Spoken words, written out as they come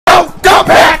Welcome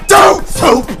back to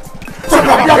Soup. Soup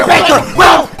up your bacon.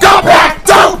 Welcome back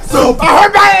to Soup. I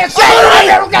heard my ass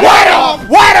shit.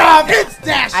 What up? It's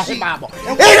Dashy.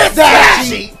 It's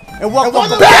Dashy. And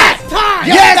welcome back.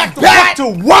 Yes, back to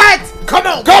what? Come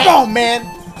on, man.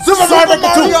 Super Mario.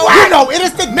 You know, it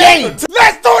is the game.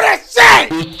 Let's do this shit.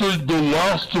 This ain't the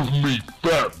last of me,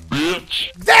 fat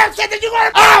bitch. Damn shit that you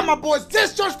gonna my boys.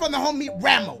 This just from the homie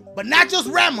Ramo. But not just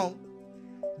Ramo.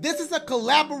 This is a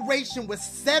collaboration with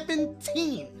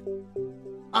 17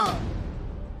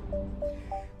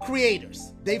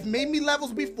 creators. They've made me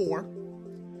levels before.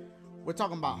 We're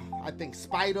talking about, I think,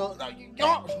 Spider.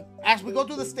 As we go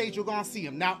through the stage, you're gonna see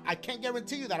him. Now, I can't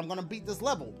guarantee you that I'm gonna beat this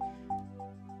level.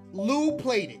 Lou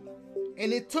played it,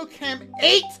 and it took him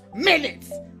 8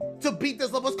 minutes to beat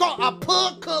this level. It's called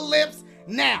Apuhcalypse.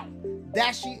 Now,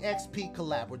 Dashy XP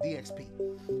collab, or DXP.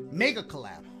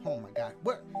 Megacollab. Oh my god.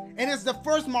 And it's the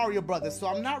first Mario Brothers, so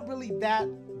I'm not really that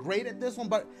great at this one,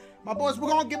 but my boys, we're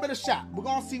gonna give it a shot. We're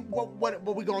gonna see what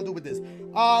we're gonna do with this.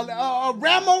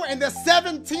 Ramo and the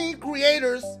 17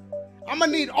 creators, I'm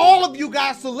gonna need all of you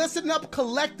guys to listen up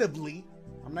collectively.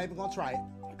 I'm not even gonna try it.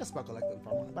 I can spell collective if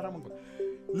I want, but I'm gonna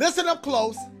listen up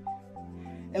close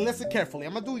and listen carefully.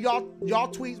 I'm gonna do y'all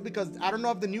tweets because I don't know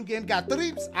if the new game got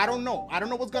threeps. I don't know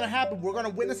what's gonna happen. We're gonna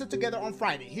witness it together on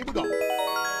Friday. Here we go.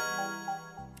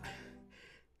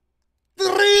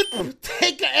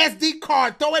 Take an SD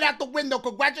card, throw it out the window.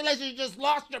 Congratulations, you just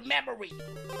lost your memory.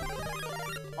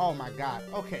 Oh my god.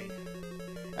 Okay.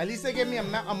 At least they gave me a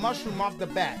mushroom off the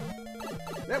bat.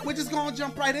 We're just gonna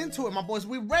jump right into it, my boys.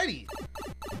 We ready.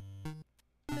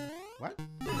 What?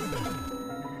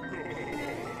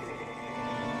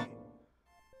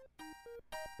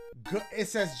 Good. It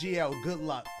says GL. Good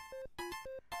luck.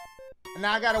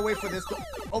 Now I gotta wait for this.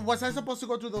 Oh, was I supposed to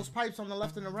go through those pipes on the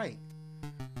left and the right?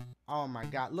 Oh my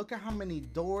god, look at how many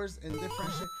doors and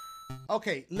different shit.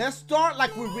 Okay, let's start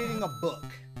like we're reading a book.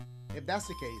 If that's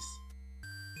the case,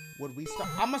 would we start?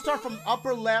 I'm gonna start from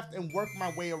upper left and work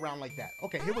my way around like that.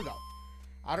 Okay, here we go.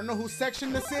 I don't know whose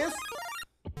section this is.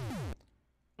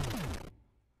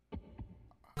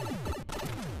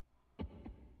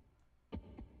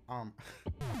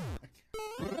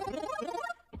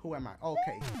 Who am I?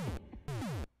 Okay.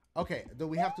 Okay, do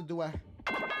we have to do a...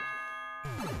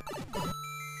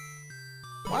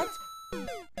 What?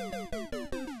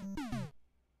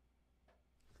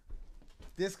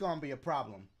 This gonna be a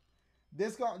problem.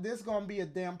 This gonna be a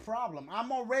damn problem.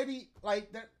 I'm already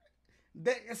like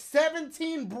the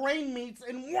 17 brain meats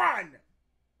in one.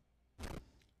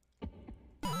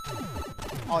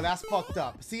 Oh, that's fucked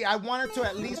up. See, I wanted to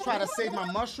at least try to save my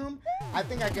mushroom. I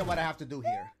think I get what I have to do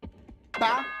here.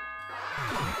 Bah.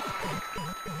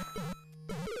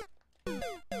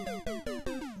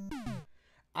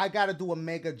 I gotta do a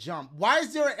mega jump. Why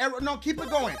is there an error? No, keep it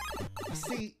going.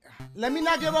 See, let me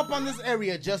not give up on this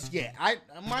area just yet. I'm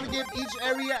gonna give each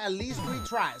area at least 3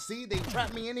 tries. See, they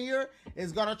trapped me in here.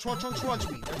 It's gonna crunch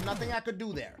me. There's nothing I could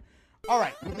do there. All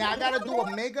right, now I gotta do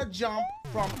a mega jump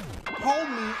from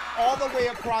homie all the way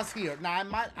across here. Now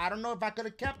I don't know if I could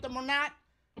have kept them or not,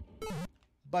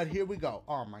 but here we go.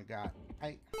 Oh my god.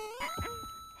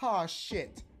 Oh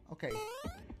shit. Okay.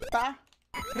 Ba,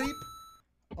 creep.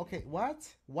 Okay, what?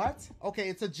 What? Okay,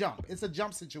 it's a jump. It's a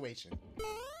jump situation.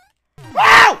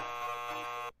 Ow!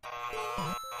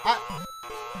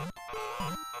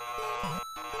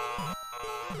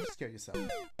 Scare yourself.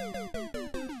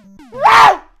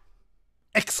 Ow!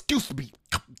 Excuse me.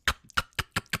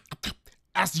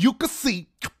 As you can see,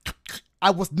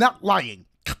 I was not lying.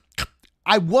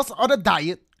 I was on a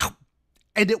diet,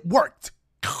 and it worked.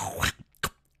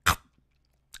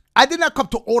 I did not come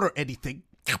to order anything.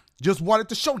 Just wanted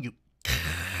to show you.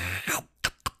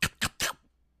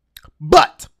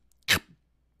 But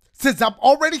since I'm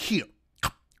already here,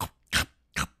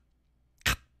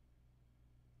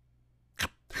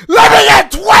 let me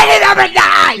get 20 number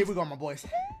 9! Here we go, my boys.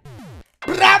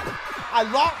 I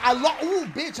lost. Ooh,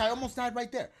 bitch, I almost died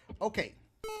right there. Okay.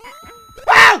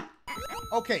 Ow!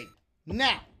 Okay,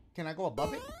 now, can I go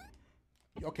above it?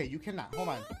 Okay, you cannot. Hold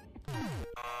on.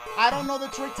 I don't know the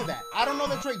trick to that. I don't know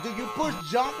the trick. Do you push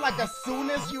jump like as soon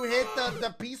as you hit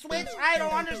the P switch? I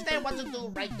don't understand what to do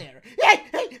right there. Hey,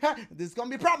 this is gonna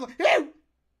be a problem.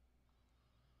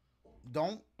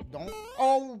 Don't.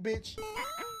 Oh, bitch.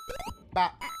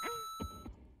 Bop.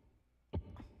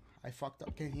 I fucked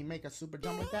up. Can he make a super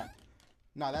jump like that?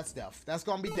 No, that's deaf. That's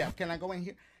gonna be deaf. Can I go in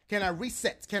here? Can I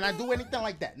reset? Can I do anything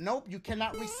like that? Nope, you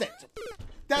cannot reset.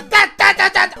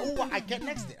 Ooh, I can't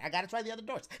next it. I gotta try the other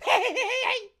doors.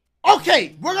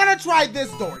 Okay, we're gonna try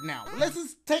this door now. Let's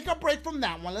just take a break from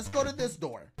that one. Let's go to this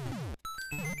door.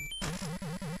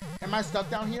 Am I stuck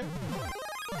down here?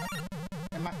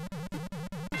 Am I?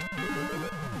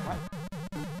 What?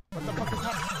 What the fuck is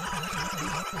happening?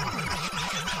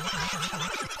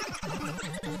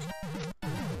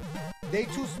 They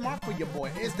too smart for your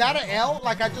boy. Is that an L?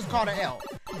 Like I just caught an L.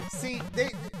 See,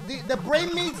 the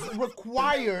brain meats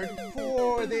required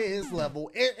for this level.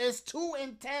 It is too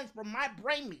intense for my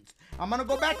brain meats. I'm gonna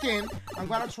go back in. I'm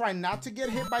gonna try not to get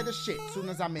hit by the shit as soon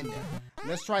as I'm in there.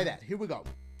 Let's try that. Here we go.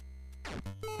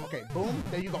 Okay, boom.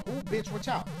 There you go. Ooh, bitch, watch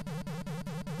out.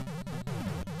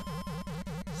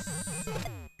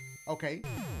 Okay.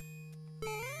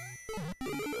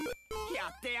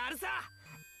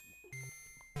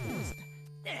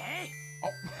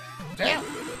 Oh, damn.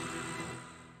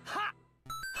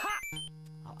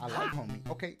 I like homie.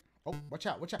 Okay. Oh, watch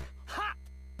out, watch out.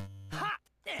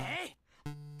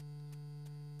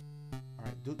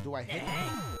 Alright, do I hit?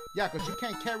 Yeah, because you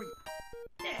can't carry.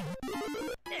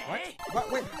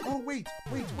 What? Wait. Oh, wait.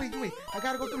 I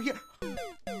gotta go through here.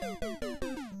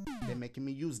 They're making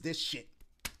me use this shit.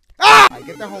 Ah! I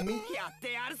get the homie.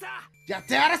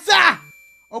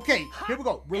 Okay, here we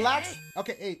go. Relax.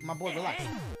 Okay, hey, my boy, relax.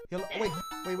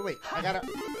 Wait. I gotta.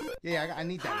 Yeah, I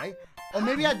need that, right? Or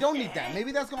maybe I don't need that.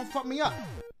 Maybe that's gonna fuck me up.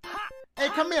 Hey,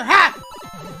 come here. Ha!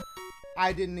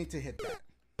 I didn't need to hit that.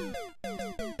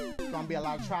 It's gonna be a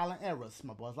lot of trial and errors,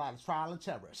 my boys. A lot of trial and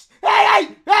terrors. Hey!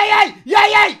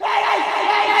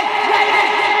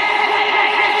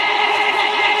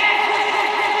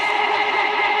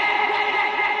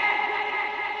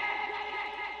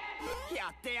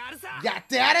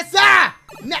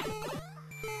 Nah.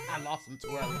 I lost him too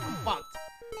early.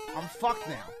 I'm fucked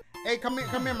now. Hey, come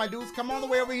here, my dudes. Come all the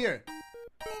way over here.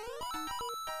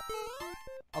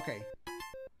 Okay.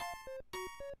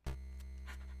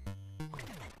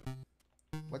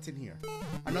 What's in here?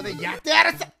 Another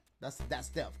yatarasa. That's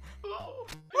death.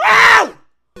 Wow!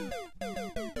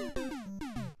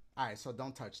 Alright, so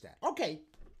don't touch that. Okay.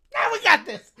 Now we got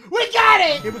this. We got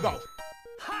it. Here we go.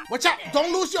 Watch out.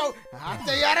 Don't lose your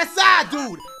yatarasa,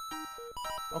 dude.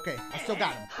 Okay, I still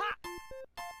got him.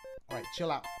 Alright,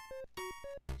 chill out.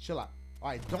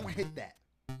 Alright, don't hit that.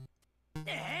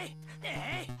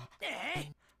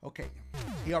 Okay.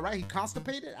 He alright? He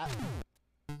constipated?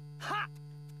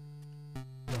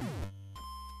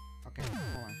 Okay,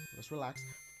 hold on. Let's relax.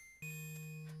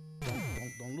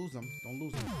 Don't lose him.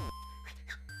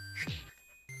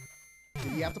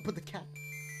 Did he have to put the cap?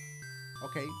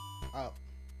 Okay. Alright.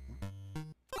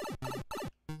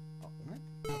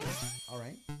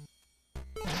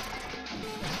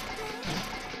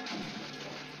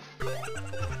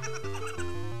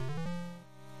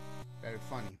 Very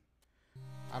funny.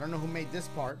 I don't know who made this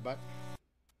part, but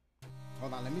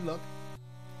hold on, let me look.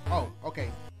 Oh, okay.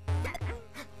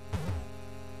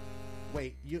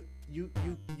 Wait, you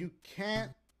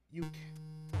can't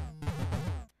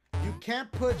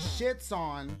put shits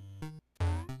on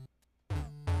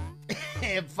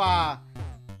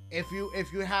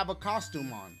if you have a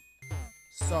costume on.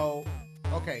 So,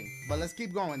 okay, but let's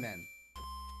keep going then.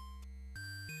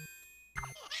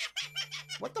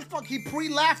 What the fuck? He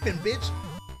pre-laughing, bitch.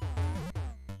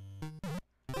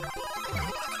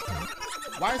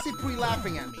 Why is he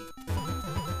pre-laughing at me?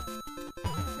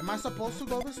 Am I supposed to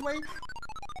go this way?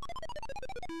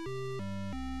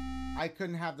 I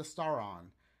couldn't have the star on.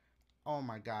 Oh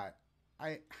my god.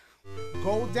 I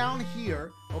go down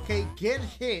here, okay, get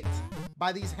hit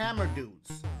by these hammer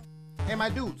dudes. Hey, my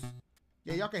dudes.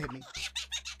 Yeah, y'all can hit me.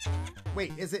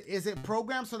 Wait, is it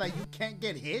programmed so that you can't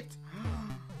get hit?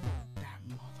 That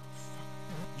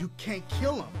motherfucker. You can't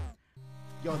kill him.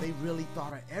 Yo, they really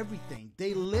thought of everything.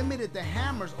 They limited the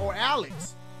hammers, or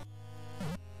Alex.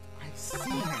 I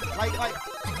see him. Like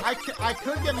I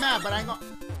could get mad, but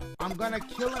I'm gonna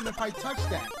kill him if I touch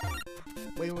that.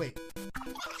 Wait.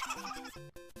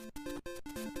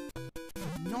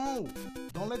 No,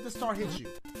 don't let the star hit you.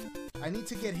 I need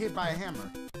to get hit by a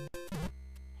hammer.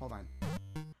 Hold on.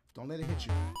 Don't let it hit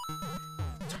you.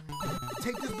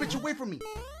 Take this bitch away from me.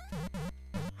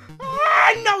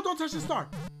 Ah, no, don't touch the star.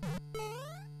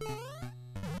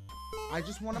 I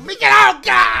just want to make it. Oh,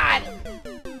 God!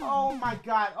 Oh, my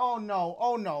God. Oh, no.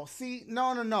 Oh, no. See?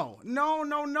 No,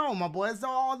 my boys.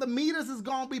 All the meters is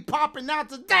going to be popping out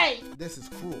today. This is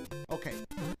cruel. Okay.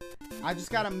 I just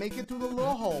got to make it through the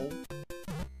little hole.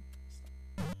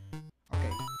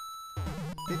 Okay.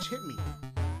 Bitch, hit me.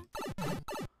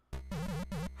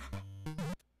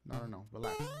 No.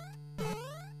 Relax.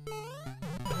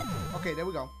 Okay, there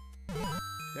we go.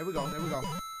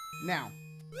 Now.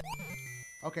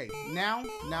 Okay, now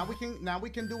we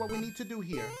can do what we need to do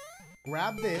here.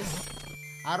 Grab this.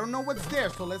 I don't know what's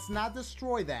there, so let's not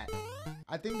destroy that.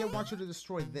 I think they want you to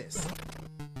destroy this.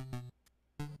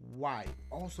 Why?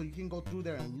 Also, you can go through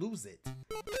there and lose it.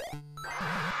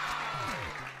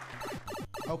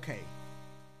 Okay.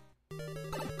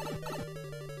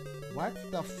 What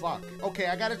the fuck? Okay,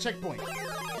 I got a checkpoint.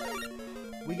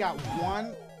 We got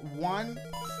one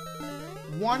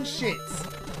shits.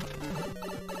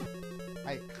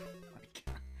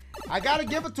 I gotta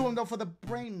give it to him though for the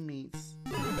brain meats.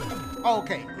 Oh,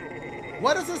 okay.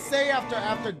 What does it say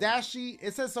after Dashy?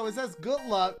 It says good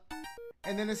luck,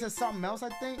 and then it says something else, I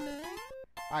think.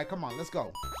 All right, come on, let's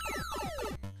go.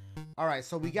 All right,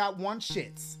 so we got one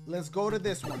shits. Let's go to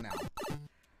this one now.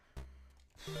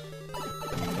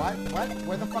 What?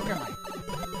 Where the fuck am I?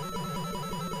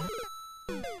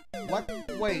 What?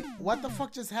 Wait, what the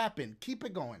fuck just happened? Keep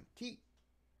it going.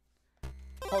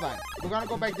 Hold on. We're gonna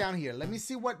go back down here. Let me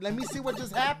see what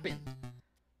just happened.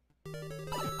 All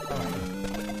right.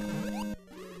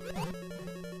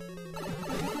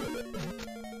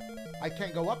 I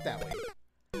can't go up that way.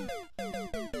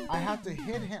 I have to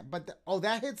hit him, but oh,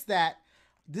 that hits that.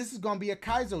 This is gonna be a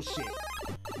Kaizo shit.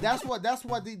 That's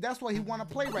what he wanna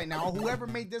play right now. Or whoever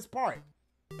made this part.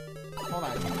 Hold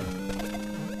on.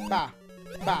 Bah.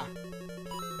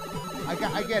 I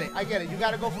get it. You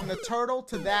gotta go from the turtle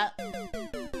to that.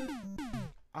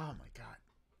 Oh my god.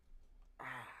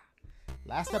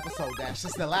 Last episode, Dash.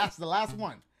 Just the last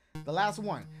one. The last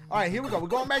one. All right, here we go. We're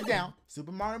going back down.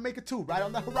 Super Mario Maker 2, right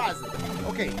on the horizon.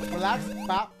 Okay, relax.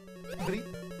 Bop. Breep.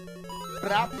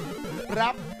 Brap.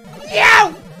 Brap.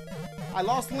 Yow! I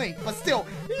lost Link, but still.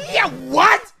 Yeah,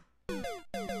 what?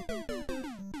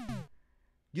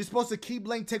 You're supposed to keep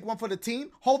Link, take one for the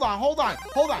team? Hold on.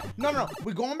 No.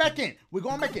 We're going back in.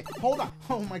 Hold on.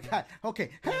 Oh my god. Okay.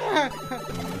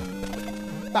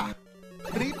 Bah.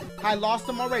 Breep. I lost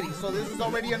him already, so this is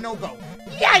already a no-go.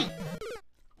 Yay!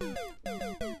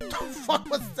 The fuck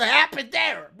was to happen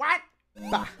there? What?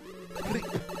 Bah.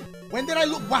 When did I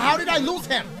lose? How did I lose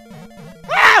him?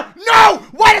 Ah! No!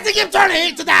 Why does he keep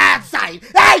turning to the outside?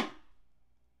 Hey!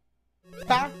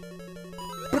 Bah.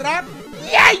 Brap.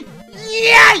 Yay!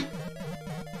 Yay!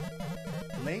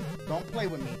 Link, don't play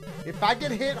with me. If I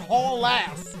get hit, haul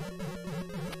ass.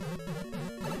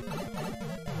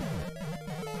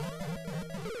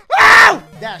 Ow!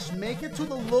 Dash, make it to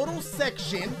the little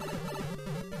section.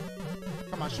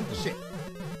 Come on, shoot the shit.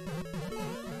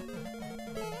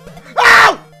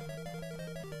 Ow!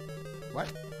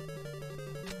 What?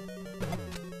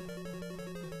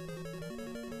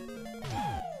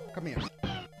 Come here.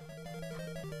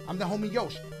 I'm the homie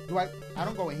Yosh. I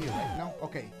don't go in here, right? No?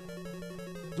 Okay.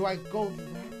 Do I go...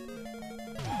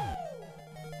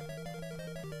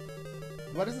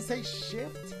 What does it say?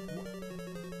 Shift?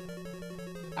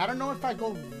 I don't know if I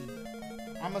go...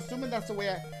 I'm assuming that's the way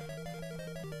I...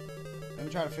 Let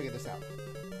me try to figure this out.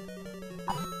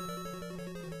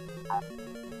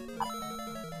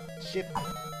 Shift.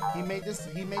 He made this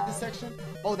section?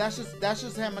 Oh, that's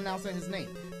just him announcing his name.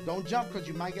 Don't jump because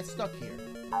you might get stuck here.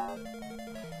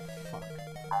 Fuck.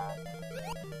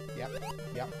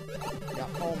 Yep.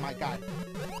 Oh my god.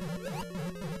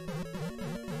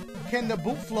 Can the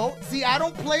boot float? See, I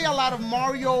don't play a lot of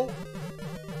Mario.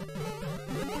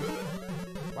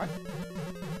 What?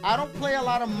 I don't play a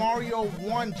lot of Mario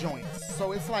 1 joints.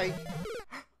 So it's like,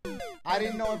 I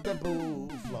didn't know if the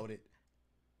boot floated.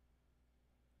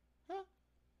 Huh?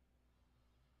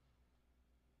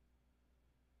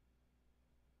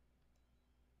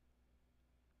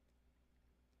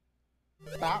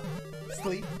 Stop.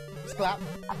 Sleep. Clap.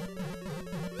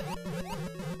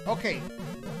 Okay.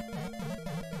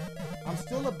 I'm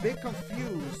still a bit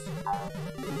confused.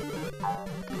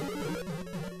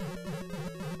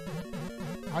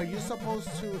 Are you supposed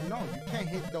to... No, you can't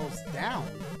hit those down.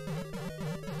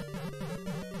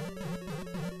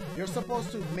 You're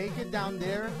supposed to make it down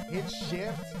there, hit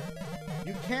shift.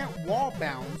 You can't wall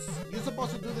bounce. You're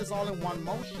supposed to do this all in one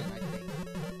motion, I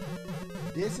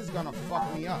think. This is gonna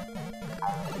fuck me up.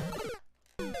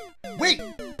 Wait!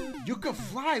 You could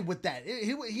fly with that.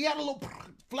 He had a little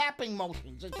flapping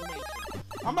motion situation.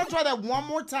 I'm gonna try that one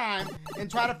more time and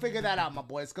try to figure that out, my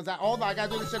boys. Because hold on, I gotta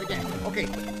do this shit again. Okay.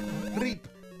 Creep.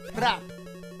 Trap.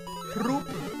 Roop.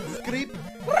 Screep.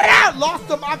 Lost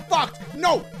him. I'm fucked.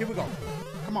 No. Here we go.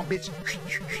 Come on, bitch.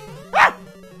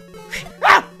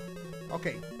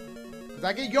 Okay. Because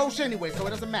I get Yosh anyway, so it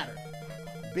doesn't matter.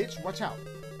 Bitch, watch out.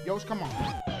 Yosh, come on.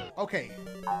 Okay.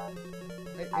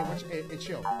 Hey,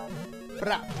 chill.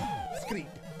 Brap. Screep.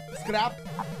 Scrap.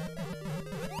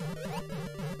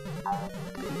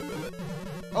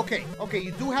 Okay,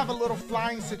 you do have a little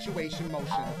flying situation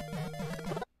motion.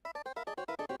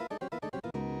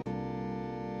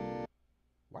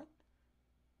 What?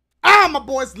 Oh my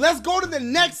boys, let's go to the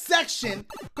next section,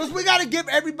 because we got to give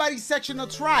everybody's section a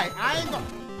try. I ain't gonna...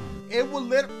 It will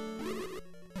literally...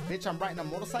 Bitch, I'm riding a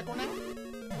motorcycle now?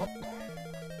 Oh.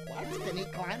 What? Can he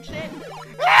climb shit?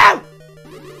 Ow!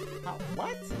 How?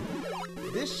 What?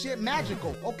 This shit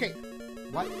magical. Okay.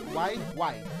 What?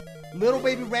 Why? Little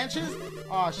baby ranches?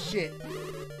 Oh, shit.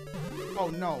 Oh,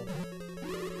 no.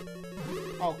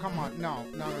 Oh, come on. No.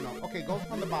 Okay, go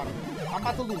from the bottom. I'm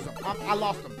about to lose him. I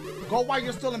lost him. Go while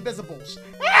you're still invisible.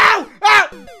 Ow! Ow!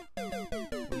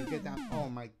 When you get down. Oh,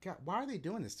 my God. Why are they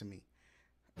doing this to me?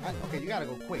 Okay, you gotta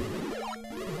go quick.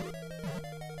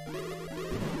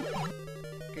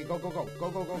 Okay, go.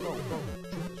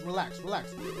 Just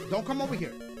relax. Don't come over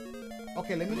here.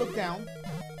 Okay, let me look down.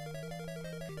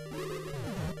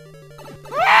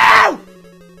 Ow!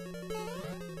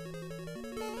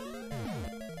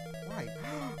 Why?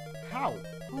 How?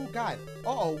 Oh, God.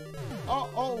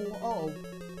 Uh-oh.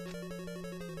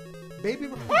 Baby.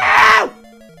 Ow!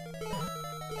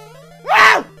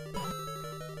 Ow!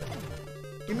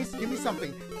 Give me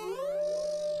something.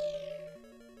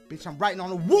 Bitch, I'm riding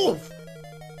on a wolf.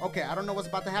 Okay, I don't know what's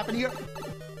about to happen here.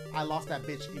 I lost that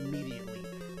bitch immediately.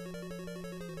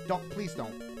 Please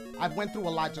don't. I went through a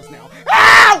lot just now.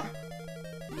 Ow!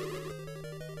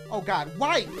 Oh, God.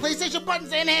 Why? PlayStation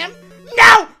buttons in him?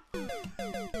 No!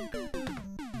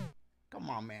 Come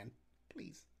on, man.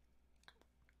 Please.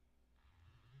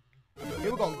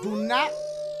 Here we go. Do not...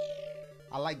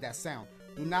 I like that sound.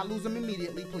 Do not lose them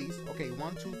immediately, please. Okay,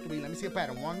 1, 2, 3. Let me see a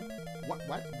pattern. What?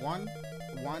 1.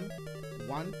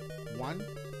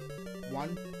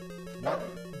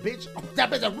 Bitch. Oh, that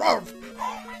bitch a roof.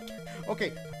 Oh my God.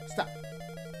 Okay, stop.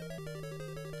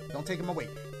 Don't take him away.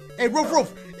 Hey,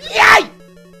 roof. Yay!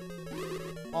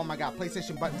 Oh my God,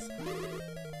 PlayStation buttons.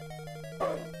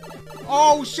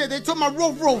 Oh shit, they took my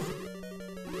roof.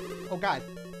 Oh God.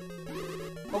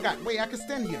 Wait, I can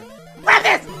stand here. Grab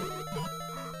this!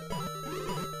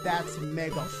 That's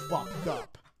mega fucked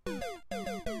up.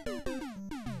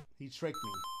 He tricked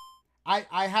me.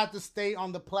 I had to stay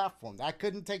on the platform. I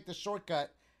couldn't take the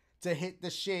shortcut to hit the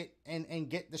shit and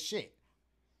get the shit.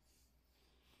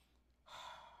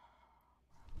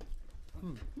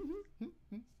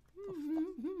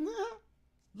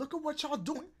 Look at what y'all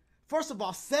doing. First of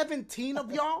all, 17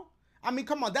 of y'all? I mean,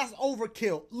 come on, that's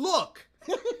overkill. Look.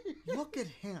 Look at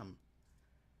him.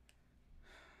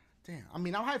 Damn. I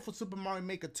mean, I'm hyped for Super Mario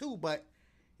Maker 2, but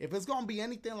if it's gonna be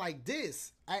anything like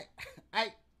this, I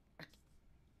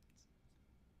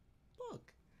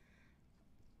look.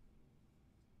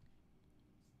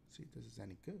 See if this is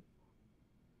any good.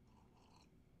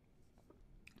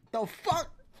 The fuck?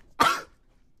 The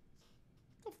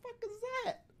fuck is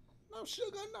that? No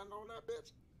sugar, nothing on that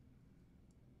bitch.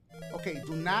 Okay,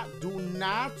 do not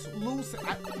lose.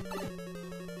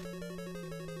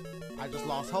 I just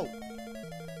lost hope.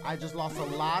 I just lost a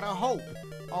lot of hope.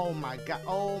 Oh my God.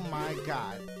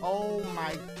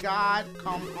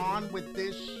 Come on with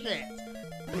this shit.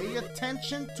 Pay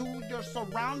attention to your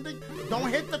surroundings. Don't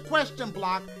hit the question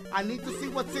block. I need to see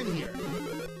what's in here.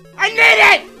 I need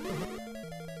it!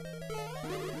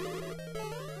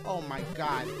 Oh my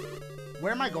God.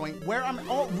 Where am I going?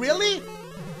 Oh, really?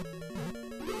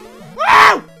 Woo!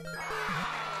 I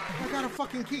got a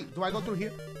fucking key. Do I go through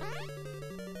here?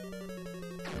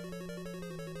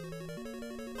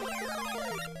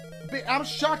 I'm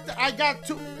shocked that I got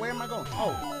 2. Where am I going?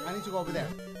 Oh, I need to go over there.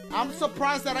 I'm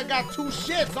surprised that I got 2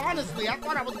 shits, honestly. I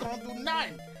thought I was going to do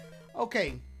 9.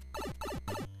 Okay.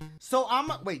 So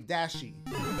wait, Dashi.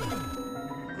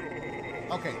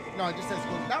 Okay. No, it just says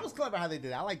go. That was clever how they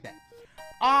did it. I like that.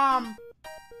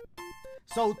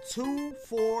 So 2,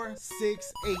 4,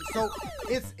 6, 8. So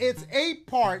it's 8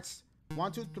 parts.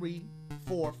 1, 2, 3,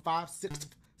 4, 5, 6,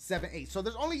 7, 8. So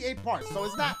there's only 8 parts. So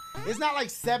it's not like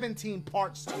 17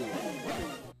 parts to it.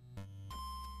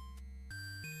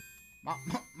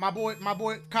 My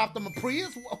boy copped him a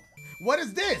Prius. What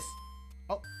is this?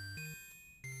 Oh.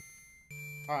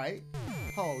 All right.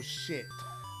 Oh shit.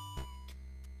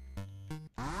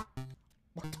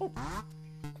 What the?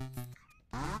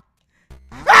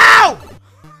 Ow!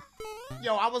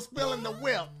 Yo, I was feeling the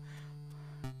whip.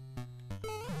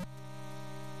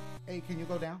 Hey, can you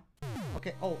go down?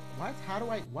 Okay. Oh, what? How do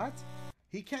I? What?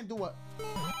 He can't do a.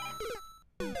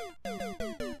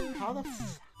 How the?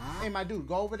 Hey, my dude,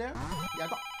 go over there. Yeah,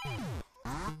 go.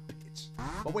 Bitch.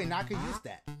 But wait, now I can use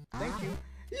that. Thank you.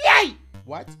 Yay!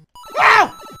 What?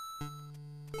 Ow!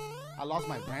 I lost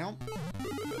my round.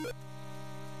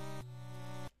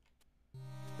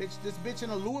 Bitch, this bitch in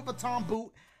a Louis Vuitton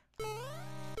boot.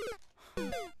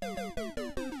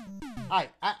 Alright,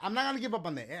 I'm not gonna give up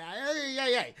on that.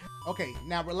 Yeah. Okay,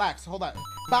 now relax. Hold on.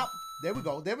 Bop, There we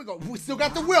go. There we go. We still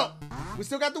got the whip. We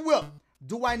still got the whip.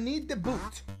 Do I need the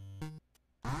boot?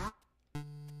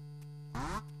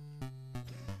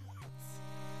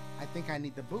 I think I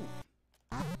need the boot.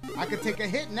 I could take a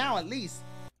hit now at least.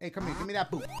 Hey, come here. Give me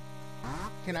that boot.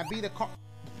 Can I be the car?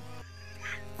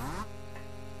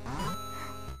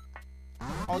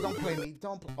 Oh, don't play me.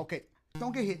 Don't play. Okay.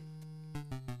 Don't get hit.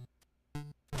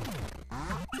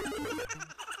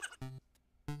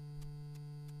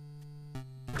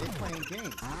 They're playing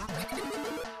games.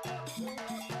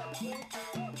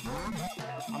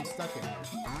 I'm stuck in here.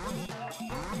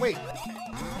 Wait.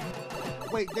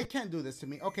 Wait, they can't do this to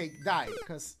me. Okay, die,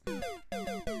 because...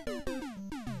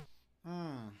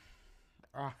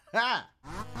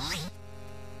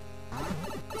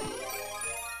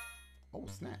 Oh,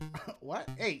 snap. What?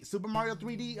 Hey, Super Mario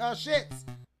 3D shits.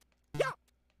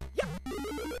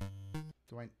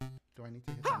 Do I need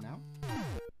to hit that now?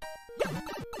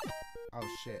 Oh,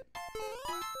 shit.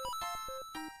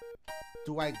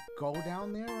 Do I go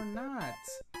down there or not?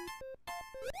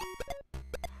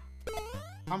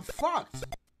 I'm fucked.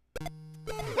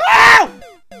 Ow!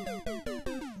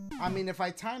 I mean, if I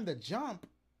time the jump.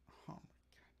 Oh my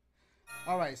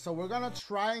god. Alright, so we're gonna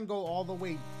try and go all the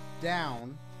way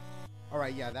down.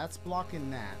 Alright, yeah, that's blocking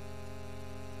that.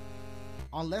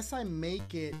 Unless I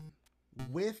make it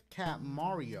with Cat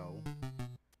Mario,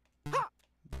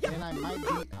 then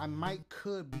I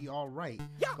could be alright.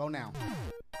 Go now.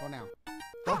 Go now.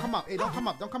 Don't come up. Hey, don't come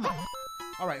up. Don't come up.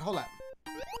 Alright, hold up.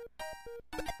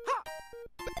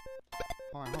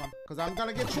 Hold on. Because I'm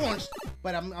gonna get chunched,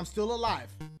 but I'm still alive.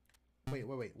 Wait.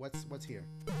 What's here?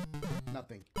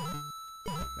 Nothing.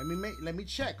 Let me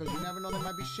check, because you never know, there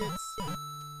might be shits.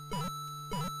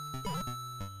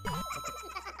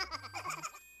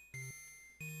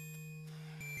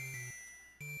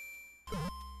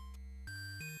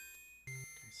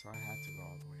 So I had to go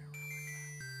all the way around.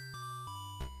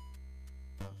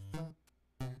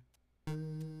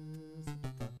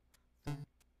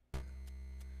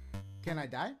 Can I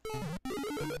die?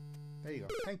 There you go.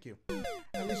 Thank you.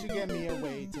 At least you get me a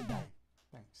way to die.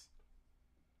 Thanks.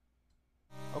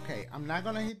 Okay, I'm not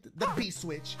gonna hit the B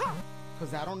switch,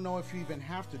 because I don't know if you even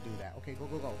have to do that. Okay, go.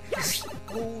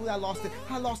 Oh, I lost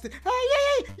it.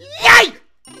 Yay!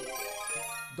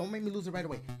 Don't make me lose it right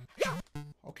away.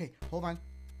 Okay, hold on.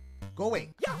 Go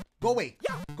away.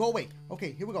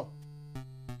 Okay, here we go.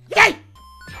 Yay!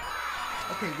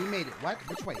 Okay, we made it. What?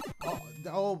 Which way?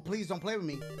 Oh, please don't play with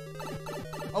me.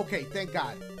 Okay, thank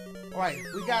God. All right,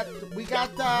 we got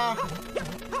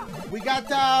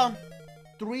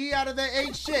 3 out of the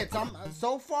 8 shits.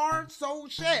 So far, so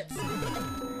shits.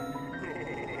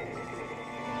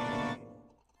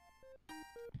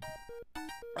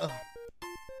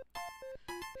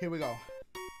 Here we go.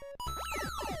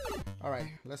 All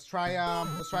right, let's try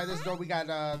this door. We got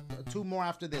 2 more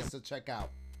after this to check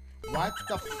out. What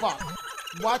the fuck?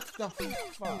 What the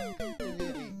fuck?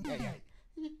 Yeah.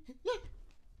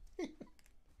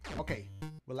 Okay,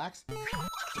 relax.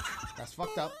 That's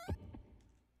fucked up.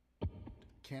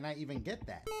 Can I even get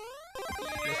that?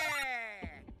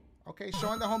 Okay,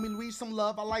 showing the homie Luis some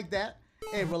love. I like that.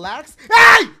 Hey, relax.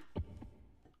 Hey!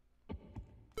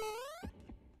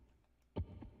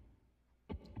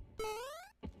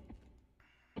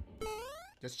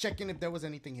 Just checking if there was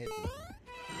anything hidden.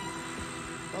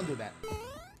 Don't do that.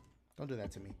 Don't do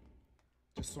that to me.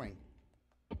 Just swing.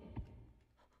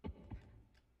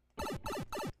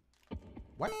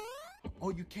 What? Oh,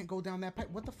 you can't go down that pipe.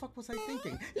 What the fuck was I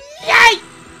thinking? Yay!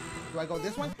 Do I go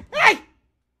this one? Hey!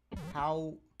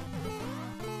 How?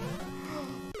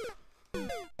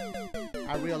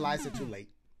 I realized it too late.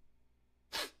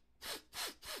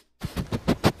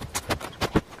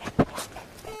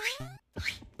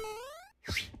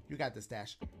 You got this,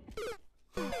 Dash.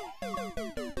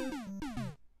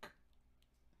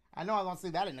 I know I won't see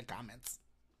that in the comments.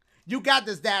 You got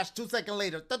this, Dash. 2 seconds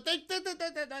later.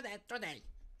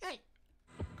 Hey.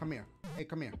 Come here. Hey,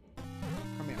 come here.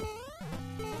 Come here.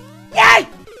 Yay!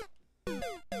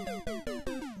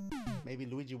 Maybe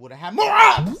Luigi would have had more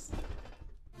ups!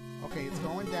 Okay, it's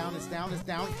going down. It's down. It's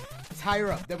down. It's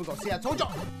higher up. There we go. See, I told you.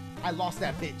 I lost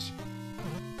that bitch.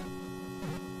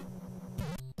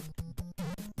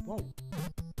 Whoa.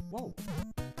 Whoa.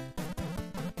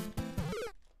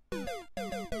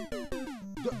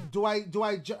 Do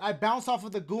I bounce off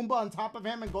of the Goomba on top of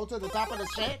him and go to the top of the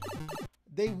shit?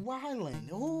 They wildin'.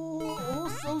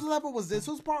 Whose level was this?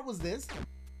 Whose part was this?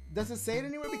 Does it say it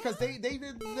anywhere? Because they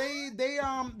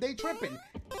tripping.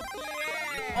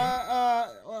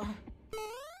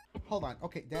 Hold on.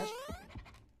 Okay, Dash.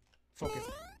 Focus.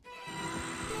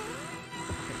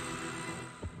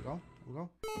 Okay. We go.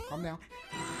 Calm down.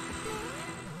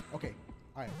 Okay,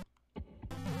 all right.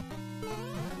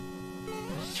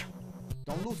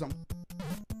 Don't lose them.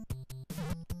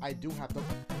 I do have to.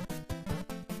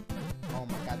 Oh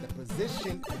my god, the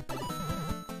position.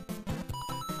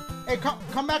 Hey,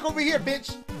 come back over here,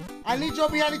 bitch. I need you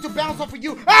over here. I need to bounce off of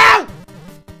you. Ow!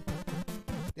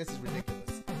 This is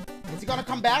ridiculous. Is he gonna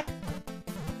come back?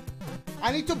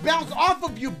 I need to bounce off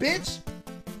of you, bitch.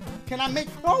 Can I make?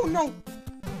 Oh no.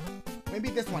 Maybe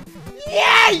this one.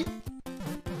 Yay!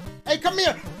 Hey, come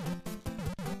here.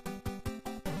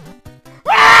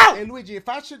 Ah! Hey, Luigi, if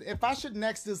I should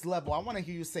next this level, I want to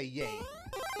hear you say yay.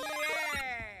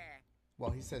 Yeah.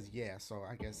 Well, he says yeah, so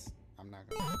I guess I'm not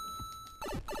gonna.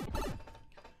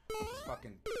 Just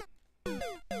fucking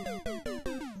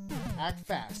act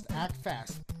fast. Act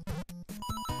fast.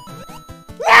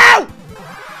 No!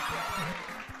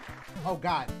 Oh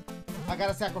God, I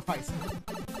gotta sacrifice.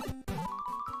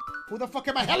 Who the fuck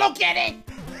am I? Hello Kitty!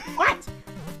 What?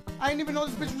 I didn't even know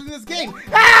this bitch was in this game.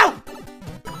 Ow!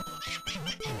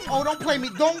 Oh, don't play me.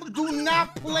 Do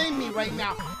not play me right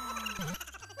now.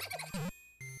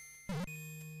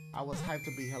 I was hyped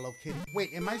to be Hello Kitty.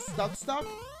 Wait, am I stuck?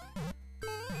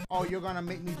 Oh, you're gonna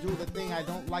make me do the thing I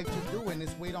don't like to do and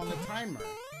is wait on the timer.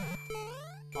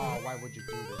 Oh, why would you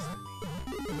do this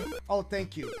to me? Oh,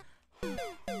 thank you.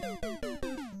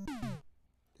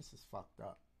 This is fucked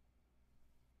up.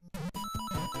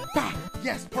 Ah,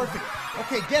 yes, perfect.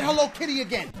 Okay, get Hello Kitty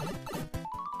again.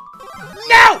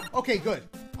 No! Okay, good.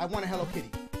 I want a Hello Kitty.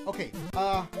 Okay,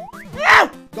 no!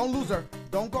 Don't lose her.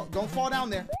 Don't fall down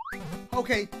there.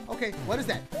 Okay, what is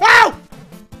that? Ow!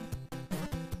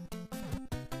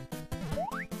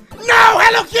 No,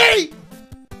 Hello Kitty!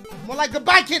 More like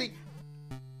goodbye, kitty.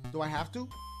 Do I have to?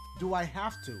 Do I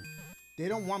have to? They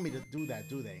don't want me to do that,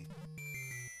 do they?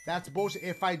 That's bullshit.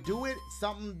 If I do it,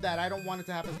 something that I don't want it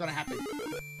to happen is gonna happen.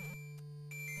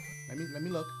 Let me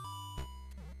look.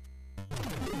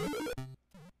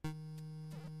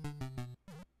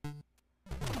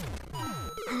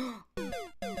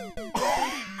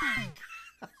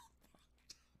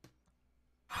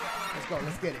 Let's go.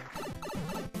 Let's get it.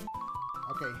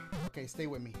 Okay, stay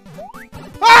with me.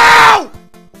 Oh!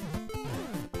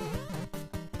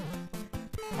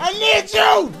 I need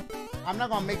you! I'm not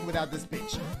gonna make it without this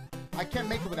bitch. I can't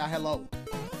make it without hello.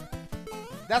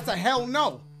 That's a hell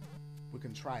no. We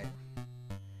can try it.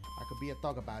 I could be a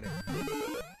thug about it.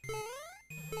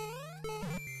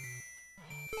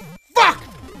 Fuck!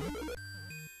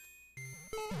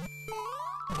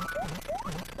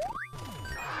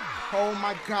 Oh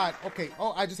my god. Okay.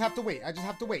 Oh, I just have to wait.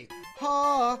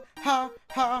 Ha ha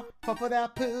ha. For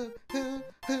that poo poo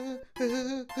poo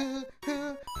poo poo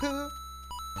poo poo.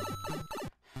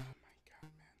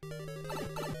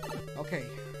 Okay. Okay.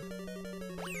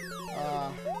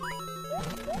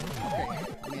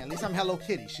 I mean, at least I'm Hello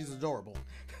Kitty. She's adorable.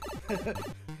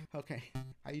 Okay.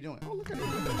 How you doing? Oh, look at her.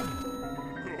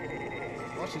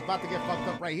 Well, she's about to get fucked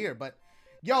up right here, but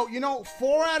yo, you know,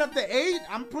 4 out of the 8,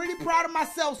 I'm pretty proud of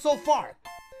myself so far.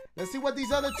 Let's see what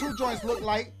these other 2 joints look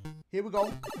like. Here we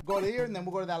go. Go to here, and then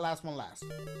we'll go to that last one last.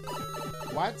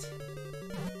 What?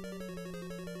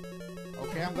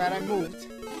 Okay, I'm glad I moved.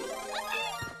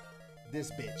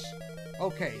 This bitch.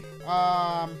 Okay,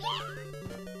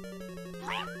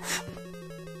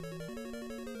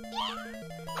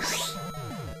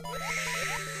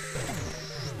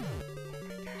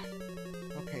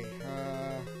 okay,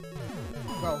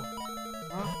 go.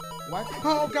 Huh? What?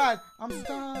 Oh god, I'm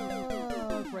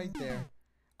stuck right there.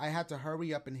 I had to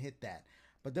hurry up and hit that.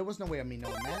 But there was no way of me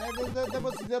knowing, man.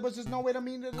 There was just no way to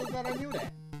me that I knew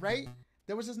that, right?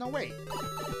 There was just no way.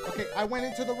 Okay, I went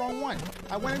into the wrong one.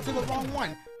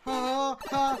 Ha,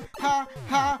 ha, ha,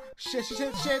 ha. Shit.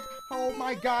 Oh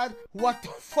my god. What the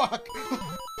fuck?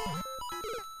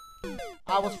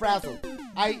 I was frazzled.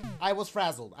 I was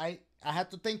frazzled. I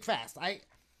had to think fast.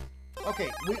 Okay,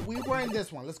 we were in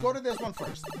this one. Let's go to this one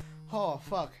first. Oh,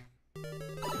 fuck.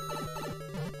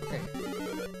 Okay,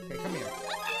 come here.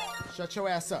 Shut your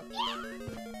ass up.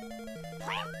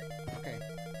 Okay.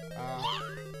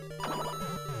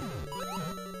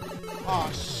 Oh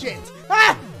shit!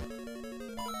 Ah!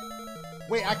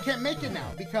 Wait, I can't make it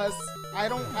now because I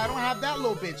don't have that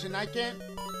little bitch, and I can't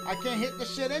hit the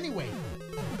shit anyway.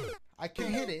 I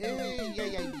can't hit it.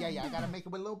 Yeah. I gotta make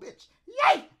it with a little bitch.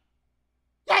 Yay!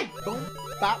 Boom,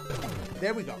 bop.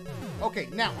 There we go. Okay,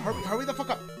 now hurry the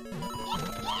fuck up.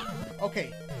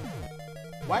 Okay.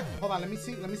 What? Hold on. Let me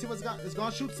see what's got. It's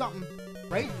gonna shoot something,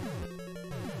 right?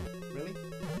 Really?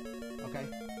 Okay.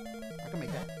 I can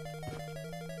make that.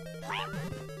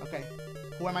 Okay.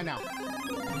 Who am I now?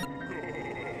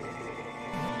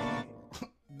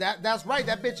 That's right.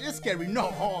 That bitch is scary.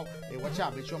 No. Oh. Hey, watch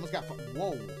out, bitch. You almost got...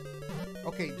 Whoa.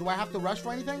 Okay, do I have to rush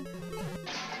for anything?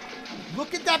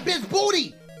 Look at that bitch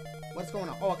booty! What's going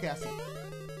on? Oh, okay, I see.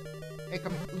 Hey,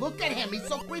 come here. Look at him. He's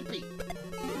so creepy.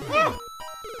 Ah!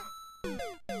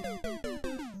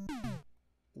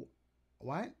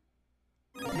 What?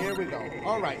 Here we go.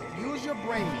 All right. Use your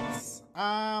brainies.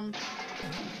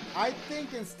 I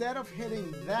think instead of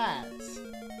hitting that,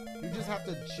 you just have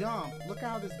to jump. Look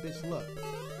how this bitch look.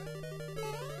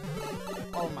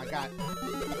 Oh my god.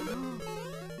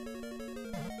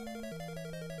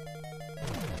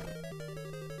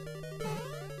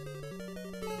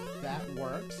 That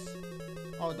works.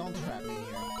 Oh, don't trap me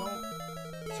here.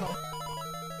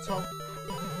 Don't.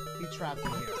 He trapped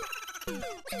me here. Come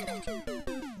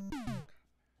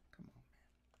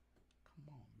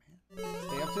on, man.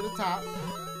 Stay up to the top.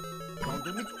 Don't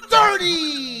do me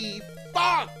dirty!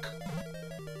 Fuck!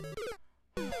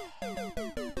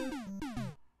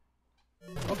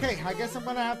 Okay, I guess I'm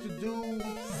gonna have to do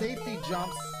safety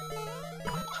jumps.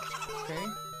 Okay?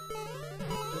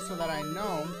 Just so that I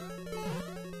know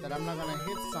that I'm not gonna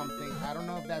hit something. I don't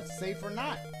know if that's safe or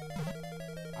not.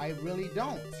 I really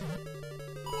don't.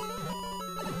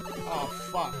 Oh,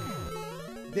 fuck.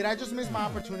 Did I just miss my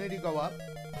opportunity to go up?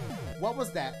 What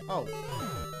was that? Oh.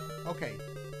 Okay.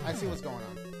 I see what's going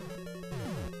on.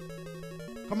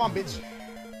 Come on, bitch.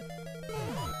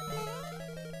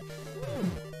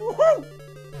 Woohoo!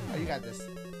 Oh, you got this.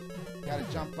 Gotta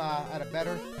jump out of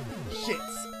better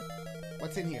shits.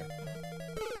 What's in here?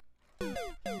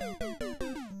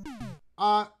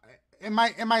 Am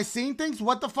I seeing things?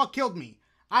 What the fuck killed me?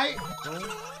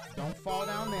 Don't fall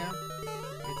down there.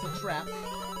 It's a trap.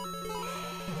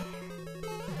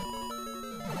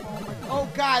 Oh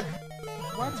god.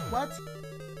 What?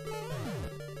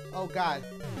 Oh god.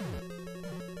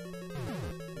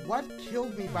 What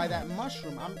killed me by that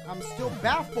mushroom? I'm still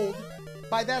baffled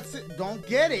by that. Don't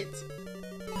get it.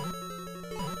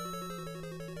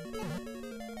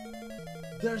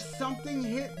 There's something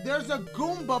hit. There's a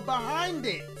Goomba behind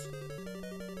it.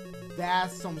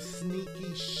 That's some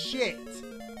sneaky shit.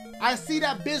 I see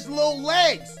that bitch little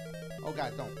legs. Oh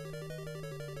god, don't.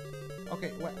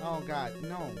 Okay, what? Oh god,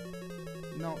 no.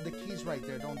 No, the key's right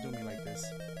there. Don't do me like this.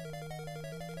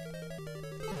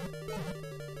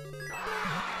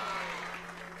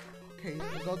 Okay,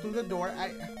 we'll go through the door.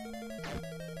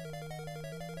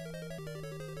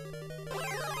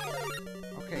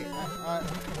 Okay,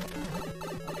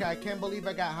 okay, I can't believe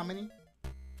I got how many?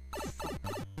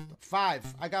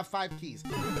 5. I got 5 keys.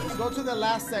 Let's go to the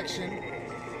last section.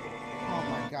 Oh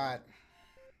my god.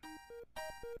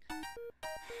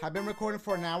 I've been recording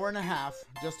for an hour and a half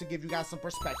just to give you guys some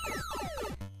perspective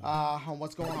on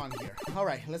what's going on here. All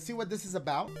right, let's see what this is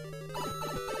about.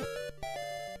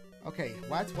 Okay,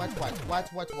 what? I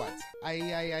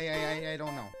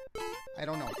don't know. I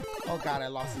don't know. Oh god, I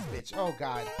lost this bitch. Oh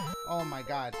god. Oh my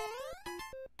god.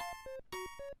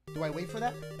 Do I wait for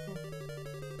that?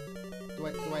 Do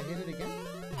I hit it again?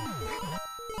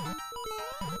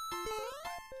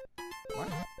 What?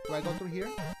 Do I go through here?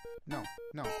 No.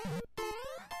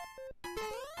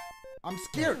 I'm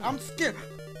scared.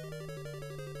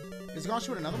 Is it gonna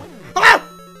shoot another one? Ah!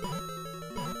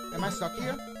 Am I stuck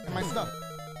here? Am I stuck?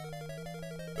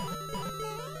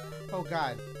 Oh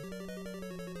god.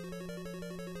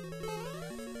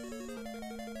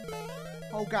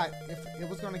 Oh god, if it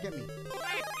was gonna get me.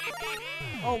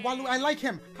 Oh, Walu, I like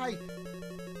him. Hi.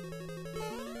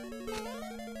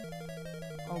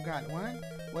 Oh god, what?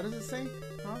 What does it say?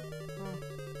 Huh? Oh.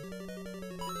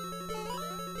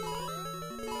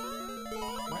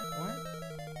 What?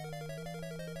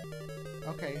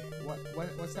 Okay,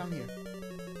 what's down here?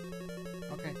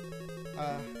 Okay.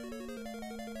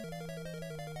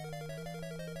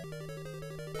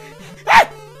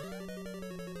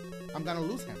 I'm gonna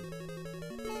lose him.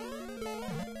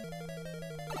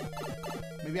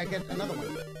 Maybe I get another one.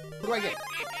 Who do I get?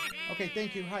 Okay,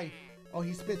 thank you. Hi. Oh,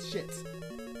 he spits shits.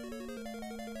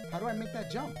 How do I make that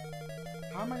jump?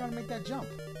 How am I gonna make that jump?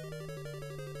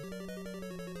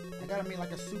 I gotta make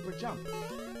like a super jump.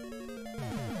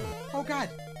 Oh god!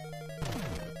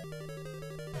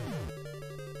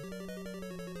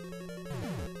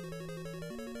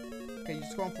 Okay, you're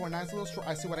just going for a nice little stroll.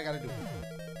 I see what I gotta do.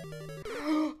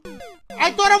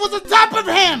 I thought I was on top of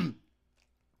him!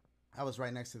 I was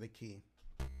right next to the key.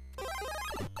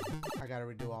 I gotta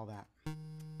redo all that.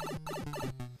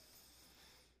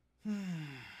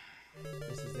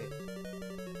 This is it.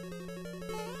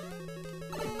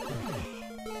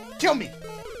 Kill me!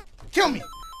 Kill me!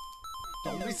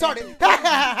 Don't restart it!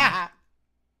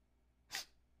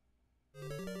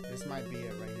 This might be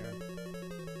it right here.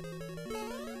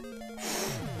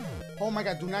 Oh my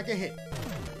god, do not get hit.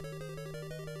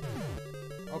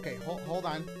 Okay, hold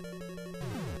on.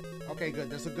 Okay, good.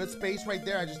 There's a good space right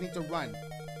there. I just need to run.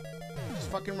 Just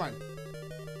fucking run.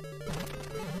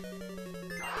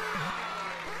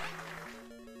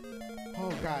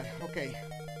 Oh god, okay.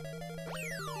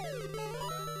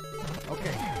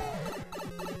 Okay.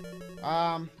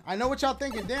 I know what y'all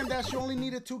thinking. Damn, Dash, you only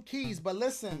needed 2 keys, but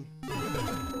listen.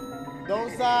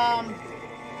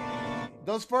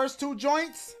 Those first 2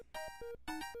 joints.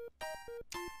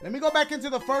 Let me go back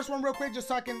into the first one real quick just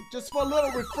so I can, just for a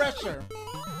little refresher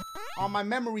on my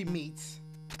memory meats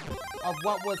of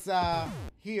what was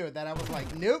here that I was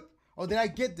like, nope. Oh, did I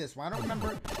get this one? I don't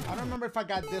remember if I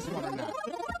got this one or not.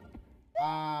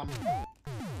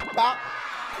 About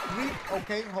 3.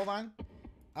 Okay, hold on.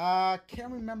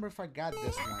 Can't remember if I got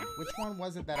this one. Which one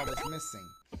was it that I was missing?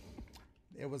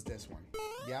 It was this one.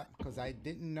 Yep, because I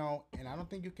didn't know, and I don't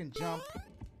think you can jump.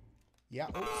 Yeah,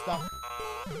 oops, stop.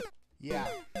 Yeah.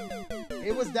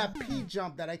 It was that P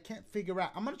jump that I can't figure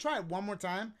out. I'm gonna try it one more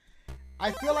time.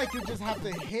 I feel like you just have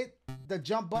to hit the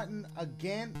jump button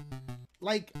again,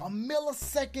 like a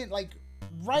millisecond, like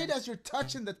right as you're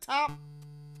touching the top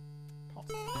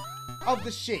of the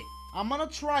shit. I'm gonna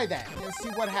try that and see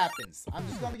what happens. I'm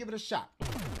just gonna give it a shot.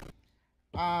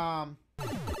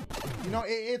 You know,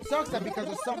 it sucks that because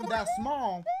of something that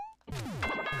small,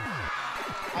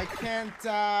 I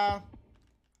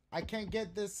can't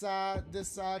get this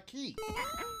key.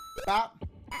 Stop.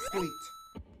 Sweet.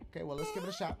 Okay, well, let's give it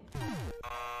a shot.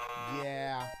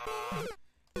 Yeah.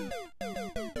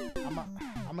 I'm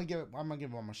gonna give it one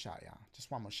more shot, y'all. Just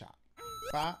one more shot.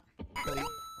 Stop. Delete.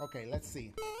 Okay, let's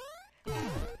see.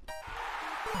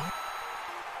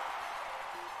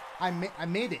 I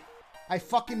made it. I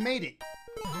fucking made it.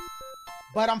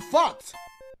 But I'm fucked.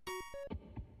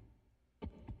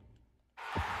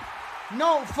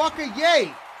 No, fucker,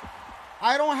 yay.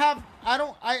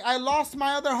 I lost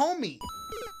my other homie.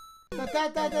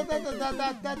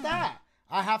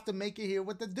 I have to make it here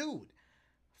with the dude.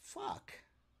 Fuck.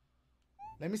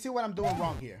 Let me see what I'm doing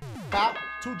wrong here. Bop,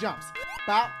 2 jumps.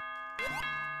 Bop.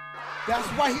 That's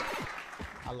why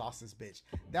I lost this bitch.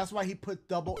 That's why he put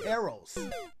double arrows.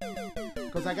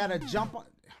 Cause I gotta jump on.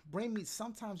 Brain meat.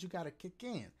 Sometimes you gotta kick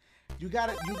in. You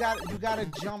gotta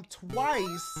jump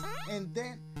twice, and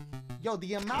then, yo,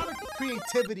 the amount of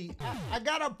creativity. I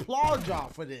gotta applaud y'all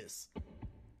for this.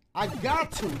 I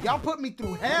got to. Y'all put me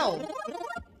through hell,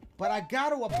 but I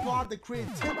gotta applaud the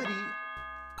creativity.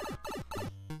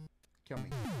 Kill me.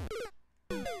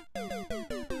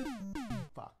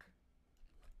 Fuck.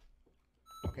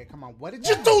 Okay, come on. What did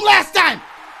you do last time?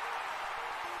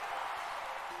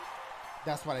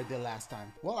 That's what I did last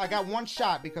time. Well, I got 1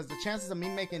 shot because the chances of me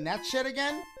making that shit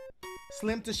again,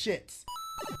 slim to shits.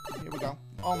 Here we go.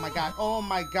 Oh my god. Oh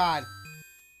my god.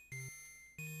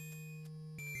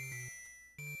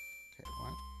 Okay,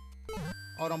 what?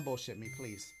 Oh, don't bullshit me,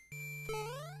 please.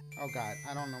 Oh god,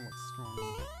 I don't know what's going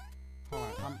on.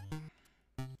 Hold on,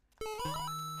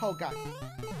 oh god.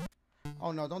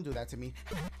 Oh no, don't do that to me.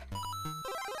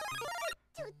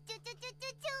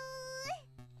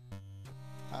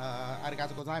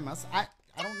 Arigato gozaimasu. I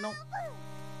don't know.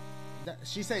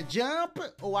 She said jump.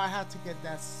 Oh, I had to get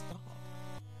that stuff.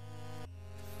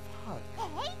 Fuck.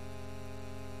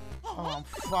 Oh, I'm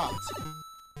fucked.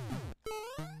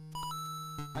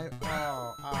 I had to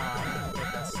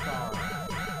get that star.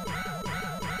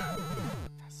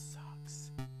 That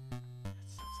sucks. That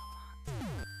sucks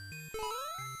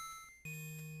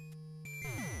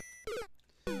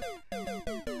a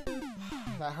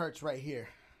lot. That hurts right here.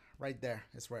 Right there.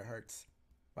 That's where it hurts.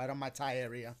 Right on my thigh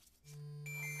area. Oh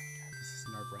my god, this is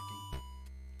nerve-wracking.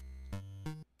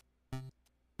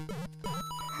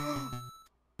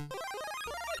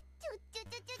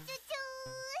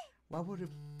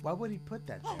 Why would he put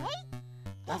that there?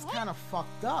 That's kind of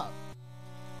fucked up.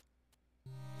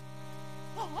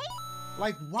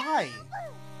 Like, why?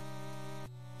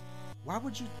 Why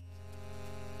would you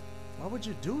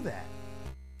do that?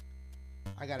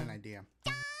 I got an idea.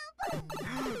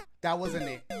 That wasn't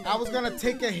it. I was gonna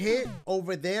take a hit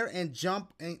over there and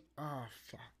jump and oh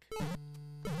fuck.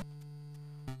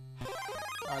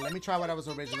 Alright, let me try what I was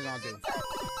originally gonna do.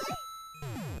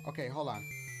 Okay, hold on.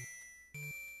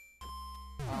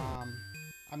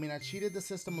 I mean, I cheated the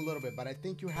system a little bit, but I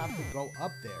think you have to go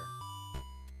up there.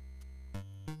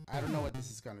 I don't know what this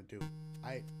is gonna do.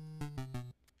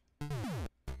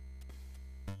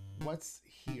 What's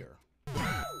here?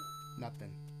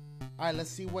 Nothing. Alright, let's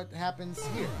see what happens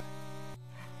here.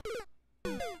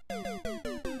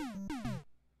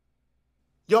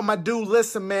 Yo, my dude,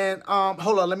 listen, man.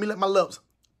 Hold on, let me lick my lips.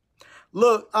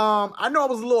 Look, I know I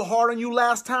was a little hard on you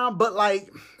last time, but like,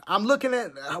 I'm looking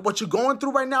at what you're going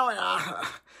through right now.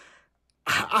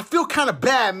 I feel kind of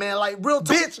bad, man. Like, real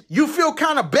bitch, you feel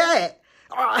kind of bad.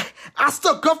 I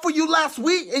stuck up for you last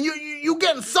week, and you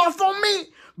getting soft on me,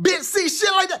 bitch. See shit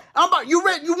like that. I'm about you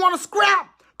ready? You want to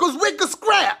scrap? Cause we can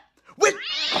scrap.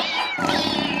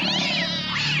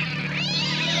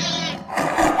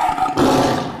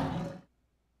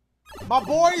 My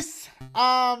boys,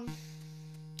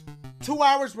 2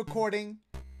 hours recording.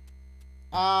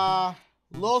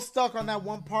 Little stuck on that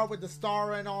one part with the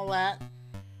star and all that.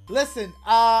 Listen,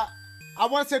 I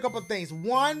want to say a couple of things.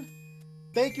 One,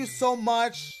 thank you so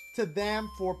much to them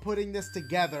for putting this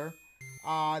together.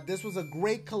 This was a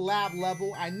great collab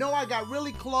level. I know I got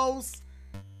really close,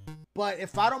 but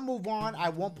if I don't move on, I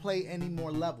won't play any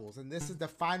more levels. And this is the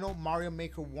final Mario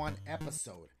Maker 1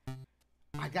 episode.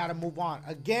 I gotta move on.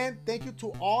 Again, thank you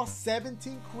to all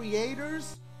 17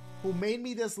 creators who made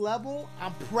me this level.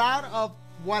 I'm proud of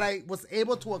what I was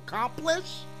able to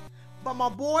accomplish. But my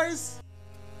boys,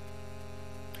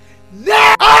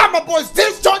 my boys,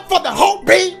 this joint for the whole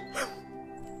beat.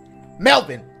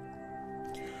 Melvin.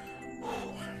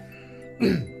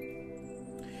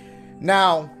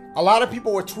 Now, a lot of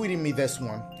people were tweeting me this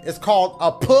one. It's called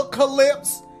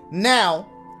Apuhcalypse Now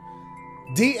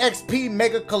DXP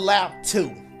Megacollab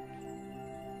 2.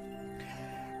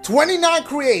 29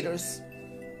 creators.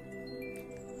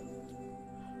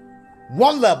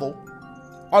 1 level.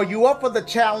 Are you up for the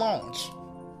challenge?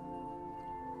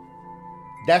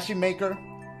 Dashi Maker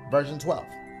version 12.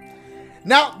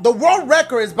 Now, the world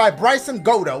record is by Bryson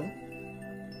Godo.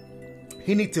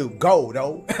 He need to go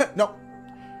though. No.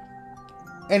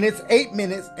 And it's 8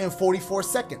 minutes and 44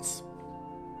 seconds.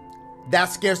 That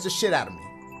scares the shit out of me.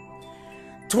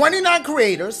 29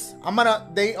 creators.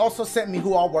 They also sent me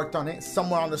who all worked on it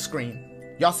somewhere on the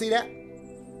screen. Y'all see that?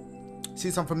 See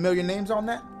some familiar names on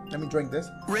that? Let me drink this.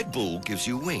 Red Bull gives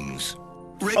you wings.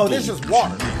 Oh, this is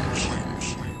water.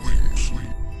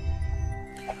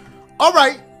 All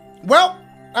right. Well,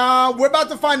 we're about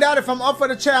to find out if I'm up for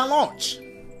the challenge.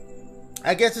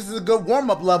 I guess this is a good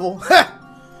warm-up level.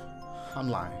 I'm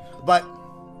lying. But,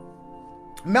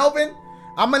 Melvin,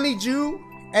 I'm going to need you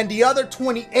and the other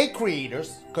 28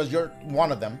 creators, because you're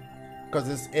one of them.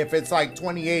 Because if it's like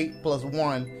 28 plus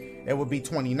 1, it would be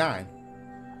 29.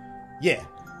 Yeah.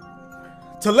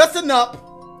 To listen up,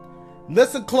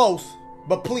 listen close,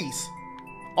 but please,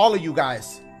 all of you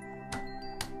guys.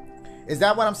 Is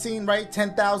that what I'm seeing, right?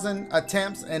 10,000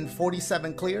 attempts and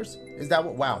 47 clears? Is that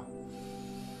what? Wow.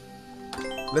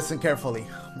 Listen carefully.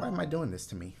 Why am I doing this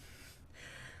to me?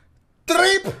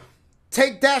 Trip!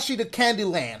 Take Dashi to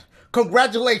Candyland.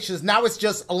 Congratulations, now it's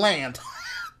just a land.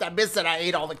 That bitch said I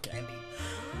ate all the candy.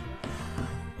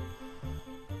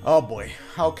 Oh boy.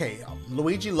 Okay.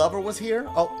 Luigi Lover was here.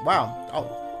 Oh, wow. Oh.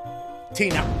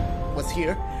 Tina was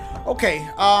here. Okay.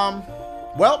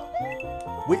 Well.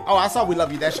 I saw We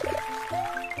Love You, Dashi.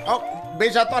 Oh,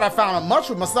 bitch, I thought I found a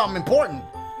mushroom or something important.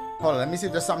 Hold on, let me see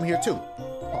if there's something here too.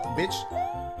 Oh, bitch.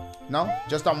 No?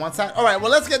 Just on one side? Alright,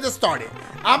 well, let's get this started.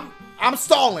 I'm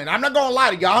stalling. I'm not gonna lie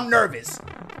to y'all. I'm nervous.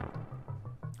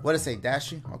 What did it say?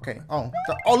 Dashi? Okay. Oh,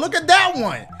 look at that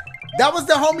one. That was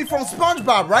the homie from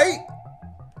SpongeBob, right?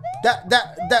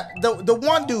 The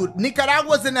one dude.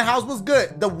 Nicaragua's in the house was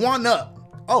good. The one up.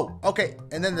 Oh, okay.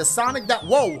 And then the Sonic that.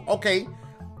 Whoa, okay.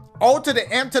 O to the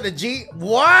M to the G.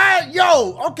 What?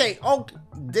 Yo, okay. Oh,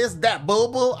 that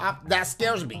boo-boo. That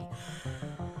scares me.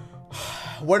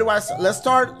 Where do I let's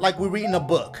start like we're reading a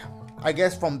book. I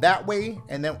guess from that way,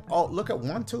 and then oh, look at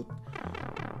 1, 2.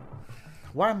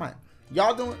 Why am I?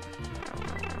 Y'all doing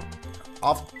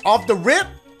off the rip?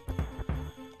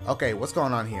 Okay, what's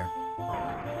going on here?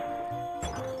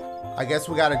 I guess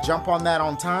we gotta jump on that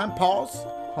on time. Pause.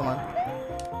 Hold on.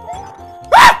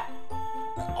 Ah!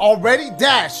 Already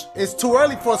dash. It's too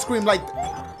early for a scream like.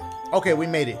 Okay, we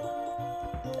made it.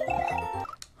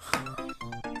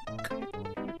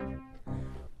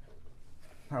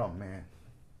 Oh man.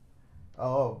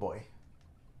 Oh boy.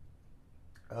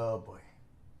 Oh boy.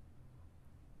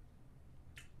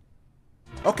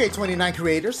 Okay, 29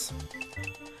 creators.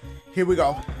 Here we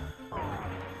go.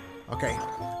 Okay,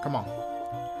 come on.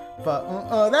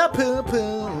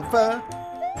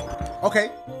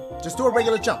 Okay, just do a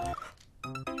regular jump.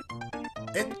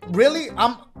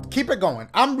 Keep it going.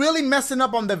 I'm really messing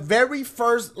up on the very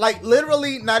first, like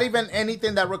literally not even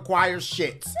anything that requires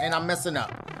shits, and I'm messing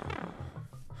up.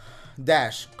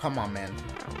 Dash, come on, man.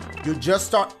 You just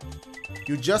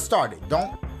started.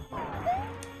 Don't.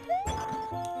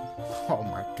 Oh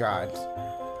my God.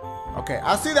 Okay,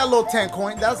 I see that little 10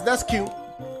 coin. That's cute.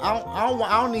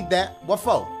 I don't need that. What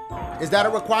for? Is that a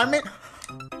requirement?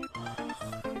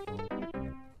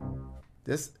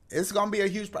 This is gonna be a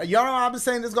huge problem. Y'all know I've been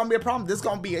saying this is gonna be a problem. This is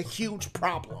gonna be a huge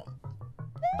problem.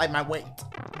 Like my weight.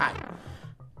 Hi.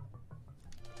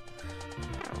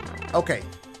 Okay.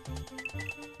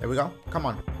 There we go. Come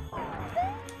on.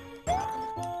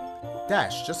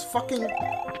 Dash. Just fucking.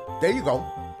 There you go.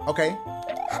 Okay.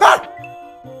 Ah!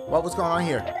 What was going on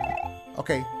here?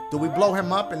 Okay. Do we blow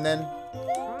him up and then?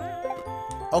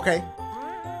 Okay.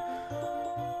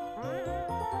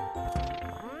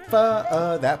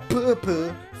 That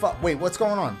poo-poo. Wait, what's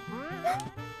going on?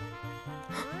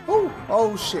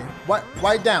 Oh shit.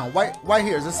 Why down? Why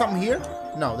here? Is there something here?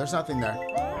 No, there's nothing there.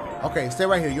 Okay, stay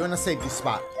right here. You're in a safety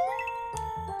spot.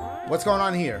 What's going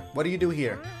on here? What do you do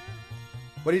here?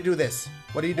 What do you do this?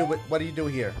 What do you do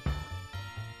here?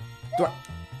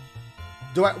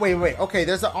 Wait. Okay,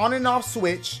 there's an on and off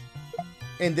switch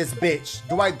in this bitch.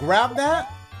 Do I grab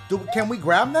that? Can we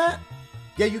grab that?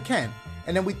 Yeah, you can.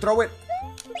 And then we throw it.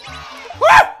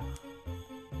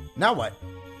 Now what?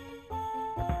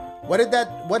 What did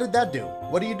that do?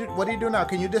 What do you do now?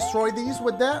 Can you destroy these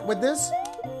with this?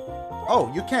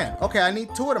 Oh, you can. Okay, I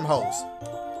need 2 of them hoes.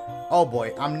 Oh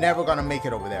boy, I'm never gonna make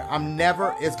it over there.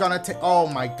 It's gonna take, oh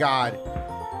my god.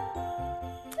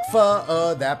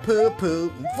 For that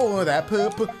poo-poo, for that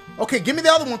poo-poo. Okay, give me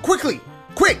the other one, quickly.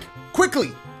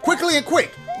 Quickly and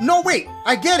quick. No, wait,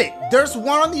 I get it. There's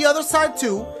one on the other side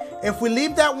too. If we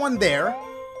leave that one there,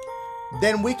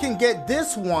 then we can get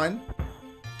this one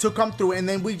to come through, and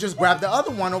then we just grab the other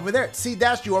one over there. See,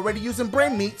 Dash, you already using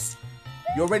brain meats.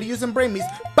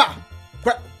 Bah!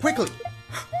 Quickly.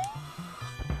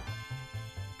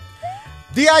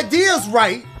 The idea is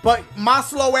right, but my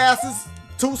slow ass is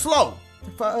too slow.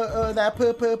 That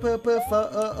poo-poo.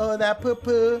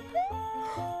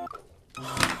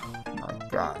 Oh my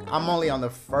god. I'm only on the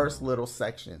first little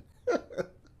section.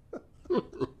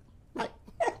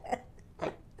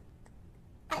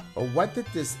 What did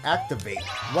this activate?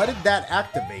 What did that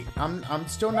activate? I'm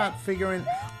still not figuring.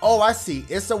 Oh, I see.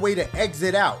 It's a way to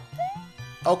exit out.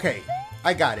 Okay,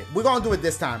 I got it. We're gonna do it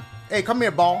this time. Hey, come here,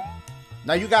 ball.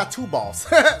 Now you got 2 balls.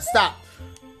 Stop.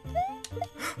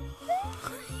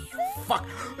 Fuck.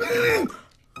 Hey,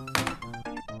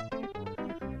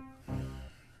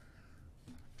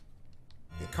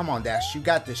 come on, Dash. You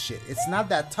got this shit. It's not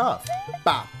that tough.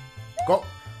 Bop. Go.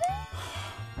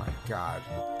 My god.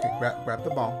 Okay, grab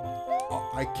the ball.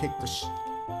 Oh, I kicked the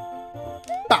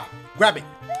Bah! Grab it.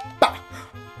 Bah!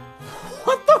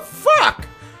 What the fuck?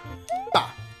 Bah!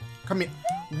 Come here.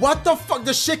 What the fuck?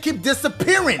 The shit keep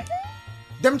disappearing.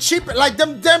 Them cheap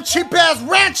ass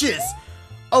ranches.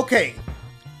 Okay.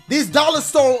 These dollar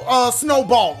store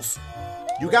snowballs.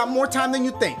 You got more time than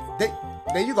you think.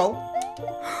 There you go.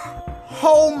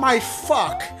 Oh my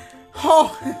fuck.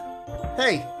 Oh.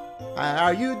 Hey. How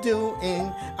are you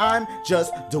doing? I'm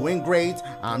just doing great.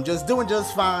 I'm just doing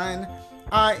just fine.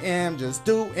 I am just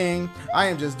doing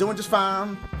just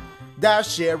fine. That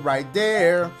shit right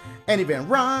there. Ain't even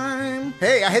rhyme.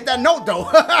 Hey, I hit that note though.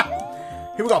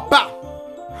 Here we go. Bow.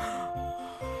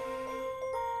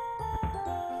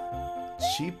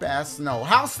 Cheap ass snow.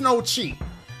 How snow cheap?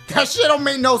 That shit don't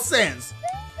make no sense.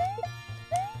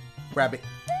 Grab it.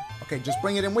 Okay, just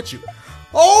bring it in with you.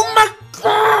 Oh my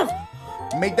god!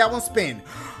 Make that one spin.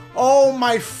 Oh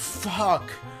my fuck.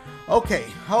 Okay.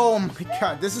 Oh my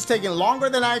god. This is taking longer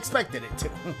than I expected it to.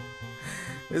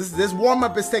 This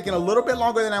warm-up is taking a little bit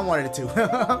longer than I wanted it to.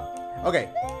 Okay.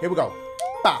 Here we go.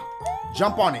 Bah.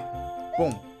 Jump on it.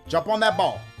 Boom. Jump on that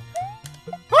ball.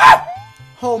 Ah!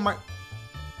 Oh my.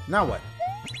 Now what?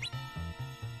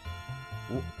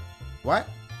 What?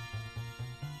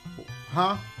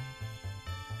 Huh?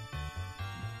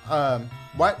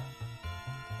 What?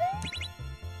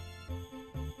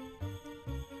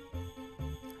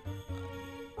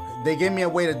 They gave me a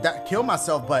way to kill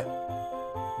myself, but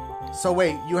so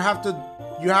wait, you have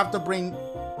to bring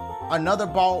another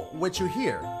ball with you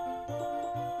here.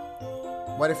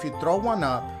 What if you throw one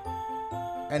up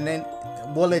and then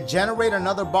will it generate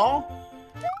another ball?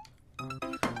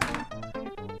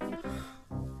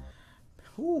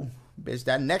 Ooh, bitch,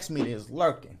 that next meeting is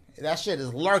lurking. That shit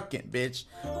is lurking, bitch.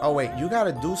 Oh wait, you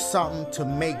gotta do something to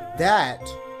make that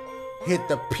hit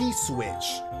the P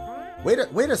switch. Wait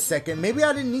a second. Maybe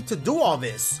I didn't need to do all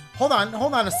this. Hold on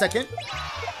a second.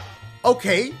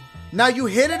 Okay. Now you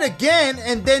hit it again,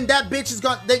 and then that bitch is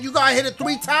gone. Then you gotta hit it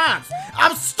 3 times.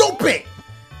 I'm stupid.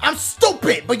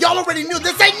 But y'all already knew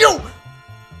this ain't new.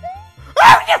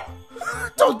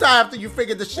 Don't die after you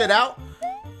figured the shit out.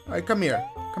 All right, come here.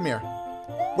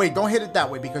 Wait, don't hit it that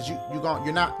way because you're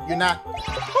not.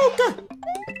 Oh god.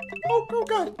 Oh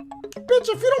god. Bitch,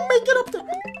 if you don't make it up there.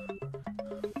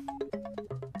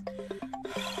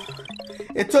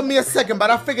 It took me a second, but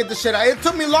I figured the shit out. It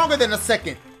took me longer than a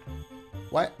second.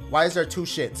 What? Why is there two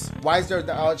shits? Why is there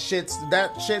shits,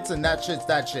 that shits, and that shits,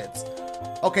 that shits?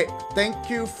 Okay, thank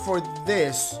you for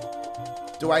this.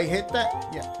 Do I hit that?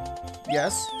 Yeah.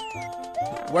 Yes.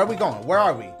 Where are we going? Where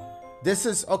are we? This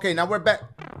is, okay, now we're back.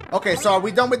 Okay, so are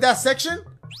we done with that section?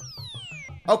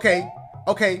 Okay,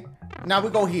 okay. Now we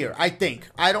go here, I think.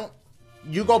 I don't,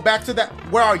 you go back to that.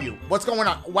 Where are you? What's going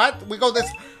on? What? We go this,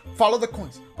 follow the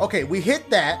coins. Okay, we hit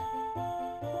that.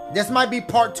 This might be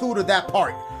part 2 to that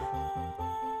part.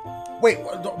 Wait,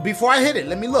 before I hit it,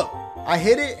 let me look. I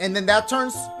hit it, and then that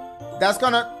turns, that's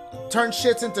gonna turn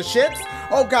shits into ships?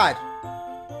 Oh, God.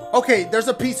 Okay, there's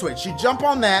a P switch. You jump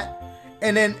on that,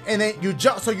 and then you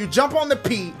jump, so you jump on the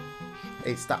P.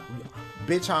 Hey, stop.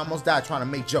 Bitch, I almost died trying to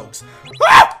make jokes.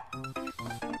 Ah!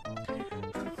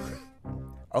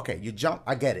 Okay, you jump,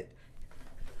 I get it.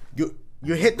 You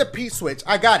hit the P switch,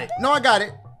 I got it. No, I got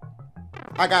it.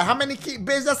 I got how many keys?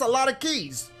 Bitch, that's a lot of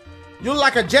keys. You look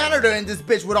like a janitor in this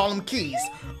bitch with all them keys.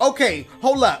 Okay,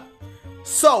 hold up.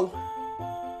 So,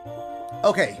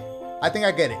 okay, I think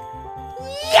I get it.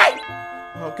 Yay!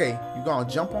 Okay, you gonna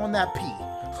jump on that P.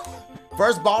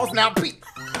 First balls, now P.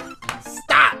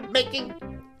 Stop making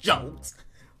jokes.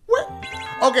 What?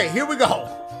 Okay, here we go.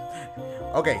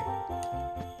 Okay.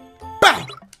 Bam!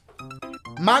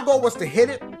 My goal was to hit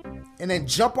it and then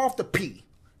jump off the P.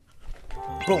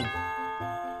 Boom.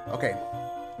 Okay.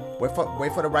 Wait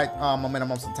for the right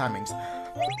momentum and timings.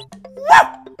 Woo!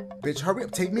 Bitch, hurry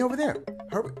up. Take me over there.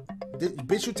 Hurry.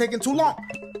 Bitch, you taking too long.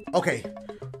 Okay.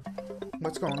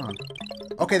 What's going on?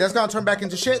 Okay, that's gonna turn back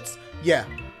into shits? Yeah.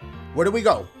 Where do we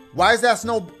go? Why is that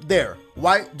snow there?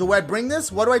 Why do I bring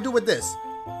this? What do I do with this?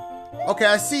 Okay,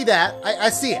 I see that. I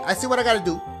see it. I see what I gotta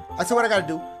do. I see what I gotta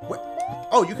do. What?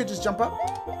 Oh, you could just jump up?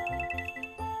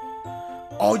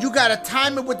 Oh, you gotta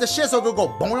time it with the shit so it'll go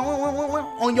boing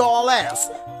on your all ass.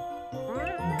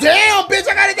 Damn, bitch,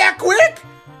 I got it that quick?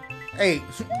 Hey,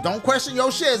 don't question your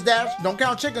shits, Dash. Don't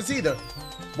count chickens either.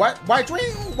 Why give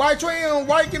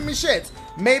me shits?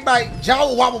 Made by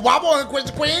Jolly Wobble Wobble and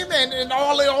Quincy Queen and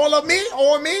all of me?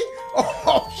 All of me?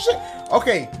 Oh, shit.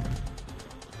 Okay.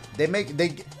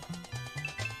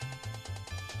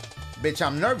 Bitch,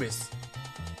 I'm nervous.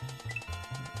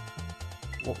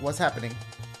 What's happening?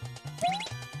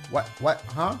 What?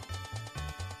 Huh?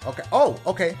 Okay. Oh,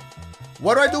 okay.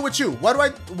 What do I do with you? What do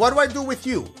I do with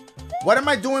you? What am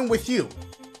I doing with you?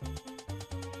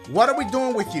 What are we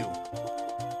doing with you?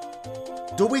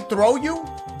 Do we throw you?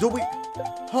 Do we?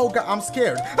 Oh, God, I'm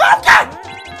scared. Oh, God!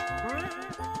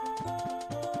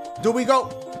 Do we go?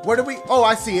 Where do we? Oh,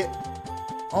 I see it.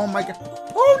 Oh, my God.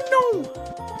 Oh, no.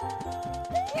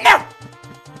 No!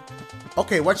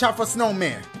 Okay, watch out for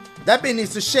snowman. That bitch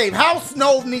needs to shave. How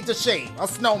snow needs to shave? A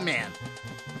snowman.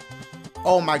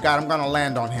 Oh, my God, I'm gonna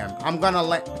land on him. I'm gonna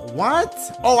land. What?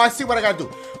 Oh, I see what I gotta do.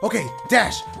 Okay,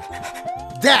 dash.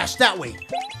 Dash that way.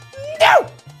 No!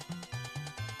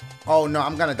 Oh, no,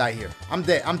 I'm gonna die here. I'm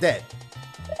dead. I'm dead.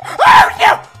 Oh,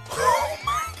 no! Oh,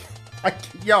 my God.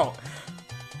 Yo.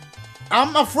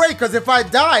 I'm afraid, because if I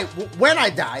die, when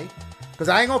I die, because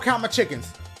I ain't gonna count my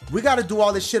chickens, we gotta do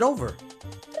all this shit over.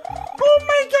 Oh,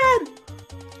 my God.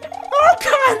 Oh,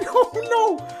 God. Oh,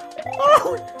 no.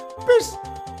 Oh, bitch.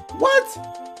 What?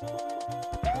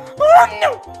 Oh,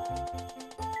 no.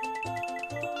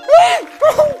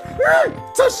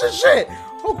 Touch the shit.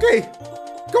 Okay.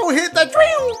 Go hit that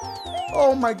drill.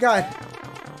 Oh, my God.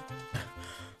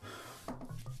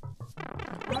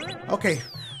 Okay.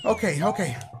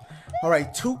 All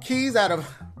right. 2 keys out of,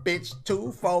 bitch,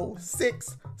 2, 4,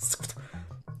 6,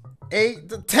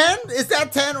 8, 10? Is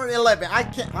that 10 or 11? I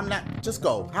can't. I'm not. Just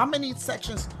go. How many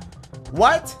sections?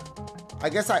 What? I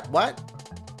guess what?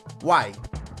 Why?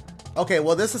 Okay,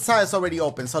 well, this side is already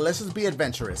open, so let's just be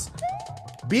adventurous.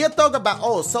 Be a thug about.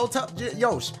 Oh, so tough.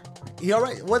 Yo, you all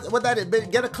right? What that is?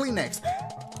 Get a Kleenex.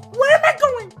 Where am I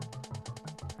going?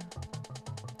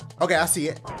 Okay, I see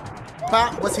it.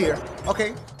 Pop, what's here?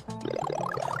 Okay.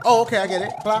 Oh, okay, I get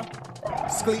it. Pop,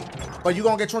 sleep. But you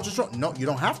gonna get trunk? No, you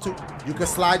don't have to. You can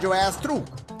slide your ass through.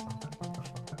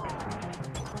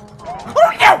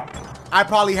 Oh, no! I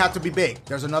probably have to be big.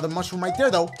 There's another mushroom right there,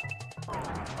 though.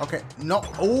 Okay, no.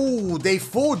 Oh, they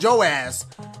fooled your ass.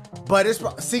 But it's,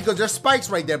 see, because there's spikes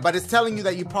right there, but it's telling you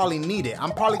that you probably need it.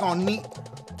 I'm probably gonna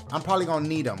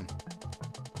need them.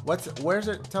 Where's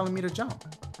it telling me to jump?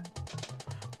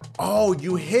 Oh,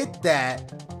 you hit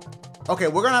that. Okay,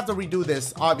 we're gonna have to redo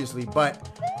this, obviously, but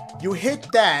you hit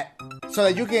that so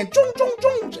that you can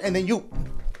and then you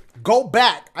go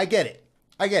back. I get it.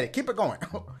 Keep it going.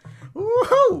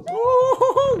 Woohoo!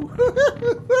 Woohoo!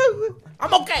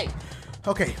 I'm okay.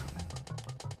 Okay.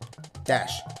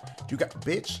 Dash. You got,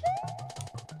 bitch.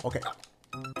 Okay.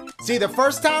 See, the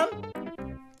first time,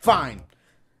 fine.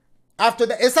 After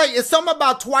that, it's like, it's something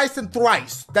about twice and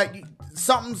thrice that you,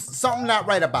 something not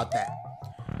right about that.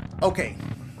 Okay.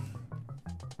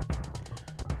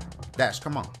 Dash,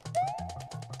 come on.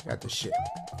 Got this shit.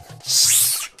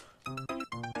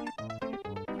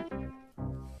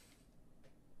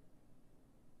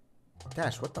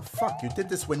 Dash, what the fuck? You did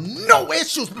this with no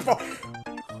issues before.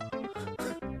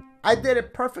 I did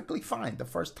it perfectly fine the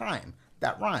first time.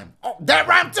 That rhyme. Oh, that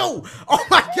rhyme too. Oh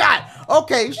my God.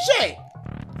 Okay, shit.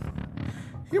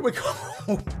 Here we go.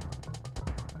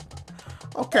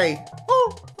 Okay.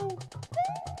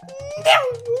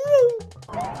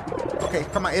 Okay,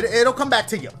 come on. It'll come back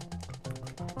to you.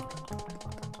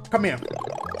 Come here.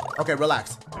 Okay,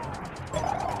 relax.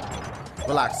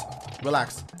 Relax.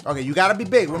 Relax. Okay, you gotta be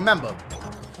big, remember.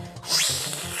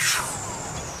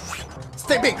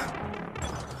 Stay big.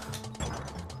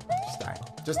 Just die.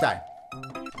 Just die.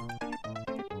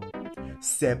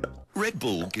 Sip. Red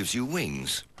Bull gives you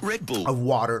wings. Red Bull. Of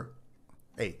water.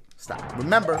 Hey, stop.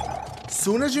 Remember, as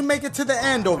soon as you make it to the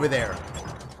end over there,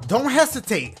 don't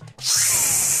hesitate.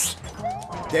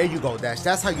 There you go, Dash.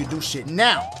 That's how you do shit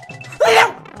now.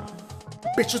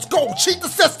 Bitches, go. Cheat the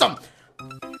system.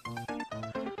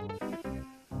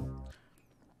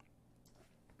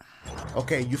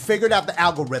 Okay, you figured out the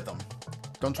algorithm.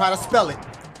 Don't try to spell it.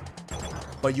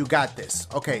 But you got this.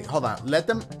 Okay, hold on. Let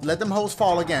them hoes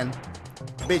fall again.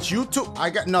 Bitch, you two.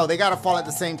 No, they gotta fall at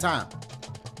the same time.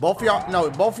 Both of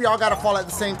y'all gotta fall at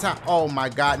the same time. Oh my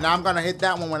God. Now I'm gonna hit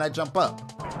that one when I jump up.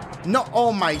 No,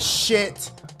 oh my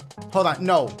shit. Hold on.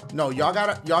 No, y'all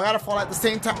gotta fall at the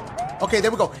same time. Okay,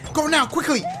 there we go. Go now,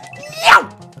 quickly. Yeah!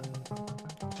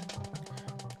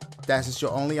 That's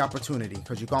your only opportunity,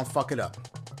 because you're gonna fuck it up.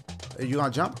 Are you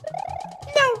gonna jump?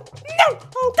 No!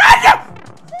 Oh God, no!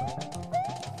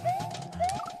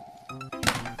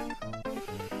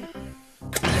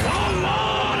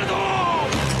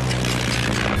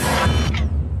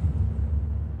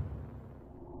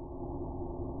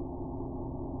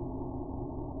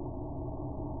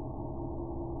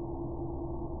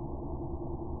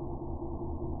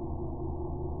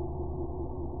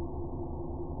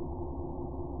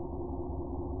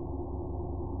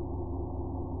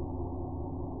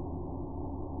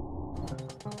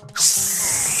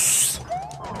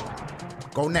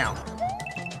 Go now.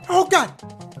 Oh God.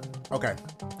 Okay.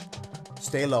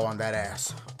 Stay low on that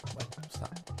ass. Wait,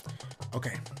 stop.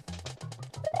 Okay.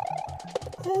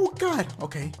 Oh God.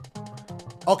 Okay.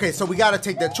 Okay, so we gotta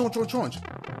take that chunch.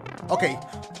 Okay.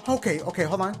 Okay,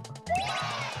 hold on.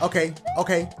 Okay.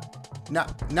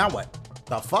 Now what?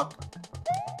 The fuck?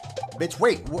 Bitch,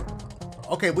 wait.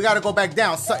 Okay, we gotta go back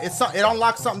down. So it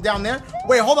unlocks something down there.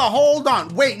 Wait, hold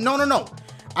on. Wait, no.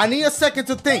 I need a second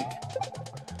to think.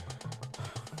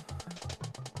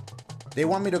 They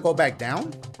want me to go back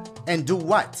down? And do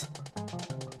what?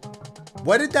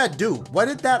 What did that do? What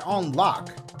did that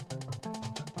unlock?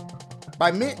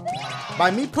 By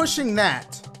me pushing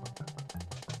that,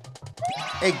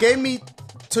 it gave me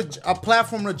a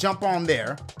platform to jump on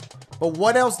there. But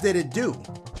what else did it do?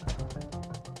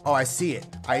 Oh, I see it.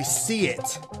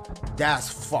 That's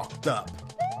fucked up.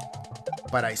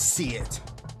 But I see it.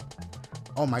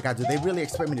 Oh my God, do they really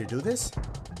expect me to do this?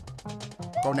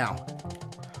 Go now.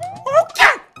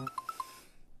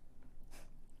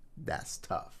 That's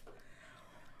tough.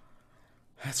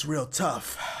 That's real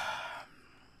tough.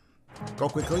 Go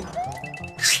quickly.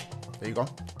 There you go.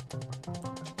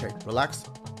 Okay, relax.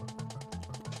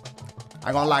 I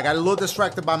ain't gonna lie, I got a little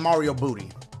distracted by Mario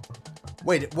booty.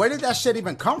 Wait, where did that shit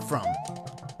even come from?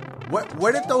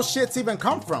 Where did those shits even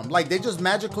come from? Like, they just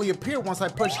magically appear once I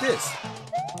push this.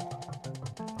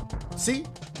 See?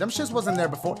 Them shits wasn't there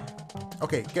before.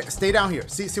 Okay, stay down here.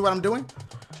 See what I'm doing?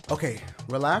 Okay,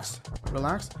 relax.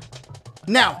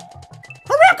 Now!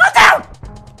 Hurry up, go down!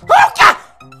 Oh, God!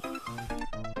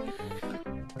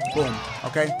 Boom.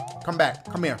 Okay, come back.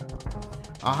 Come here.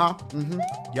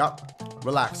 Yup.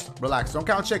 Relax. Don't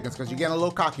count chickens, because you're getting a little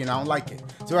cocky and I don't like it.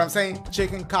 See what I'm saying?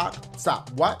 Chicken, cock,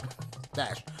 stop. What?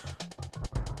 Dash.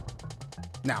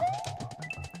 Now.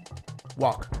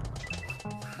 Walk.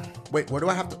 Wait, where do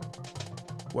I have to...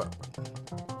 What?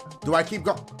 Do I keep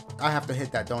going? I have to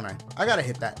hit that, don't I? I gotta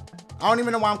hit that. I don't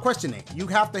even know why I'm questioning. You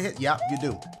have to hit. Yeah, you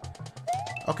do.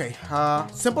 Okay.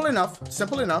 Simple enough.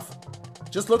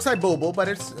 Just looks like boo-boo, but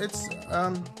it's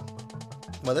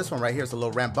well, this one right here is a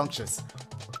little rambunctious.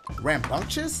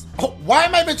 Rambunctious? Oh, why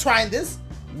am I even trying this?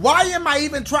 Why am I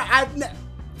even trying?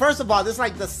 First of all, this is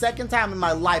like the second time in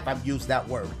my life I've used that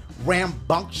word.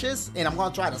 Rambunctious, and I'm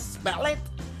gonna try to spell it.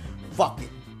 Fuck it.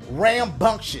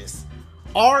 Rambunctious.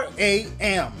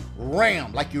 R-A-M.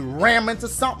 Ram. Like you ram into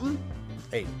something.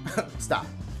 Hey, stop.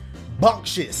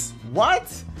 Bunctious.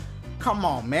 What? Come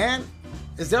on, man.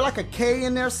 Is there like a K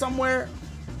in there somewhere?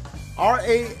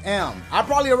 R-A-M. I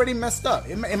probably already messed up.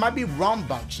 It might be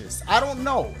rumbunctious. I don't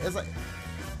know. It's like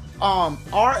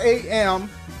R-A-M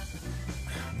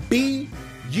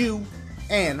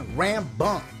B-U-N.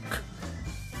 Rambunk.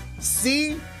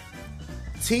 C-T-I-O-U-S.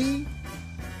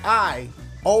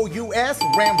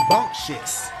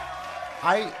 Rambunctious.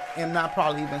 I am not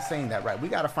probably even saying that right. We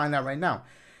got to find that right now.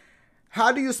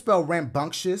 How do you spell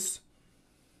rambunctious?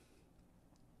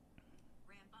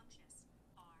 Rambunctious.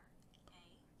 R-A.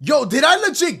 Yo, did I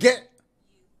legit get...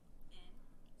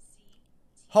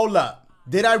 Hold up.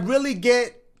 Did I really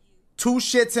get 2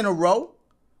 shits in a row?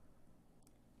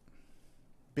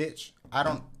 Bitch, I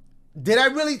don't... Did I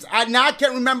really... Now I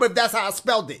can't remember if that's how I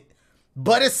spelled it.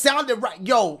 But it sounded right.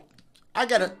 Yo, I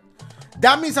gotta...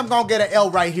 That means I'm gonna get an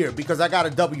L right here because I got a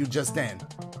W just then.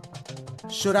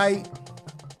 Should I...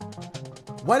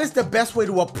 What is the best way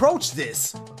to approach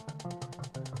this? Oh,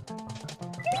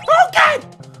 God!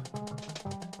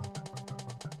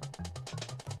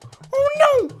 Oh,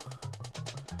 no!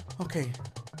 Okay.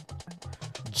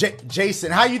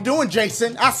 Jason, how you doing,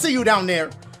 Jason? I see you down there.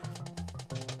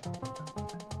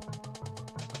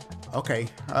 Okay,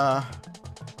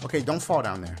 okay, don't fall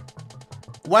down there.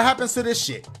 What happens to this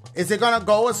shit? Is it gonna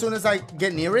go as soon as I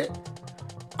get near it?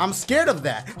 I'm scared of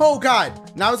that. Oh,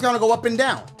 God. Now it's gonna go up and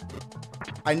down.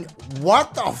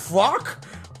 What the fuck?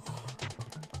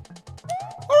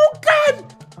 Oh,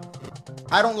 God.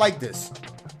 I don't like this.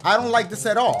 I don't like this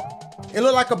at all. It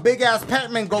looked like a big-ass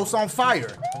Pac-Man ghost on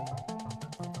fire.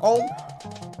 Oh.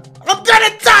 I'm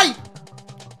gonna die!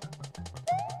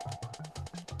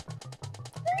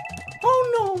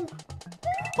 Oh, no.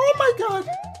 Oh, my God.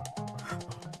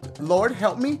 Lord,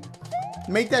 help me.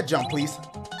 Make that jump, please.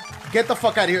 Get the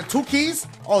fuck out of here. 2 keys?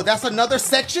 Oh, that's another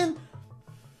section?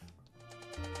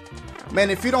 Man,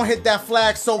 if you don't hit that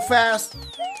flag so fast.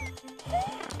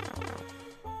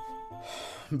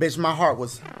 Bitch, my heart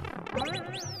was...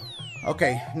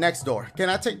 Okay, next door. Can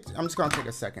I take... I'm just gonna take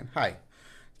a second. Hi.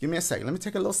 Give me a second. Let me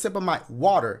take a little sip of my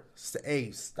water.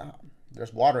 Hey, stop.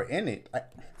 There's water in it.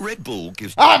 Red Bull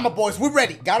gives... All right, my boys, we're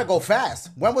ready. Gotta go fast.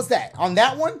 When was that? On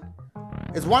that one?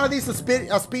 Is one of these a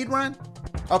speed run?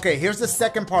 Okay, here's the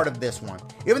second part of this one.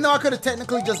 Even though I could have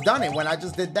technically just done it when I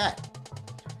just did that.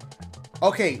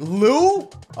 Okay, Lou?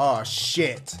 Oh,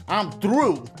 shit. I'm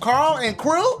through. Carl and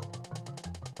crew?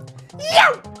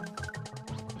 Yeah!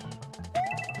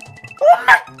 Oh,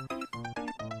 my...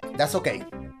 That's okay.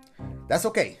 That's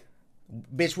okay.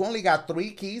 Bitch, we only got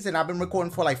 3 keys and I've been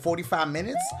recording for like 45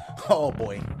 minutes. Oh,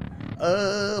 boy.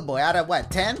 Oh, boy. Out of what,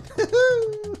 10?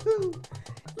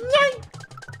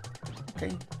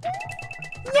 Okay.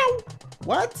 No.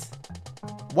 What?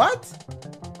 What?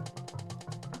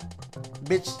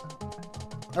 Bitch.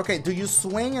 Okay, do you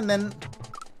swing and then...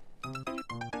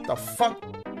 The fuck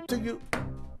do you...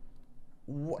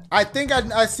 I think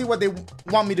I see what they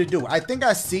want me to do. I think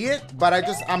I see it, but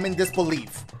I'm in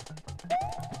disbelief.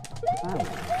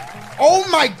 Oh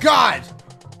my God!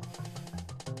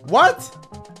 What?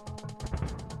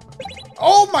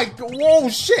 Oh my... Whoa,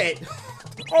 shit!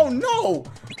 Oh no!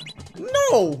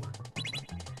 No!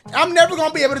 I'm never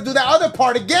gonna be able to do that other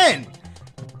part again!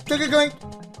 Click-a-glink!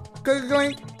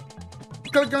 Click-a-glink!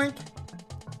 Click-a-glink!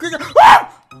 Click-a... Ah!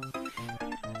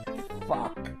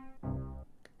 Fuck.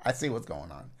 I see what's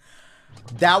going on.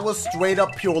 That was straight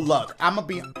up pure luck. I'ma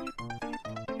be...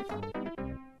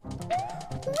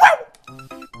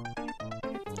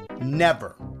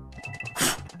 Never.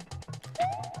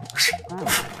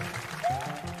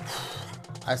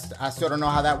 I still don't know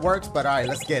how that works, but all right,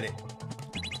 let's get it.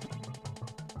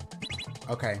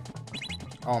 Okay.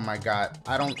 Oh my God.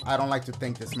 I don't like to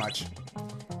think this much.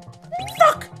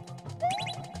 Fuck!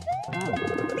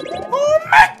 Oh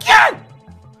my God!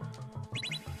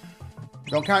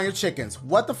 Don't count your chickens.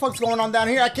 What the fuck's going on down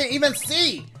here? I can't even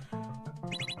see.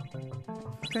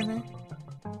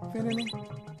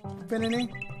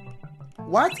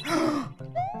 What?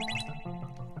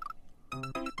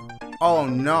 Oh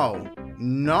no.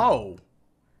 No.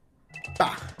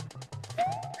 Ah.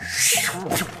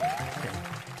 Okay.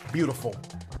 Beautiful.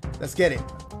 Let's get it.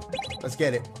 Let's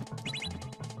get it.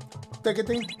 Take a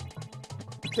thing.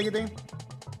 Take a thing.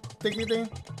 Take a thing.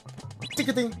 Take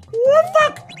a thing. What the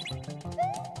fuck?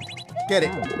 Get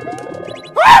it.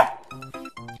 Ah!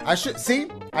 I should see.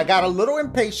 I got a little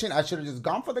impatient. I should have just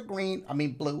gone for the green. I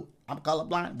mean blue. I'm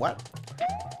colorblind. What?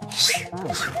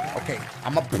 Okay.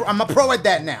 I'm a pro at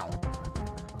that now.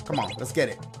 Come on. Let's get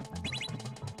it.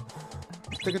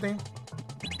 Take a thing.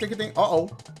 Take a thing. Uh-oh.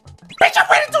 Bitch, I'm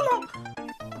waiting too long.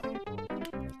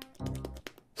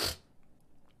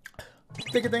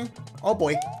 Take a thing. Oh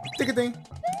boy. Take a thing.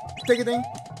 Take a thing.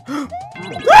 Oh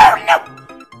no!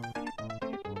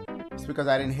 It's because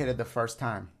I didn't hit it the first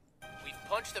time. We've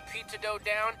punched the pizza dough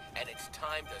down, and it's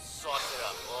time to sauce it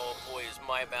up. Oh boy, is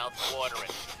my mouth watering.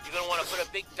 You're gonna want to put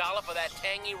a big dollop of that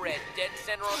tangy red dead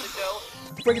center on the dough.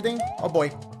 Friggin' oh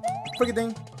boy.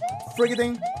 Friggin'.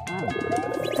 Friggin'.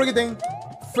 Friggin'. Friggin'.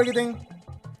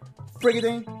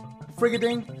 Friggin'.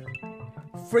 Friggin'.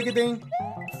 Friggin'.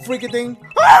 Friggin'.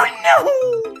 Oh no!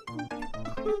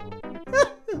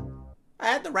 I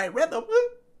had the right rhythm.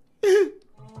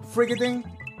 Friggin'.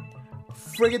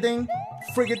 Friggin'.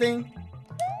 Friggin'.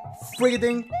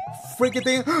 Friggin'.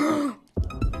 Friggin'.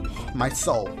 My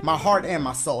soul. My heart and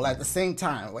my soul at the same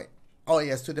time. Wait. Oh,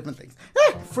 yes, two different things.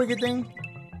 Friggin'.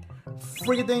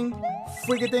 Friggin'.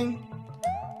 Friggin'.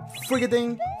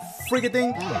 Friggin'.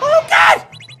 Friggin'. Oh, God!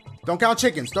 Don't count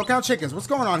chickens. Don't count chickens. What's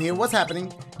going on here? What's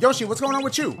happening? Yoshi, what's going on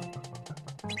with you?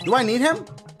 Do I need him?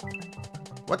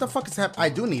 What the fuck is happening? I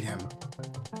do need him.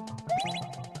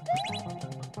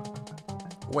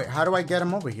 Wait, how do I get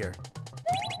him over here?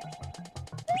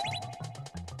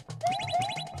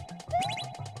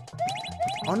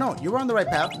 Oh, no. You were on the right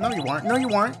path. No, you weren't. No, you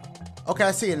weren't. Okay,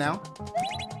 I see it now.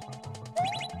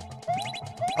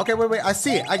 Okay, wait. I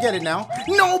see it. I get it now.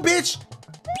 No, bitch!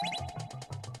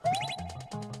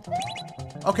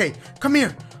 Okay, come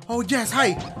here. Oh, yes.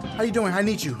 Hi. How you doing? I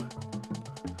need you.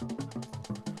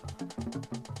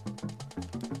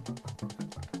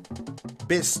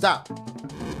 Bitch, stop.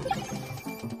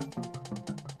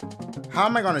 How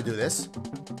am I gonna do this?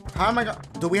 How am I gonna...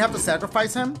 Do we have to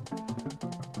sacrifice him?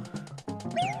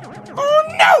 Oh,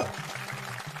 no!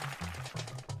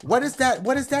 What is that?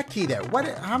 What is that key there?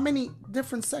 How many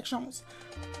different sections?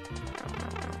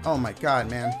 Oh, my God,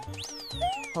 man.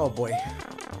 Oh, boy.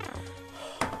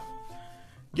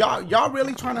 Y'all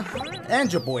really trying to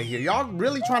end your boy here. Y'all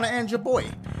really trying to end your boy.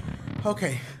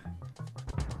 Okay.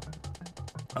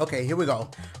 Okay, here we go.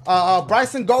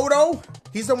 Bryson Godo,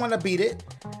 he's the one that beat it.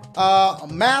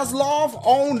 Maslov,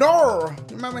 oh no,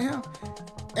 remember him?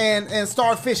 And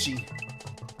Starfishy.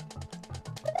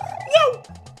 No!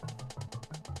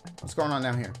 What's going on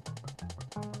down here?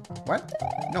 What?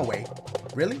 No way.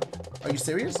 Really? Are you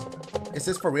serious? Is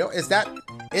this for real? Is that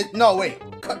it? No, wait.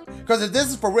 Because if this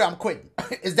is for real, I'm quitting.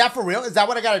 Is that for real? Is that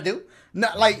what I gotta do? No,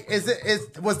 like, was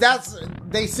that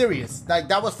they serious? Like,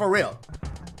 that was for real?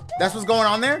 That's what's going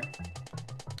on there?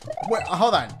 Wait,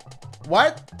 hold on.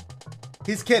 What?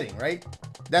 He's kidding, right?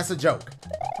 That's a joke.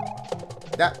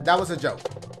 That was a joke.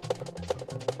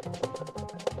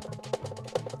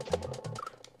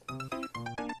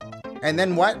 And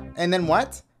then what? And then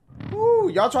what? Ooh,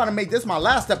 y'all trying to make this my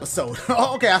last episode.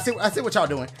 Oh, okay, I see what y'all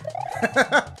doing.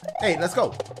 Hey, let's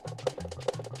go.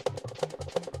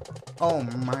 Oh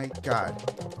my God.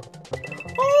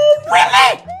 Oh,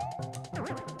 really?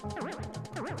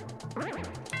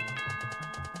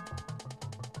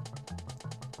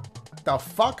 The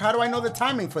fuck? How do I know the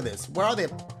timing for this? Where are they?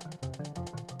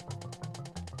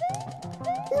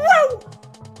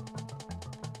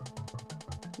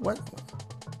 Whoa!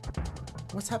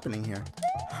 What's happening here?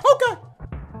 Oh God!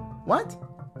 What?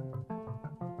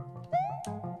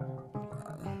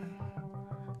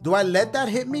 Do I let that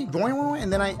hit me? Going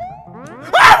and then I...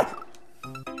 Ah!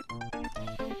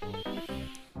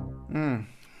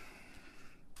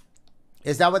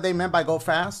 Is that what they meant by go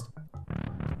fast?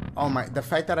 Oh my, the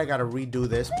fact that I gotta redo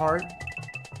this part.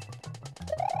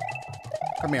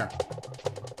 Come here.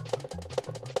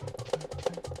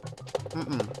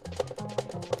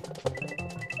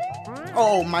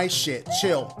 Oh my shit,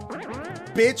 chill.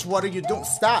 Bitch, what are you doing?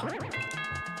 Stop.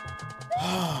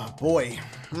 Oh boy.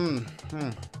 Come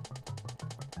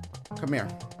here.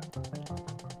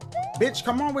 Bitch,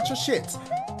 come on with your shit.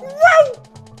 Whoa!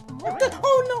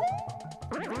 Oh no!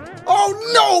 Oh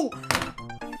no!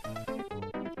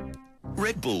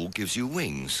 Red Bull gives you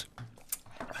wings.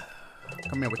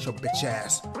 Come here with your bitch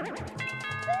ass.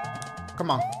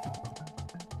 Come on.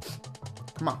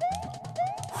 Come on.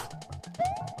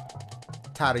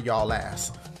 Tired of y'all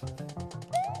ass.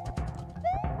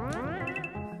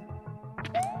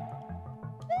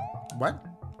 What?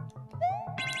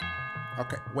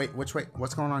 Okay, wait, which way?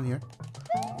 What's going on here?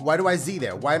 Why do I Z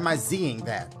there? Why am I Zing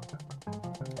that?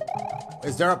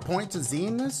 Is there a point to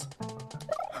Zing this?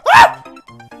 Ah!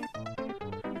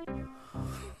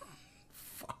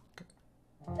 Fuck.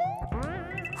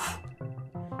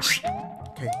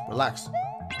 Okay, relax.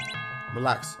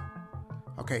 Relax.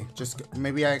 Okay, just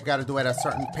maybe I gotta do it at a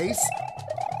certain pace.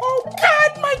 Oh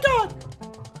God, my God!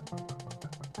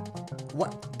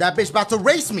 What? That bitch about to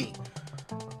race me.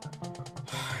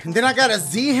 And then I gotta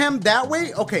Z him that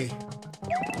way? Okay.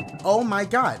 Oh my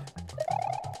god.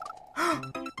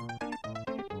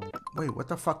 Wait, what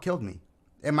the fuck killed me?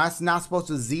 Am I not supposed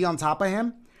to Z on top of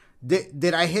him?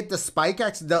 Did I hit the spike,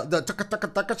 the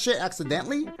tucka shit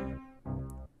accidentally?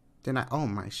 Then oh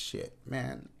my shit,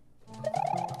 man.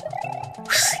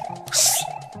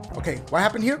 Okay, what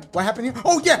happened here? What happened here?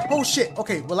 Oh yeah, oh shit.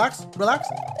 Okay, relax, relax.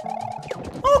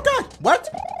 Oh god, what?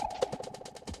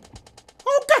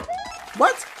 Oh god,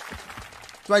 what?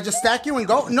 Do I just stack you and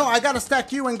go? No, I gotta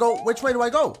stack you and go. Which way do I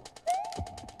go?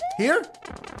 Here?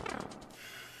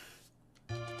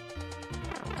 Oh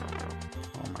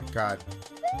my god.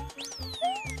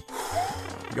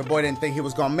 Your boy didn't think he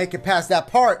was gonna make it past that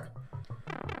part.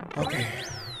 Okay.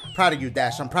 Proud of you,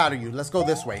 Dash. I'm proud of you. Let's go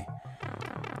this way.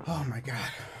 Oh my god.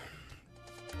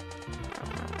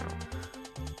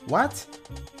 What?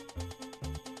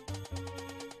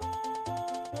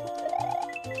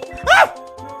 Ah!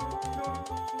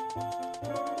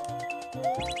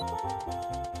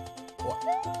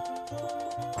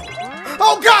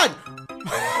 Oh god!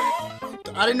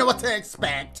 I didn't know what to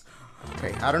expect.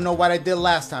 Okay, I don't know what I did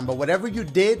last time, but whatever you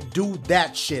did, do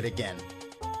that shit again.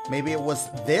 Maybe it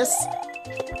was this?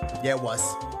 Yeah, it was.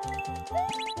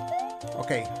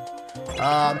 Okay.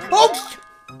 Oh!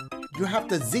 You have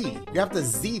to Z. You have to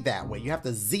Z that way. You have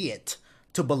to Z it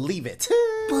to believe it.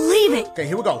 Believe it. Okay,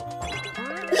 here we go.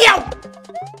 Yo!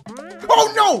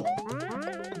 Oh no!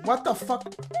 What the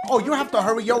fuck? Oh, you have to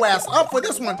hurry your ass up for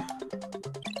this one.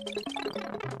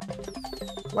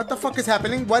 What the fuck is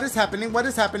happening? What is happening? What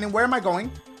is happening? Where am I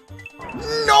going?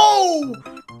 No!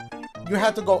 You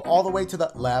have to go all the way to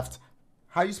the left.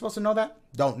 How are you supposed to know that?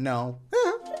 Don't know.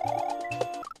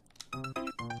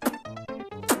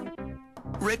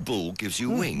 Red Bull gives you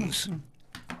wings.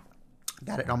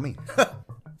 Got it on me.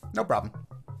 No problem.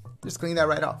 Just clean that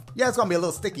right off. Yeah, it's gonna be a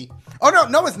little sticky. Oh no,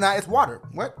 no it's not. It's water.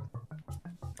 What?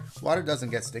 Water doesn't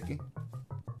get sticky.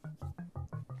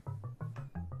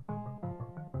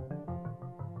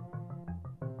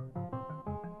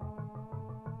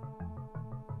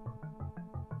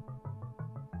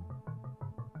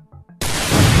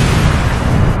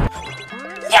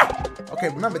 Yeah! Okay,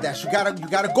 remember that. You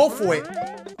gotta go for it.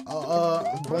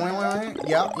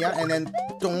 Yeah, and then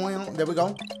there we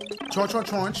go.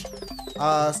 Crunch.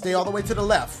 Stay all the way to the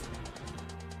left.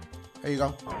 There you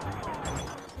go.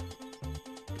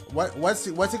 What's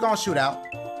he gonna shoot out?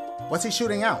 What's he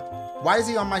shooting out? Why is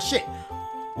he on my shit?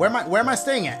 Where am I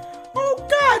staying at? Oh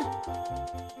god!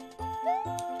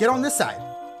 Get on this side.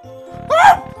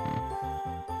 Ah!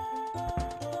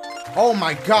 Oh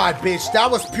my god, bitch, that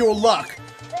was pure luck.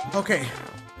 Okay.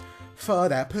 For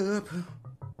that poop.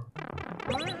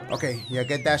 Okay, yeah,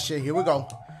 get that shit. Here we go.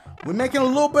 We're making a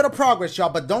little bit of progress, y'all,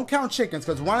 but don't count chickens,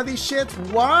 because one of these shits...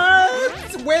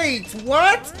 What? Wait,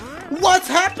 what? What's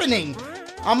happening?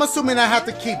 I'm assuming I have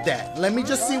to keep that. Let me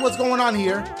just see what's going on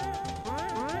here.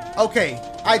 Okay,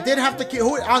 I did have to keep...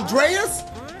 Who? Andreas?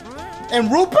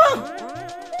 And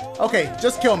Rupa? Okay,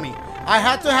 just kill me. I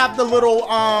had to have the little,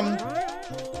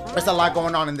 There's a lot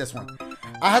going on in this one.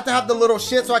 I had to have the little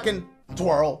shit so I can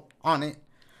twirl on it.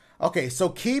 Okay, so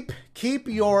keep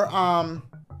your,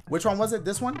 which one was it?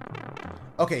 This one?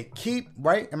 Okay, keep,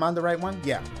 right? Am I on the right one?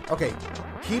 Yeah. Okay,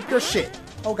 keep your shit.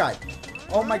 Oh, God.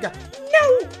 Oh, my God.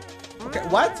 No! Okay,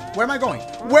 what? Where am I going?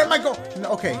 Where am I going?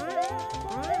 No, okay.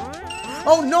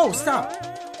 Oh, no, stop.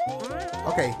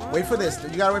 Okay, wait for this.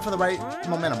 You gotta wait for the right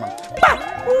momentum.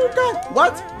 Oh, God.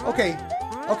 What? Okay.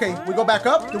 Okay, we go back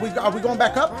up? Are we going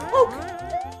back up? Okay.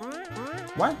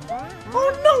 What? Oh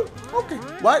no! Okay.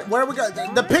 What? Where we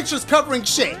got? The picture's covering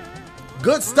shit.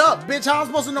 Good stuff, bitch. How am I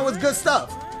supposed to know it's good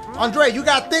stuff? Andre, you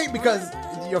gotta think because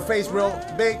your face real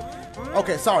big.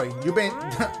 Okay, sorry. You been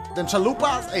the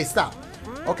chalupas? Hey, stop.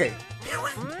 Okay.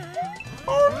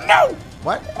 Oh no!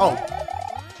 What? Oh.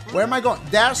 Where am I going?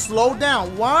 Dash, slow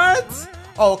down. What?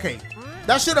 Oh, okay.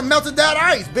 That should have melted that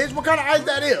ice, bitch. What kind of ice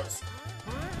that is?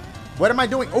 What am I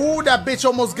doing? Oh, that bitch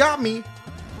almost got me.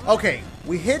 Okay,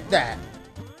 we hit that.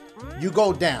 You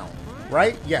go down,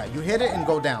 right? Yeah, you hit it and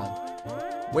go down.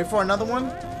 Wait for another one.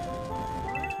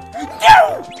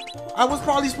 No! I was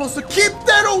probably supposed to keep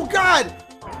that. Oh, God.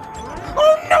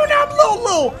 Oh, no, now I'm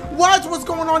low. Watch what's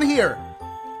going on here.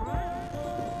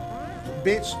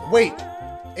 Bitch, wait.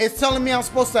 It's telling me I'm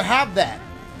supposed to have that.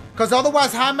 Because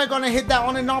otherwise, how am I going to hit that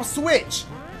on and off switch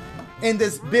in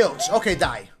this bilge? Okay,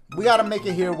 die. We got to make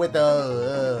it here with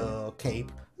the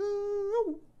cape.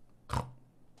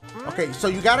 Okay, so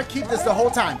you gotta keep this the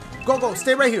whole time. Go, go,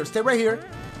 stay right here, stay right here.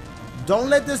 Don't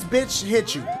let this bitch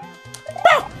hit you.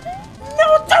 No,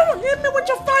 don't hit me with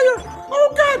your fire.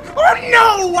 Oh, God. Oh,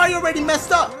 no, I already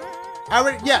messed up. I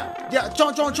already, yeah.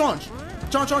 Chonch.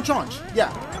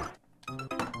 Yeah.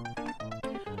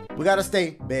 We gotta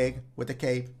stay big with the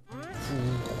cape.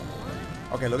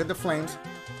 Okay, look at the flames.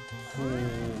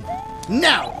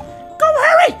 Now! Go,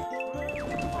 hurry!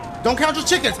 Don't count your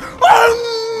chickens.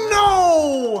 Oh,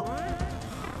 no!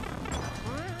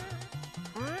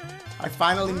 I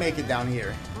finally make it down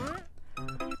here.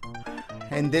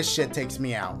 And this shit takes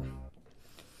me out.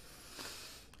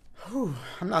 Whew,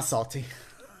 I'm not salty.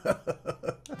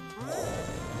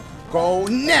 Go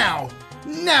now!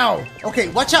 Now! Okay,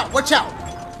 watch out!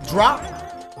 Drop.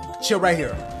 Chill right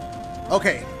here.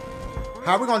 Okay.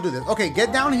 How are we gonna do this? Okay,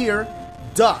 get down here.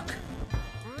 Duck.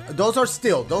 Those are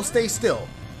still. Those stay still.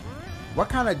 What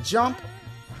kind of jump?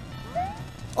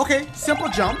 Okay, simple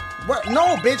jump. What?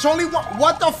 No, bitch, only one.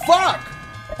 What the fuck?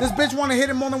 This bitch wanna hit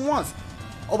it more than once.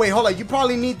 Oh, wait, hold on. You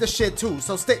probably need the shit too,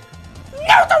 so stay.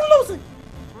 No, don't lose it!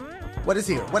 What is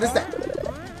here? What is that?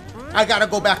 I gotta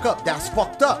go back up. That's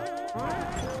fucked up.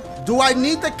 Do I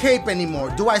need the cape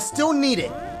anymore? Do I still need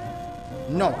it?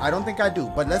 No, I don't think I do.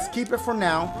 But let's keep it for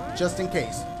now, just in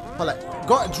case. Hold on.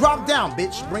 Go, drop down,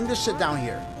 bitch. Bring this shit down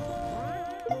here.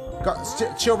 Go,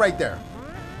 chill right there.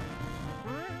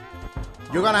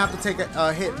 You're gonna have to take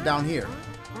a hit down here.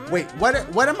 Wait, what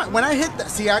am I? When I hit that,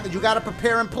 see, you gotta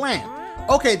prepare and plan.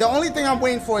 Okay, the only thing I'm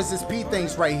waiting for is this P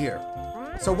things right here.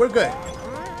 So we're good.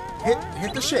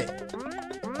 Hit the shit.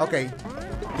 Okay.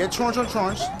 Get tranche.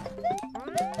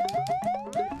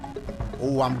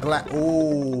 Oh, I'm glad.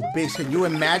 Oh, bitch, can you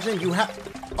imagine? You have.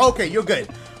 Okay, you're good.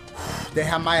 They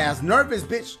have my ass nervous,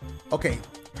 bitch. Okay,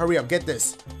 hurry up. Get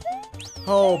this.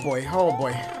 Oh, boy.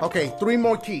 Okay, 3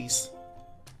 more keys.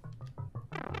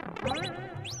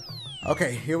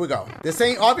 Okay, here we go. This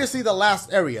ain't obviously the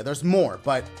last area. There's more,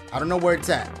 but I don't know where it's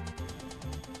at.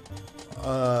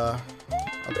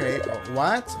 Okay,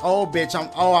 what? Oh, bitch,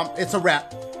 it's a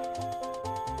wrap.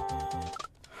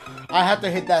 I had to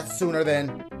hit that sooner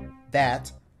than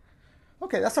that.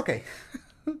 Okay, that's okay.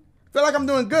 Feel like I'm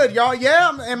doing good, y'all. Yeah,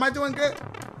 am I doing good?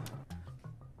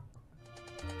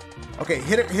 Okay,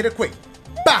 hit it quick.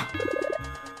 Bah!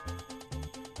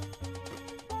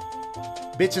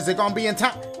 Bitch, is it gonna be in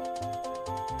time?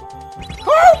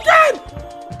 Oh, God!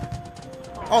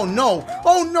 Oh, no.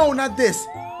 Oh, no, not this.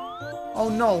 Oh,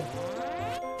 no.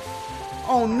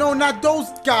 Oh, no, not those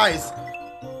guys.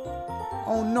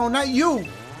 Oh, no, not you.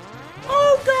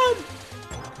 Oh, God.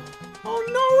 Oh,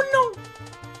 no.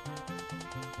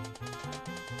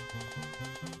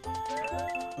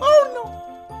 Oh, no.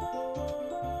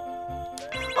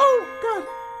 Oh, God.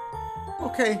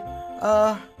 Okay.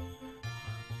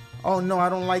 Oh, no, I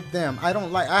don't like them. I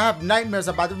have nightmares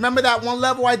about it. Remember that one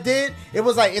level I did? It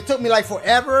was like, it took me like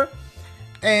forever.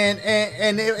 And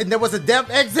there was a death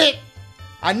exit.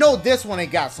 I know this one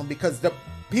ain't got some because the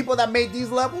people that made these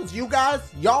levels, you guys,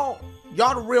 y'all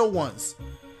the real ones.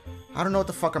 I don't know what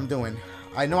the fuck I'm doing.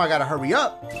 I know I gotta hurry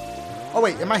up. Oh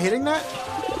wait, am I hitting that?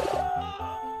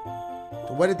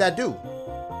 What did that do?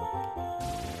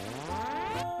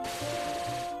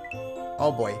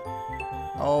 Oh boy.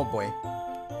 Oh boy.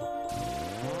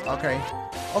 Okay.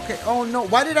 Okay. Oh no.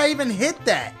 Why did I even hit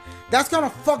that? That's gonna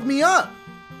fuck me up.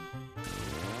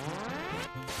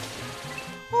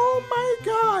 Oh my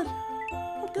God.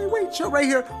 Okay, wait. Chill right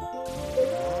here.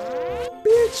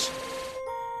 Bitch.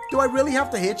 Do I really have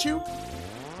to hit you?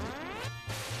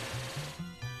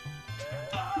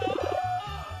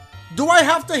 Do I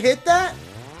have to hit that?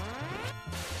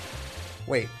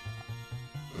 Wait.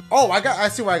 Oh, I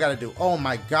see what I gotta do. Oh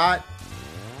my God.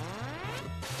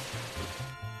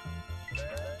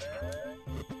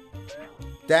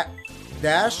 That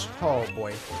dash? Oh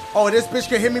boy. Oh, this bitch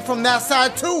can hit me from that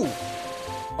side too.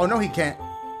 Oh no, he can't.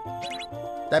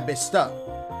 That bitch stuck.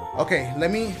 Okay,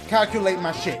 let me calculate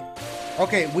my shit.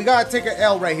 Okay, we gotta take an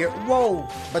L right here. Whoa,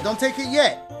 but don't take it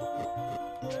yet.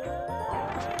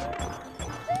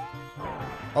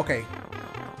 Okay.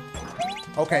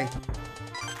 Okay.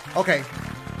 Okay.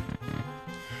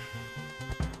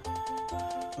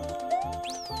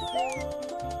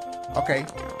 Okay.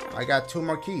 I got 2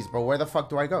 more keys, but where the fuck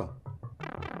do I go?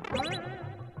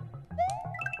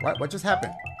 What just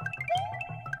happened?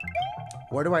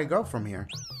 Where do I go from here?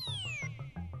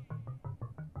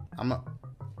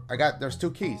 There's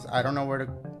 2 keys. I don't know where to.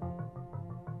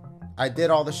 I did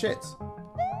all the shits.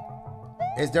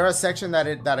 Is there a section that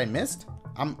I missed?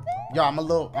 I'm a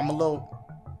little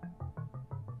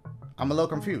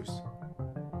confused.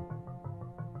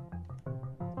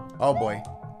 Oh boy.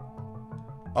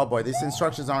 Oh boy, these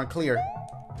instructions aren't clear.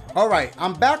 All right,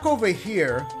 I'm back over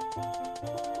here,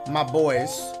 my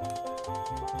boys.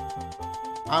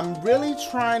 I'm really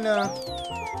trying to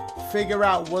figure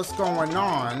out what's going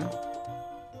on.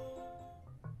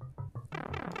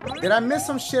 Did I miss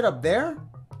some shit up there?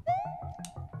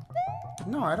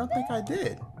 No, I don't think I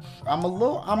did. I'm a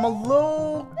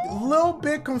little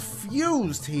bit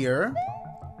confused here.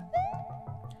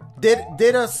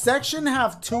 Did a section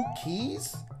have 2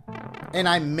 keys? And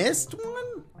I missed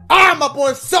one? Ah, my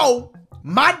boy. So,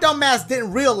 my dumbass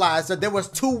didn't realize that there was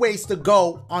 2 ways to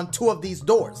go on 2 of these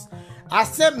doors. I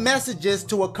sent messages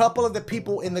to a couple of the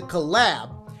people in the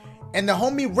collab, and the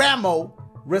homie Ramo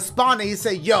responded. He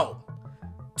said, yo,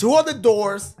 2 of the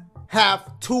doors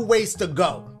have 2 ways to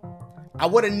go. I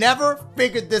would have never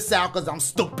figured this out because I'm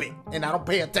stupid and I don't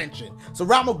pay attention. So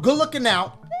Ramo, good looking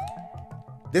out.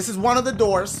 This is one of the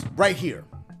doors right here.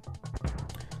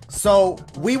 So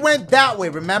we went that way,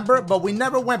 remember? But we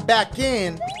never went back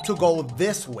in to go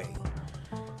this way.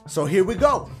 So here we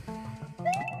go.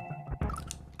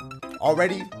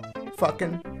 Already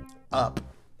fucking up.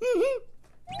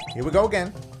 Here we go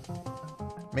again.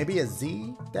 Maybe a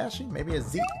Z dashing? Maybe a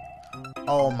Z.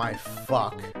 Oh my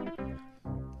fuck.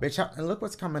 Bitch, and look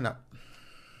what's coming up.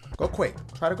 Go quick.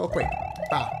 Try to go quick.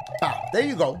 Bow, bow. There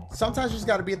you go. Sometimes you just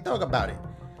gotta be a thug about it.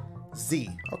 Z.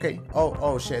 Okay.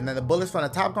 Oh shit. And then the bullets from the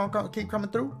top gonna keep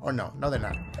coming through? Or no? No, they're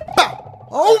not. Bow.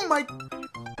 Oh my.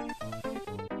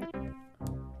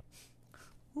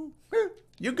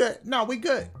 You good? No, we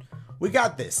good. We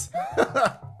got this.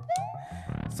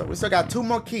 So we still got 2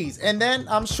 more keys. And then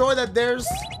I'm sure that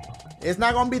it's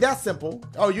not gonna be that simple.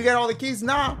 Oh, you get all the keys?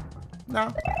 Nah.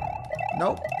 No.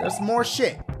 Nope. There's more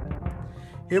shit.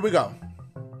 Here we go.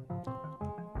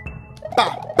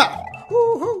 Bow, bow.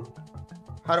 Woohoo.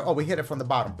 Oh, we hit it from the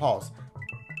bottom. Pause.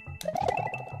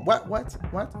 What? What's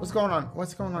going on?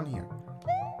 What's going on here?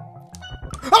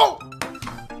 Oh!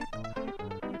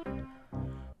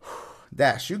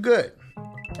 Dash, you good.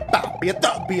 Bow. Be a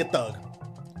thug. Be a thug.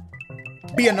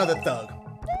 Be another thug.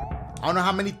 I don't know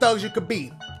how many thugs you could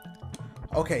be.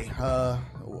 Okay,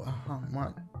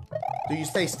 what? Do you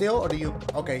stay still or do you...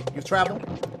 Okay, you travel?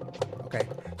 Okay.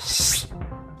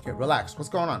 Okay, relax. What's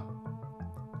going on?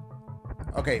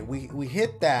 Okay, we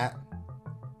hit that.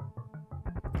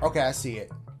 Okay, I see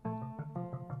it.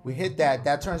 We hit that.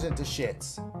 That turns into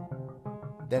shits.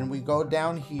 Then we go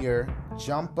down here,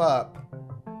 jump up,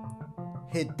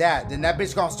 hit that. Then that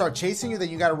bitch gonna start chasing you. Then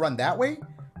you gotta run that way?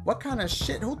 What kind of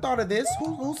shit? Who thought of this?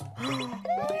 Who's...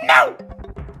 No!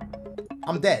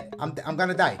 I'm dead. I'm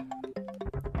gonna die.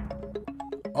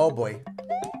 Oh boy.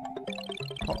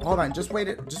 Hold on. Just wait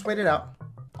it out.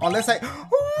 Unless I...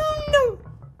 Oh no!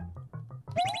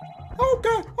 Oh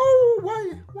god! Oh,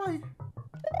 why?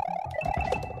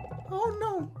 Oh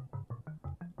no!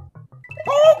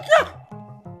 Oh god!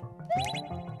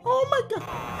 Oh my god!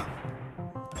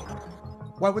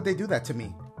 Why would they do that to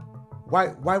me?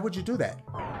 Why would you do that?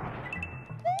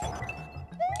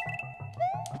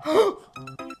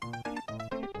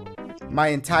 My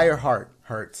entire heart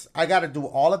hurts. I gotta do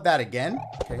all of that again.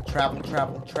 Okay, travel,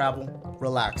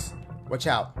 relax. Watch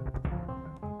out.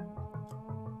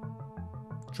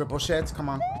 Triple sheds, come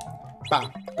on.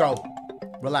 Bow, go.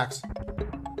 Relax.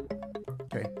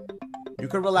 Okay. You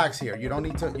can relax here. You don't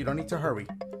need to hurry.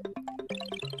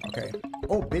 Okay.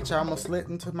 Oh, bitch, I almost slid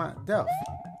into my death.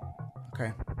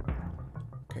 Okay.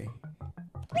 Okay.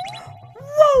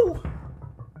 Whoa!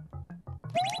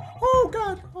 Oh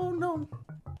god. Oh no.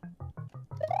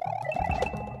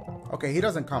 Okay, he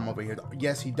doesn't come over here.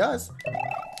 Yes, he does.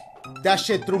 That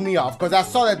shit threw me off because I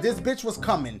saw that this bitch was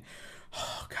coming.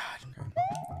 Oh god. Okay.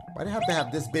 Why do I have to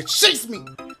have this bitch chase me?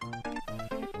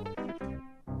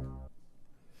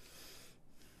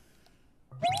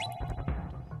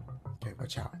 Okay,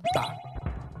 watch out. Stop.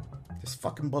 This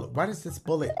fucking bullet. Why does this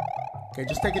bullet? Okay,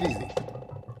 just take it easy.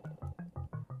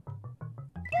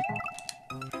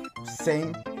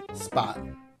 Same spot.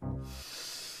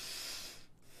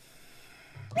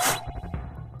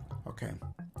 Okay.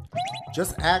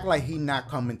 Just act like he not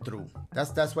coming through.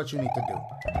 That's what you need to do.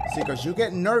 See, because you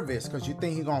get nervous because you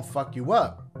think he gonna fuck you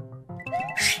up.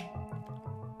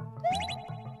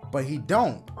 But he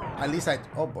don't. At least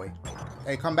oh boy.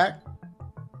 Hey, come back.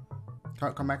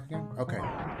 Come back again? Okay.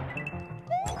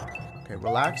 Okay,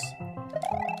 relax.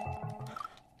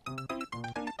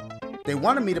 They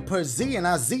wanted me to put Z and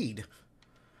I Z'd.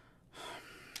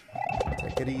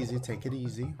 Take it easy, take it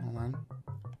easy. Hold on.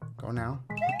 Go now.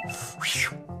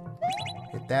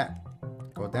 Hit that.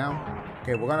 Go down.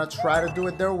 Okay, we're gonna try to do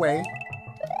it their way.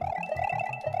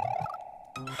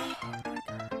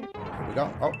 Here we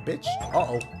go. Oh, bitch.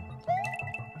 Uh-oh.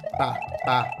 Ba,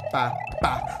 ba, ba,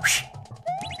 ba.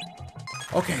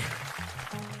 Okay.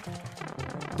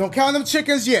 Don't count them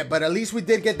chickens yet, but at least we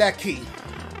did get that key.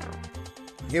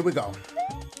 Here we go.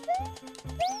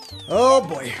 Oh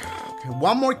boy. Okay,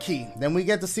 one more key. Then we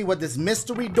get to see what this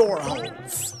mystery door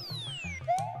holds.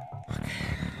 Okay.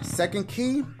 Second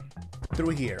key through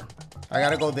here. I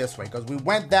gotta go this way because we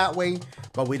went that way,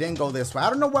 but we didn't go this way. I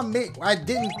don't know what made I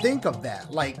didn't think of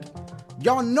that. Like,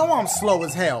 y'all know I'm slow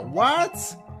as hell.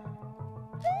 What?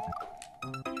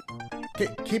 Okay,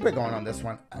 keep it going on this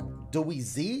one. Do we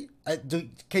Z?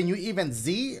 Can you even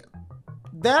Z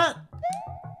that?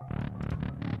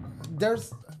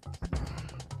 There's...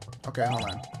 Okay, hold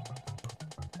on.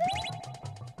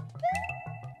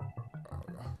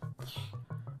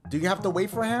 Do you have to wait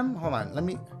for him? Hold on, let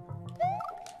me...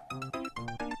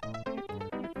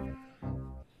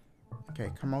 Okay,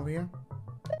 come over here.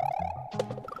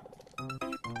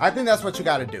 I think that's what you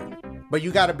gotta do. But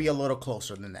you gotta be a little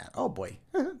closer than that. Oh boy,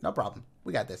 no problem.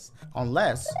 We got this.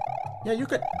 Unless... Yeah, you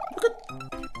could...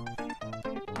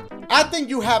 I think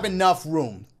you have enough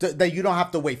room that you don't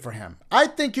have to wait for him. I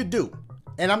think you do.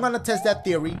 And I'm gonna test that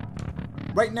theory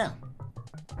right now.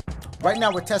 Right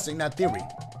now we're testing that theory.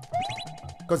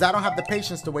 Because I don't have the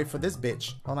patience to wait for this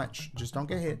bitch. Hold on, just don't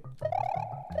get hit.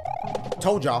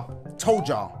 Told y'all. Told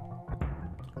y'all.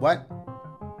 What?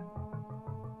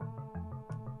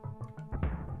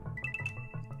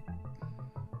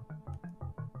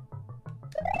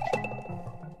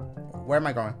 Where am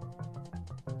I going?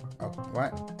 Oh,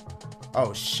 what?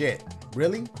 Oh, shit.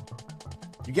 Really?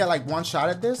 You get like one shot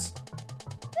at this?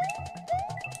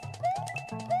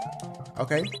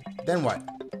 Okay, then what?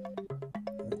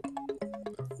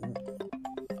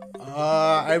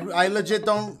 I legit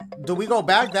don't... Do we go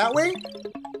back that way?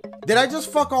 Did I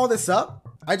just fuck all this up?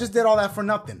 I just did all that for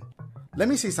nothing. Let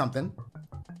me see something.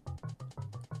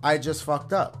 I just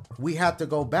fucked up. We had to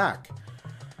go back.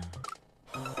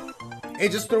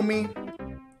 It just threw me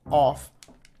off.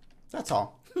 That's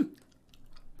all.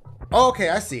 Okay,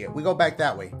 I see it. We go back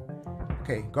that way.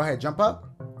 Okay, go ahead. Jump up.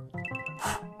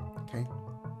 Okay.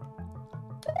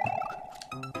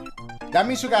 That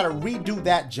means you gotta redo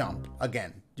that jump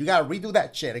again. You gotta redo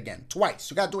that shit again. Twice.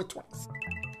 You gotta do it twice.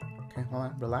 Okay, hold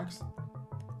on. Relax.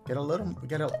 Get a little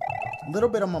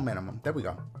bit of momentum. There we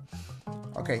go.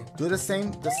 Okay, do the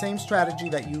same strategy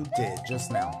that you did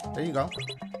just now. There you go.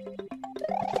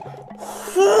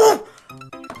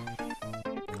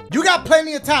 You got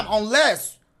plenty of time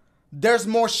unless there's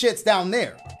more shits down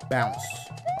there. Bounce.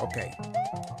 Okay.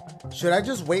 Should I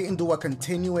just wait and do a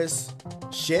continuous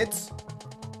shits?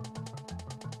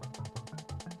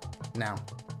 Now.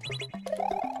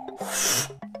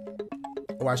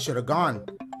 Oh, I should have gone.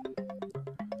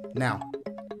 Now.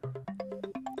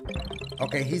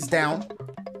 Okay, he's down.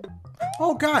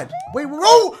 Oh, God. Wait,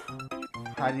 whoa!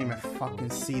 I didn't even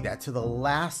fucking see that to the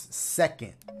last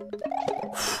second.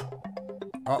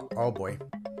 Oh boy.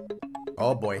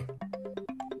 Oh, boy.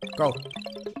 Go.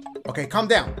 Okay, calm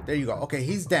down. There you go. Okay,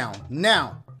 he's down.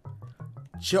 Now.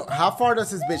 Chill. How far does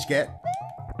this bitch get?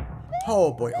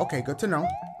 Oh, boy. Okay, good to know.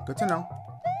 Good to know.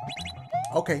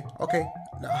 Okay, okay.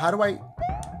 Now, how do I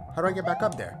get back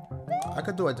up there? I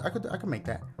could do it. I could make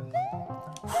that.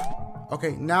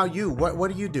 Okay, now you.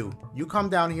 What do you do? You come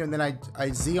down here and then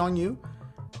I Z on you.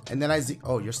 And then I Z.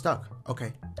 Oh, you're stuck.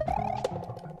 Okay.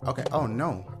 Okay. Oh,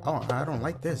 no. Oh, I don't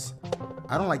like this.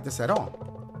 I don't like this at all.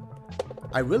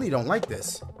 I really don't like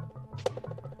this.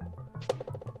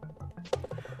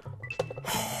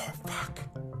 Oh, fuck.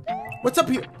 What's up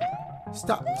here?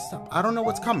 Stop. Stop. I don't know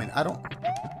what's coming. I don't...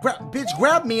 Bitch,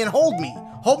 grab me and hold me.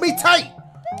 Hold me tight.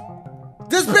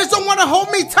 This bitch don't want to hold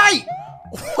me tight.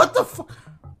 What the fuck?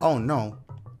 Oh, no.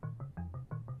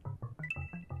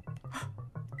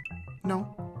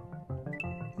 No.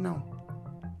 No.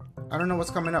 I don't know what's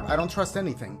coming up. I don't trust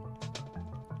anything.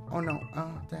 Oh, no.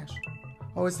 Dash.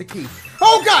 Oh, it's the key.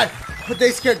 Oh, God! But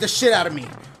they scared the shit out of me.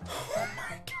 Oh,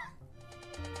 my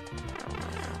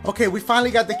God. Okay, we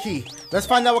finally got the key. Let's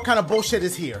find out what kind of bullshit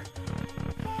is here.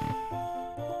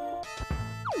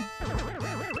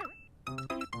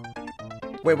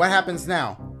 Wait, what happens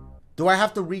now? Do I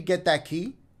have to re-get that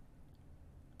key?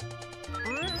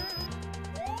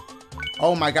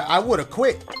 Oh, my God. I would have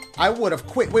quit. I would have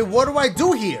quit. Wait, what do I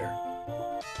do here?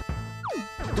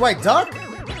 Do I duck?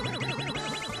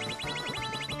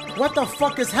 What the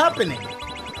fuck is happening?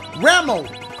 Ramo!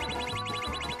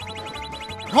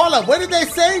 Hold up, what did they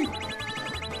say?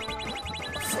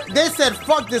 They said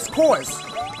fuck this course.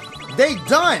 They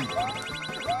done.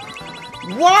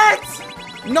 What?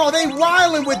 No, they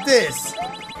wildin' with this.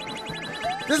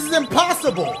 This is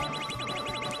impossible.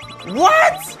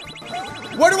 What?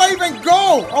 Where do I even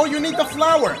go? Oh, you need the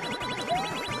flower.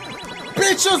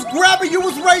 Bitch, just grab it. You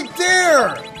was right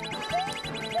there.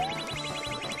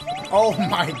 Oh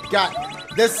my God.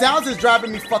 The sounds is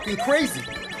driving me fucking crazy.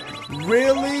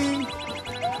 Really?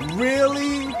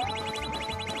 Really?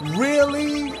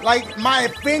 Really? Like, my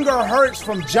finger hurts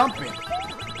from jumping.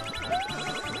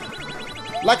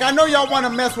 Like, I know y'all want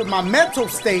to mess with my mental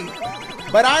state,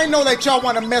 but I know that y'all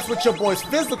want to mess with your boy's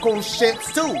physical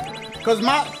shits too. Because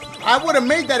I would have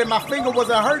made that if my finger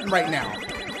wasn't hurting right now.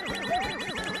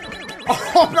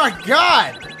 Oh my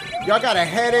God. Y'all got a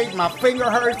headache, my finger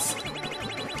hurts.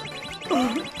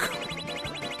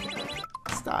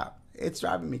 Stop. It's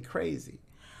driving me crazy.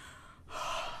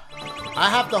 I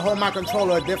have to hold my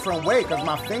controller a different way because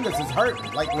my fingers is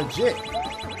hurting, like legit.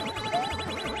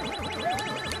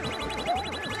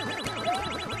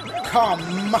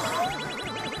 Come on.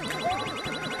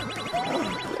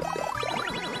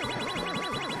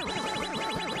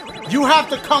 You have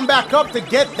to come back up to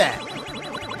get that.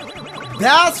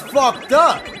 That's fucked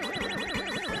up.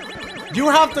 You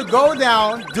have to go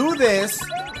down, do this,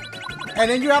 and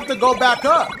then you have to go back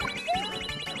up.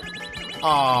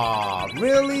 Aw,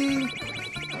 really?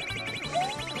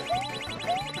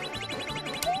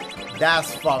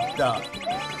 That's fucked up.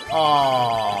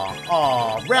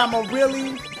 Aw, Ramo,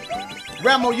 really?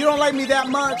 Ramo, you don't like me that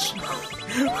much?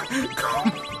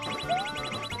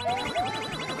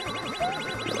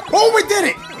 Oh, we did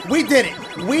it! We did it!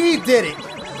 We did it!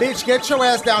 Bitch, get your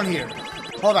ass down here.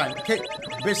 Hold on. Okay.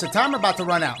 Bitch, the timer about to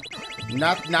run out.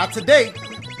 Not today.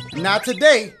 Not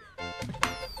today.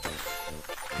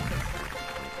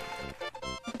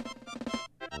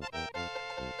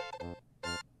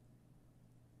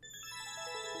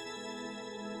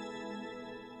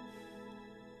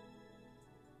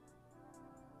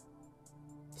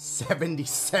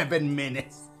 "77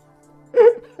 minutes.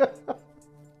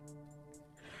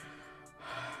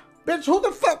 Bitch, who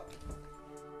the fuck?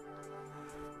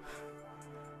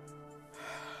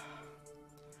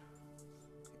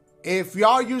 If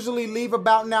y'all usually leave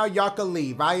about now, y'all can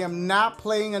leave. I am not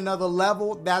playing another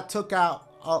level. That took a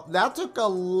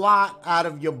lot out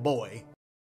of your boy.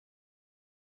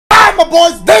 Alright, my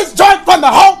boys, this joint from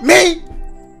the hope, me.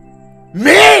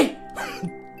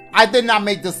 I did not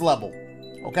make this level.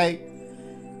 Okay.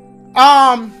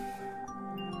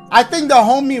 I think the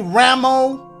homie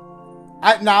Ramo,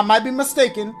 now I might be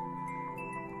mistaken,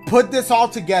 put this all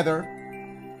together.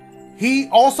 He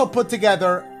also put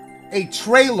together a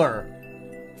trailer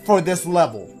for this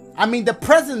level. I mean, the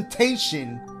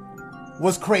presentation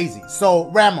was crazy. So,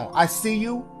 Ramo, I see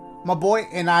you, my boy,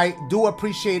 and I do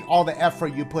appreciate all the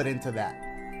effort you put into that.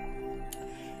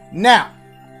 Now,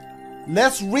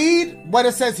 let's read what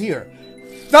it says here.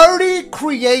 30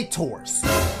 creators.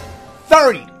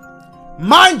 30.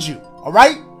 Mind you, all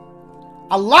right?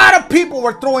 A lot of people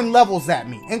were throwing levels at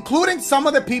me, including some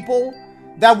of the people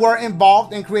that were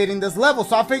involved in creating this level.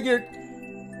 So I figured,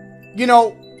 you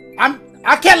know,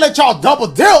 I can't let y'all double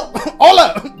dip. Hold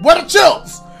up, what the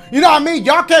chills? You know what I mean?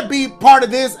 Y'all can't be part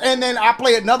of this and then I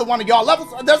play another one of y'all levels.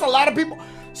 There's a lot of people.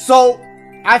 So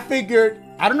I figured,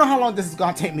 I don't know how long this is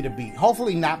gonna take me to beat.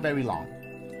 Hopefully not very long.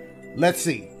 Let's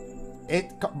see.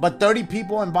 But 30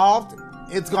 people involved,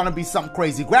 it's gonna be something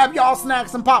crazy. Grab y'all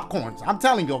snacks and popcorns. I'm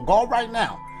telling you, go right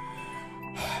now.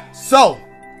 So,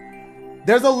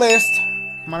 there's a list.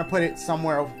 I'm gonna put it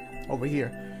somewhere over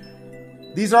here.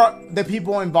 These are the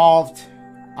people involved.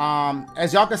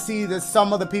 As y'all can see, there's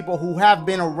some of the people who have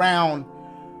been around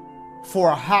for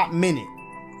a hot minute,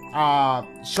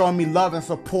 showing me love and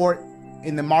support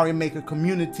in the Mario Maker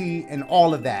community and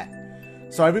all of that.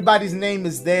 So everybody's name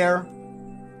is there.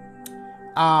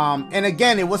 And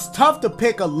again, it was tough to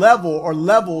pick a level or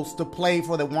levels to play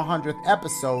for the 100th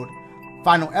episode,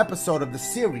 final episode of the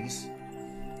series.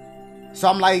 So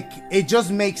I'm like, it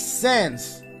just makes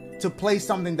sense to play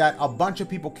something that a bunch of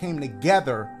people came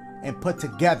together and put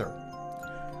together.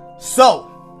 So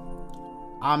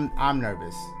I'm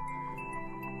nervous.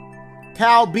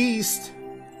 Cal Beast,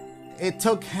 it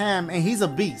took him, and he's a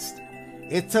beast.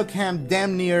 It took him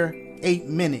damn near 8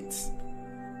 minutes.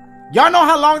 Y'all know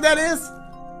how long that is?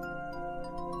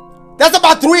 That's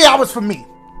about 3 hours for me.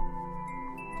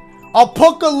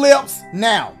 Apuhcalypse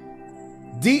now.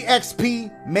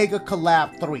 DXP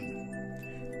Megacollab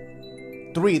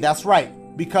 3. 3, that's right.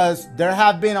 Because there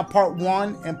have been a part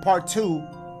 1 and part 2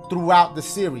 throughout the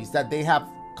series that they have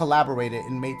collaborated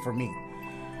and made for me.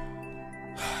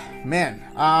 Man,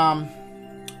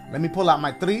 let me pull out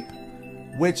my trip,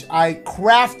 which I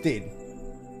crafted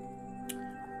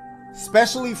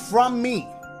specially from me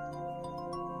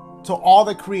to all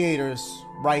the creators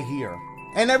right here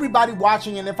and everybody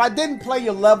watching. And if I didn't play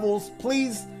your levels,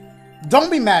 please don't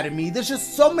be mad at me. There's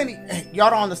just so many. Y'all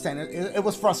don't understand. It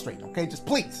was frustrating. Okay, just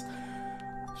please.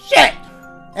 Shit.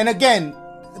 And again,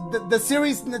 the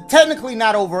series technically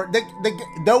not over.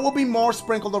 There will be more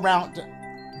sprinkled around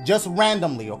just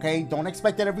randomly, okay? Don't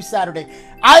expect it every Saturday.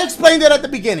 I explained it at the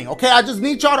beginning, okay? I just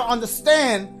need y'all to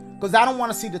understand because I don't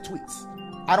want to see the tweets.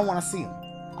 I don't want to see them.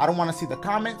 I don't want to see the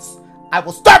comments. I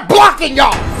will start blocking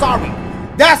y'all. Sorry.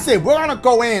 That's it. We're going to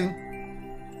go in.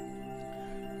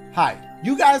 Hi.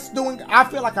 You guys doing? I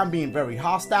feel like I'm being very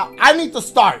hostile. I need to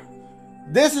start.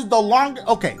 This is the longest.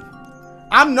 Okay.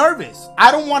 I'm nervous.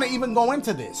 I don't want to even go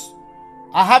into this.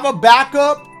 I have a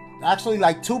backup. Actually,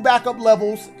 like 2 backup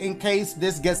levels in case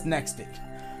this gets nexted.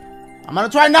 I'm going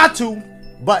to try not to.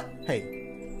 But, hey.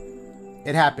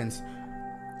 It happens.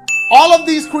 All of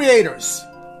these creators.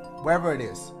 Wherever it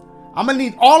is. I'm going to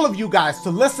need all of you guys to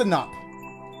listen up.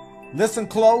 Listen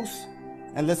close.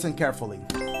 And listen carefully.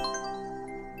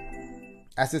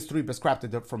 As this Threep is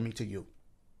crafted from me to you.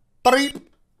 Threep.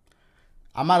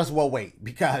 I might as well wait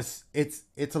because it's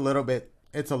a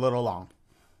little long.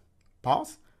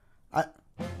 Pause.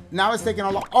 Now it's taking a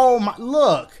long. Oh my!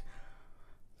 Look.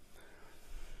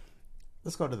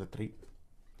 Let's go to the Threep.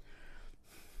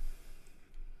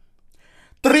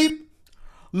 Threep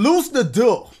lose the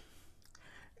duel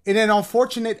in an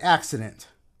unfortunate accident.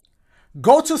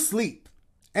 Go to sleep,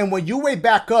 and when you wake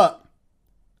back up,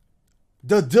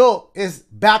 the duel is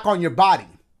back on your body.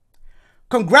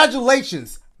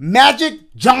 Congratulations,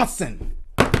 Magic Johnson.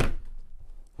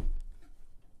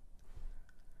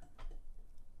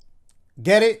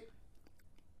 Get it?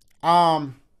 Cause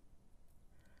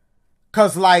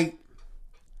like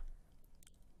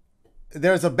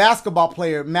there's a basketball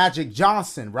player, Magic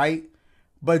Johnson, right?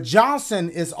 But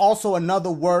Johnson is also another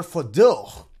word for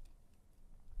duel.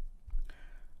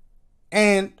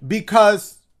 And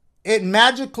because it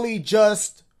magically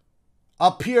just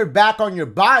appeared back on your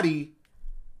body,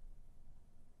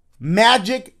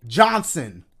 Magic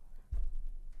Johnson.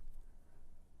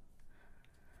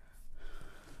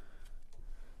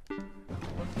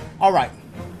 All right.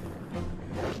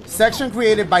 Section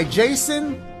created by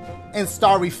Jason and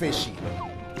Starry Fishy.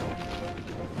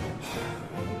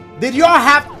 Did y'all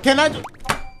have... Can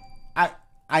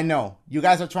I know. You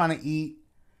guys are trying to eat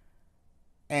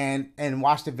and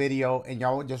watch the video and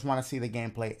y'all just want to see the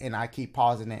gameplay and I keep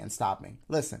pausing it and stopping.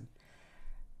 Listen.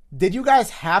 Did you guys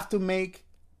have to make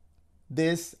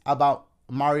this about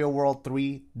Mario World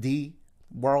 3D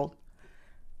World?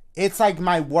 It's like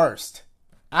my worst.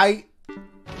 I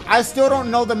still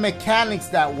don't know the mechanics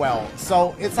that well.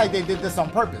 So it's like they did this on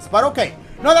purpose. But okay.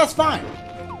 No, that's fine.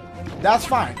 That's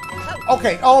fine.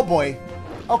 Okay. Oh boy.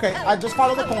 Okay. I just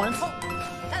follow the coins.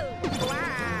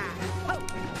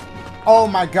 Oh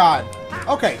my god.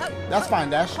 Okay. That's fine,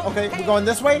 Dash. Okay. We're going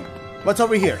this way. What's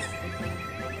over here?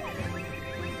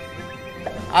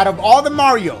 Out of all the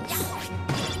Marios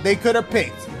they could have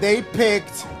picked, they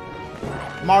picked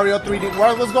Mario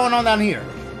 3D. What's going on down here?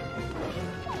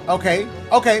 Okay.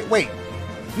 Okay, wait.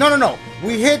 No.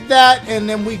 We hit that and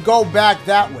then we go back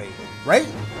that way, right?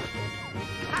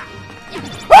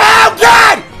 Oh,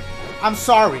 God! I'm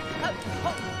sorry.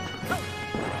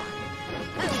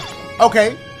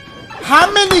 Okay.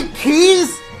 How many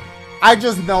keys? I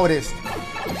just noticed.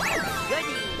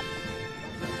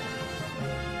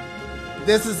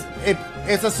 This is it.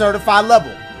 It's a certified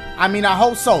level. I mean, I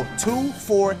hope so. 2,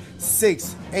 4,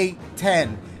 6, 8,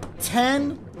 10.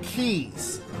 10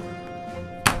 keys.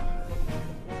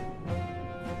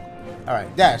 All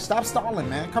right, Dash, stop stalling,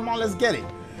 man. Come on, let's get it.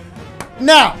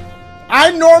 Now,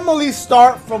 I normally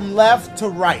start from left to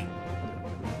right.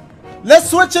 Let's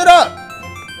switch it up.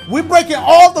 We're breaking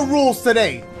all the rules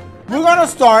today. We're gonna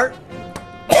start.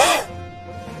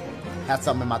 Had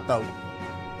something in my throat.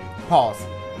 Pause.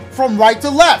 From right to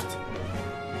left.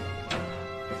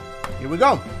 Here we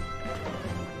go.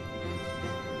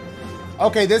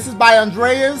 Okay, this is by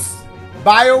Andreas,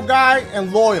 Bio Guy,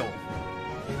 and Loyal.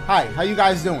 Hi, how you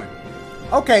guys doing?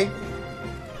 Okay,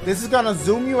 this is gonna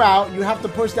zoom you out. You have to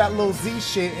push that little Z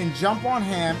shit and jump on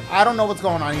him. I don't know what's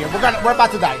going on here. We're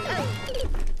about to die.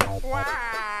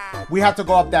 We have to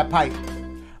go up that pipe.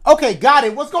 Okay, got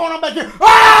it. What's going on back here?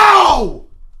 Oh!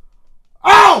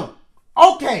 Oh!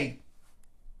 Okay.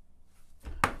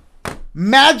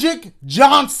 Magic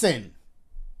Johnson.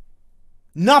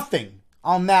 Nothing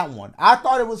on that one. I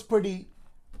thought it was pretty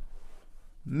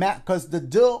because the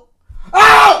deal.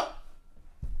 Oh!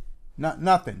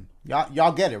 Nothing.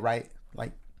 Y'all get it, right?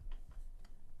 Like.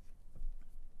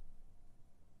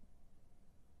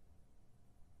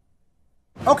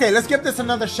 Okay, let's give this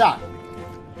another shot.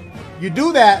 You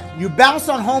do that, you bounce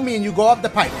on homie and you go up the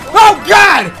pipe. Oh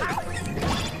God!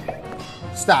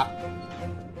 Stop.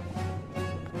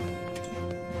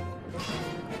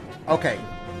 Okay.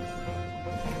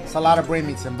 It's a lot of brain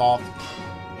meats involved.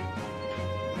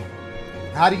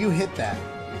 How do you hit that?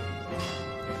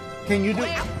 Can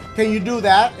you do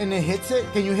that and it hits it?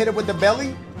 Can you hit it with the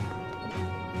belly?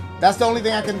 That's the only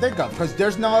thing I can think of, because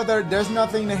there's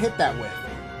nothing to hit that with.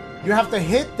 You have to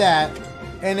hit that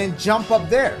and then jump up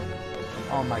there.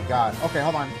 Oh my god. Okay,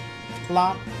 hold on.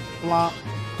 Flop, flop,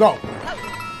 go.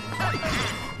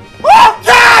 Oh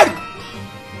god!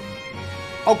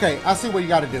 Okay, I see what you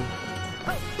gotta do.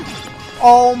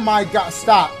 Oh my god,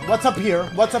 stop. What's up here?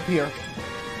 What's up here?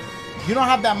 You don't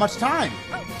have that much time.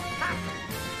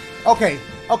 Okay,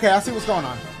 okay, I see what's going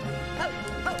on.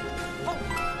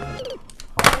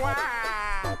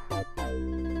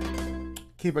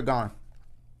 Keep it going.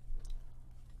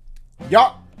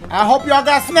 Y'all, I hope y'all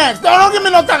got snacks. Don't give me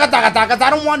no takas. I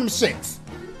don't want them shits.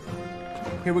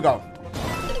 Here we go.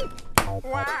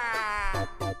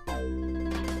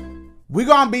 We're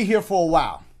gonna be here for a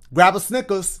while. Grab a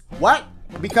Snickers. What?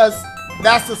 Because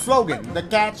that's the slogan, the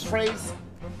catchphrase.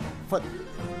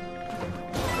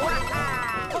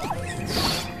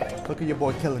 Look at your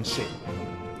boy killing shit.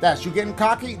 That's you getting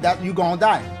cocky. That you gonna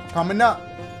die. Coming up.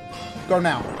 Go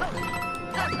now.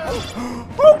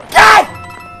 Oh God!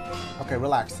 Okay,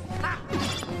 relax.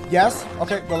 Yes.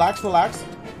 Okay, relax, relax.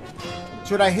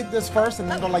 Should I hit this first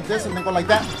and then go like this and then go like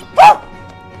that?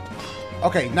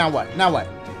 Okay, now what? Now what?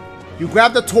 You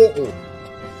grab the turtle.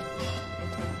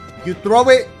 You throw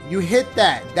it. You hit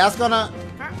that. That's gonna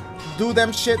do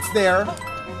them shits there.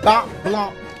 Blah,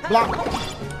 blah, blah.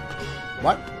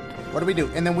 What? What do we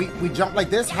do? And then we jump like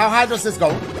this? How high does this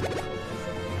go?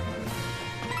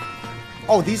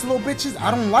 Oh, these little bitches?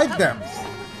 I don't like them.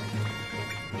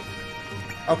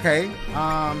 Okay.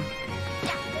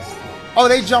 Oh,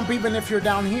 they jump even if you're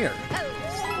down here.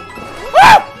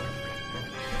 Woo!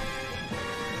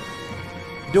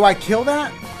 Do I kill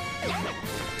that?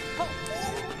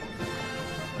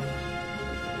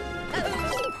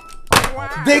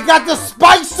 They got the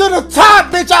spikes to the top,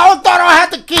 bitch! I thought I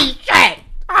had the key. Shit!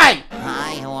 Hi!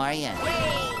 Hi, how are you?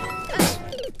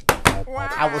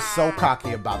 I was so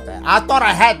cocky about that. I thought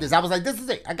I had this. I was like, this is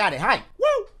it. I got it. Hi.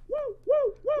 Woo! Woo!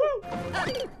 Woo! Woo!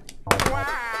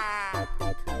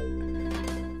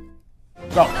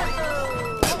 Go.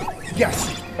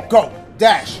 Yes. Go.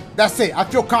 Dash. That's it. I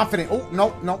feel confident. Oh,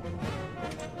 no, no.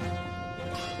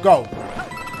 Go.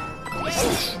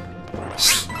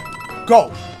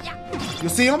 Go. You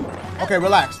see him? Okay,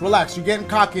 relax. Relax. You're getting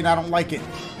cocky and I don't like it.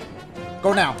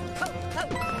 Go now.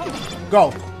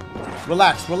 Go.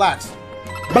 Relax. Relax.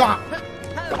 Blah.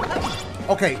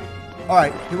 Okay.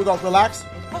 Alright. Here we go. Relax.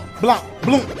 Blah.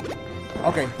 Bloom.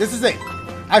 Okay. This is it.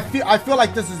 I feel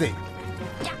like this is it.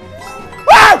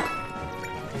 Woo!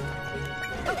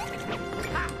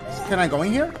 Can I go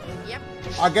in here? Yep.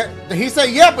 I get. He said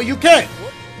yeah, but you can't.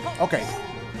 Okay.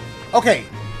 Okay.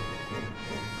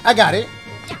 I got it.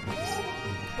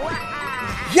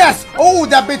 Yes! Oh,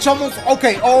 that bitch almost.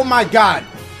 Okay. Oh my god.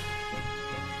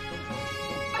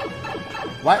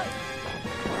 What?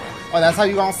 Oh, that's how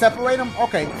you gonna separate them?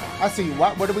 Okay. I see you.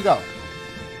 What? Where do we go?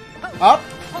 Up?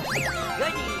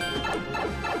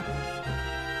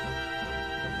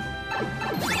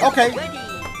 Okay.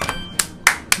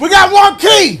 We got one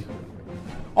key!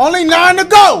 Only 9 to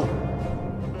go!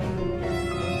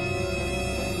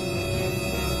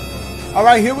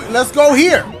 Alright, here let's go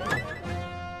here.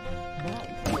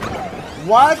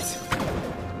 What?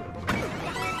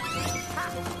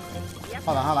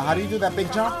 Hold on, hold on. How do you do that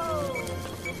big jump?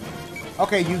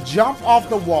 Okay, you jump off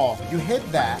the wall. You hit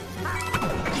that.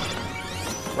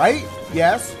 Right?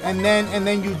 Yes. And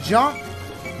then you jump.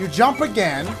 You jump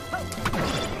again.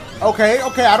 Okay,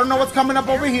 okay. I don't know what's coming up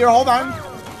over here. Hold on.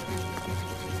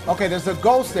 Okay, there's a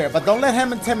ghost there, but don't let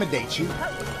him intimidate you.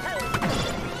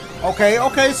 Okay,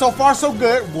 okay. So far, so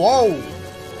good. Whoa.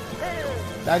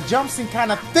 That jump seemed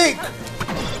kind of thick.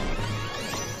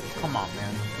 Come on,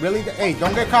 man. Really? Hey,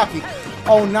 don't get cocky.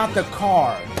 Oh, not the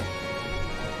car.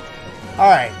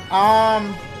 Alright,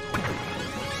 alright,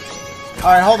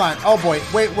 hold on. Oh boy,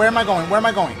 wait, where am I going? Where am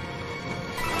I going?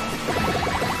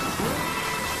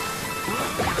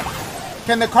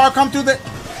 Can the car come through the...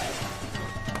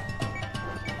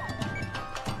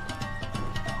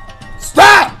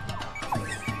 Stop!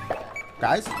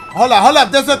 Guys, hold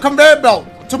up, there's a conveyor belt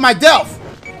to my death.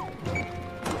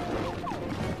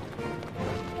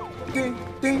 Ding,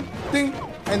 ding, ding.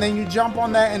 And then you jump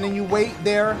on that and then you wait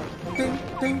there. Ding,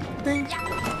 ding, ding.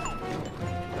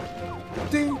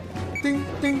 Ding, ding,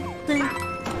 ding, ding.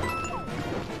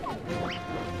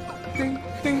 Ding,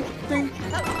 ding, ding.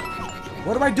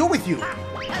 What do I do with you?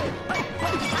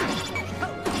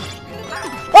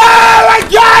 Oh, I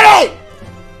got it!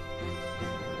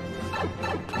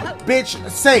 Bitch,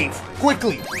 save.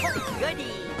 Quickly.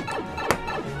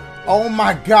 Oh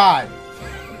my god.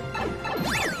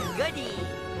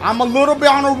 I'm a little bit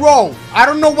on a roll. I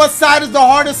don't know what side is the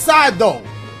hardest side, though.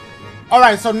 All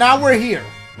right, so now we're here.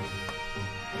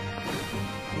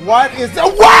 What is the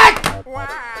what?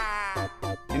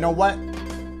 You know what?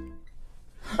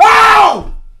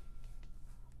 Oh!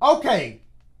 Okay.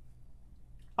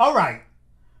 All right.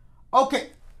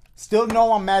 Okay. Still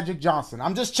no on Magic Johnson.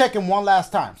 I'm just checking one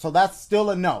last time. So that's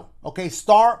still a no. Okay,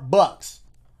 Starbucks.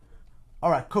 All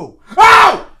right, cool.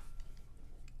 Oh!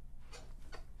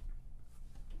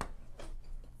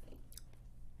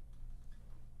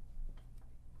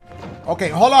 Okay,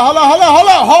 hold on,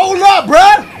 hold up,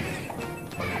 bruh.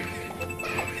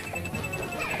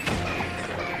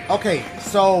 Okay,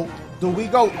 so do we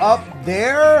go up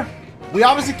there? We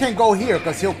obviously can't go here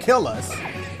because he'll kill us.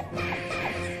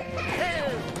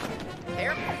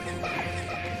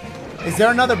 Is there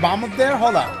another bomb up there?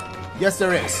 Hold up. Yes,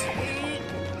 there is.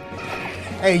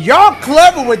 Hey, y'all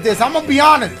clever with this. I'm gonna be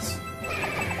honest.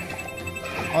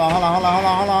 Hold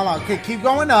on. Okay, keep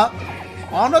going up.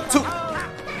 On the 2.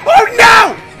 Oh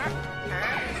no!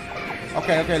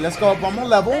 Okay, let's go up one more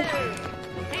level.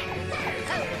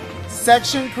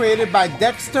 Section created by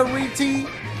Dexterity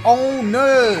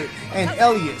Owner and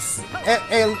Elias.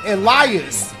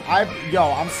 Elias.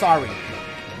 I'm sorry.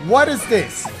 What is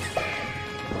this?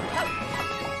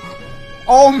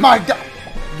 Oh my god.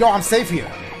 Yo, I'm safe here.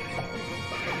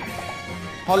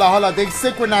 Hold on. They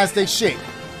synchronized their shit.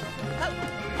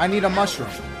 I need a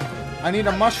mushroom. I need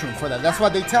a mushroom for that. That's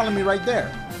what they're telling me right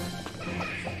there.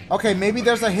 Okay, maybe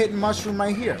there's a hidden mushroom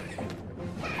right here.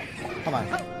 Come on.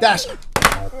 Dash.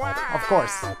 Of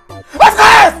course.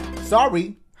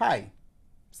 Sorry. Hi.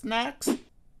 Snacks.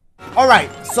 Alright,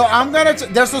 so I'm gonna...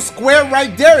 There's a square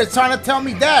right there. It's trying to tell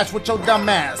me dash with your dumb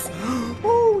ass.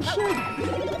 Oh, shit.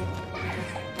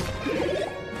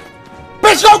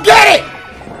 Bitch, go get it!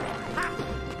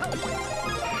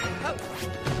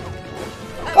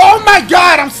 Oh my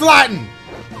god, I'm slotting.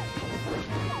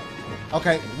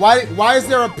 Okay, why is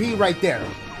there a P right there?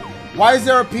 Why is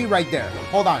there a P right there?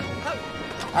 Hold on.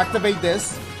 Activate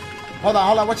this. Hold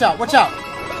on, watch out.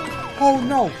 Oh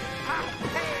no.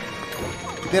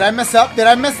 Did I mess up? Did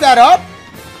I mess that up?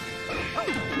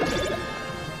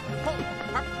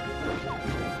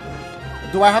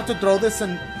 Do I have to throw this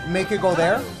and make it go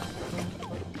there?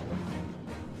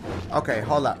 Okay,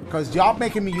 hold up. Because y'all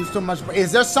making me use too much.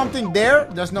 Is there something there?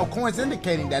 There's no coins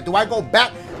indicating that. Do I go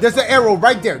back? There's an arrow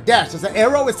right there. Dash. There's an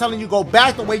arrow. It's telling you go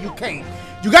back the way you came.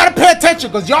 You got to pay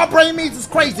attention because y'all brain means is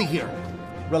crazy here.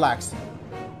 Relax.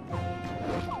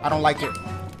 I don't like it.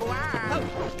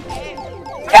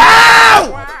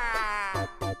 Ow!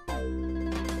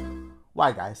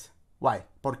 Why, guys? Why?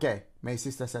 ¿Por qué? Me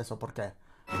hiciste eso? ¿Por qué?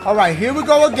 All right, here we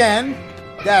go again.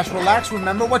 Dash, relax.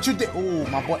 Remember what you did. Ooh,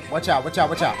 my boy. Watch out.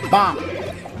 Bomb.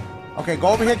 Okay, go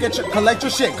over here. Collect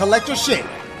your shit.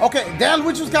 Okay, damn,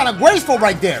 Luigi was kind of graceful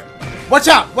right there. Watch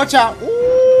out.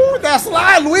 Ooh, that's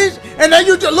slide, Luigi. And then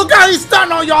you just look how he's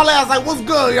stunting on y'all ass. Like, what's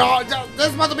good, y'all?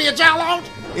 This must be a challenge.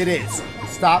 It is.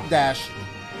 Stop, dash.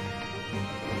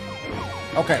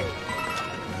 Okay,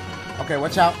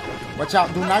 watch out.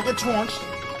 Do not get trunched.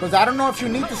 Because I don't know if you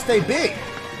need to stay big.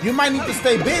 You might need to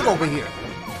stay big over here.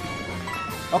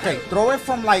 Okay, throw it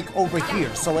from like over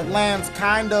here so it lands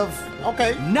kind of...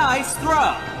 Okay. Nice throw.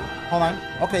 Hold on.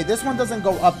 Okay, this one doesn't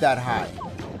go up that high.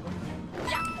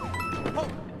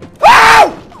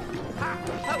 Ow!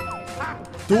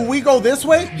 Do we go this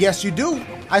way? Yes, you do.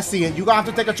 I see it. You're going to have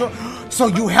to take a choice. So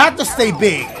you have to stay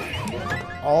big.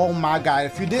 Oh my god.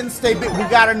 If you didn't stay big, we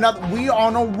got another... We are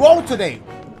on a roll today.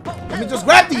 Let me just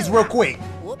grab these real quick.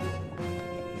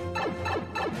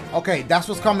 Okay, that's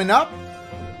what's coming up.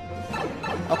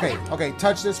 Okay,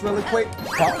 touch this really quick.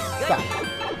 Stop.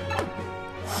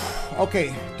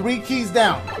 Okay, 3 keys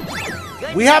down.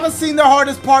 We haven't seen the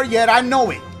hardest part yet, I know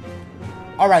it.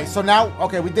 Alright, so now,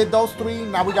 okay, we did those 3.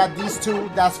 Now we got these 2.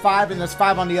 That's 5, and there's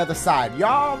 5 on the other side.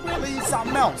 Y'all really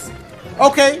something else.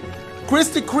 Okay,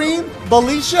 Krispy Kreme,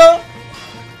 Belisha,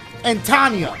 and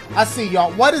Tanya. I see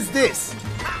y'all. What is this?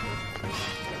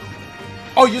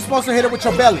 Oh, you're supposed to hit it with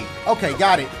your belly. Okay,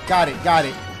 got it.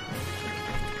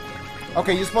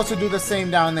 Okay, you're supposed to do the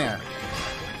same down there.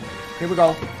 Here we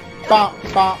go. Bop.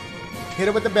 Hit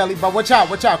it with the belly, but watch out,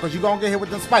 because you're going to get hit with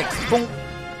the spikes. Boom.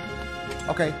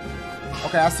 Okay,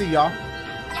 I see y'all.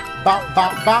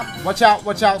 Bop. Watch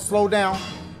out. Slow down.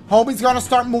 Homie's going to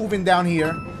start moving down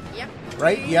here. Yep.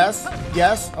 Right? Yes.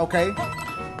 Okay,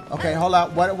 hold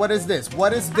up. What is this?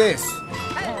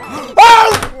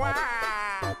 Oh!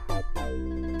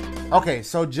 Okay,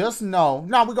 so just know.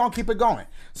 No, we're going to keep it going.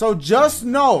 So just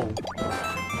know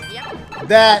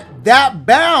that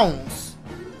bounce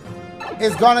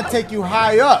is going to take you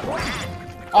high up.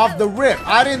 off the rip.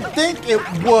 I didn't think it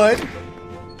would,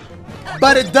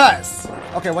 but it does.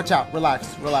 Okay, watch out.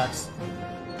 Relax, relax.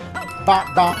 Bonk,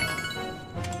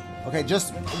 bonk. Okay,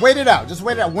 just wait it out. Just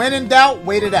wait it out. When in doubt,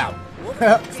 wait it out.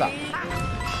 Stop.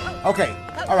 Okay,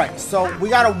 all right. So we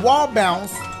got a wall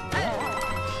bounce.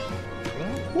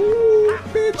 Ooh,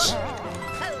 bitch.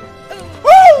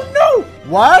 Oh, no.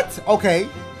 What? Okay.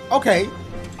 Okay.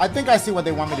 I think I see what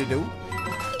they want me to do.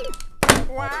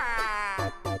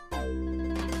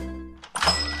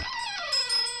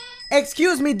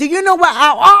 Excuse me, do you know what?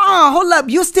 Hold up,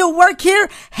 you still work here?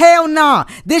 Hell nah,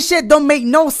 this shit don't make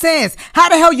no sense. How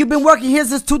the hell you been working here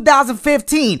since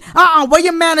 2015? Where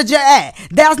your manager at?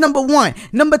 That's number one.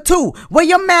 Number two, where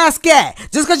your mask at?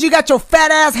 Just cause you got your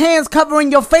fat ass hands covering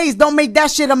your face don't make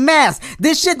that shit a mask.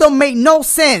 This shit don't make no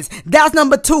sense. That's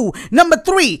number two. Number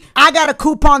three, I got a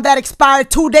coupon that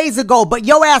expired 2 days ago, but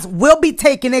your ass will be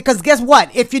taking it, cause guess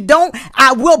what? If you don't,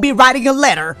 I will be writing a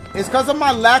letter. It's because of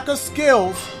my lack of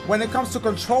skills when it comes to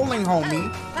controlling,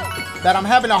 homie, that I'm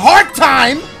having a hard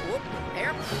time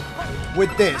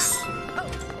with this.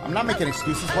 I'm not making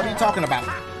excuses. What are you talking about?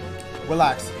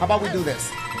 Relax. How about we do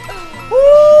this?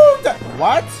 Woo!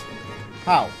 What?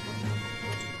 How?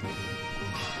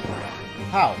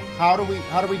 How? How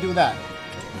do we do that?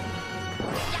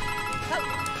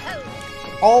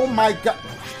 Oh my god.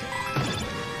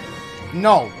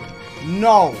 No.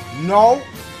 No. No.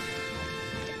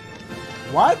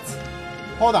 What?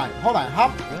 Hold on, hold on.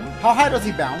 How high does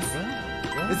he bounce?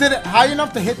 Is it high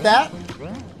enough to hit that?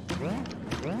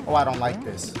 Oh, I don't like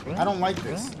this. I don't like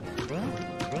this.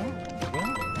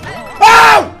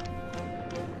 Oh!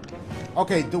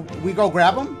 Okay, do we go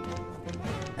grab him?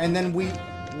 And then we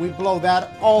blow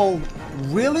that. Oh,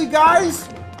 really, guys?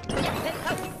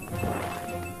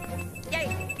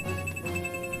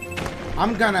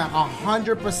 I'm gonna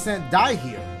 100% die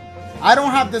here. I don't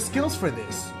have the skills for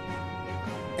this.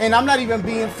 And I'm not even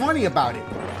being funny about it.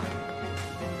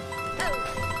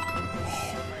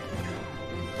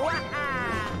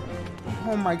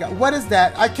 Oh my god. What is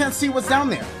that? I can't see what's down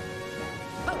there.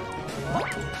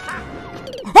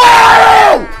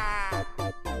 Oh!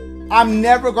 I'm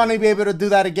never going to be able to do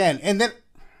that again. And then...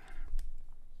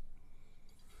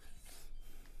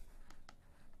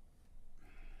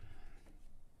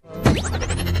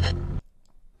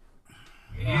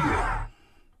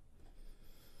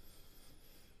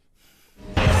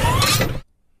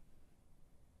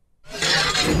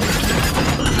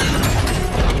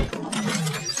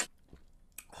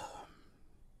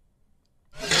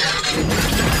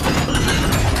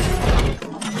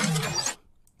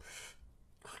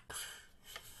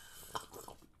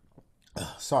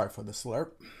 Sorry for the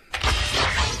slurp.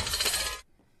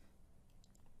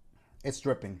 It's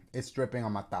dripping. It's dripping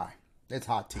on my thigh. It's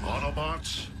hot tea.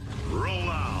 Autobots, roll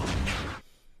out.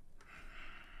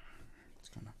 It's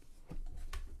gonna...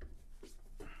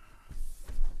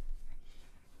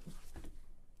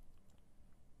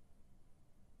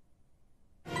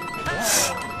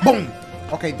 Boom!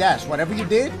 Okay, Dash, whatever you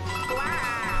did,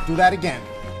 do that again.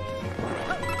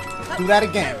 Do that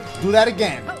again. Do that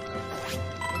again.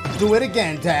 Do it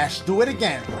again, Dash. Do it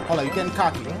again. Hold on, you're getting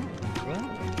cocky.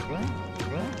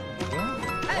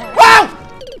 Wow!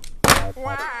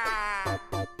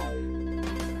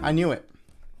 I knew it.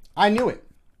 I knew it.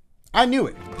 I knew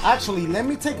it. Actually, let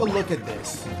me take a look at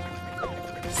this.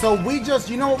 So we just,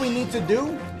 you know what we need to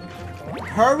do?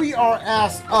 Hurry our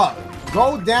ass up.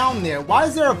 Go down there. Why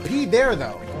is there a P there,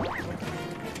 though?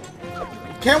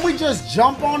 Can't we just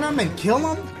jump on him and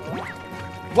kill him?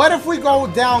 What if we go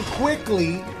down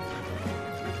quickly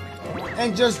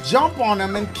and just jump on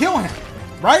him and kill him,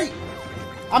 right?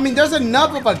 I mean, there's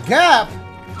enough of a gap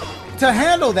to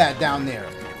handle that down there.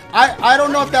 I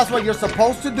don't know if that's what you're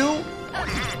supposed to do,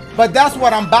 but that's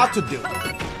what I'm about to do.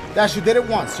 Dash, you did it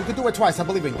once. You could do it twice. I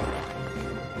believe in you.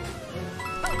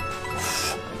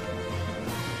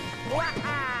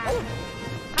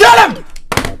 Get him!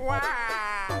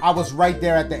 I was right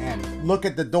there at the end. Look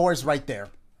at the doors right there.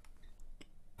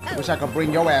 Wish I could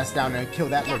bring your ass down there and kill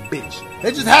that little bitch.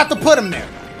 They just had to put him there.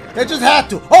 They just had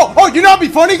to. Oh, you know what'd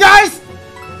be funny, guys?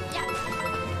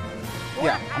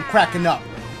 Yeah, I'm cracking up.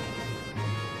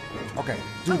 Okay,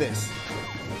 do this.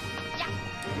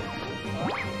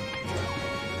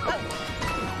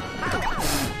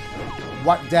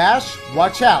 What, Dash?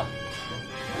 Watch out.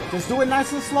 Just do it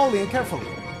nice and slowly and carefully.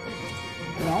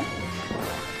 You know?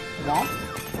 You know?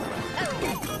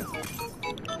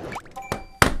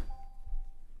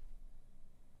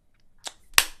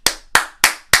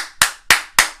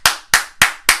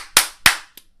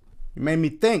 You made me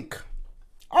think.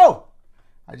 Oh,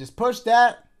 I just pushed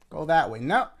that. Go that way.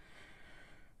 No.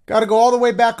 Gotta go all the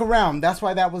way back around. That's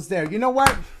why that was there. You know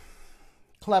what?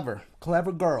 Clever.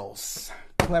 Clever girls.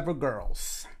 Clever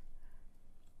girls.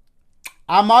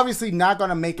 I'm obviously not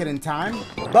gonna make it in time,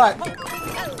 but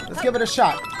let's give it a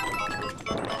shot.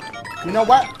 You know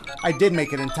what? I did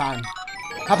make it in time.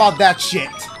 How about that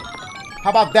shit?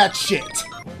 How about that shit?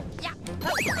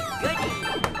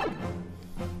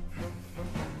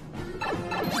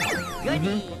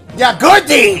 Yeah,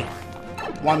 goodie!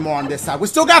 One more on this side. We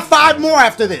still got 5 more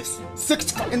after this.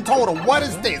 6 in total. What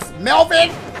is this? Melvin?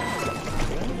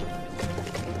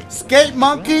 Skate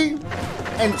Monkey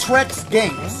and Trex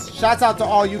Games. Shouts out to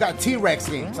all you got T-Rex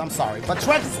games. I'm sorry. But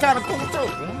Trex is kind of cool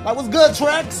too. Like, what's good,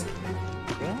 Trex?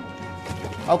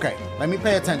 Okay, let me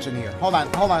pay attention here. Hold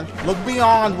on, hold on. Look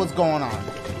beyond what's going on.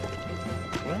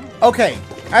 Okay,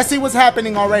 I see what's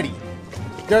happening already.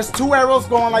 There's 2 arrows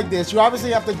going like this. You obviously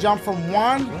have to jump from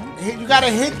one. You gotta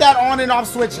hit that on and off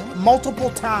switch multiple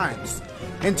times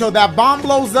until that bomb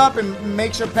blows up and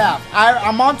makes your path.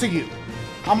 I'm onto you.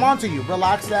 I'm onto you.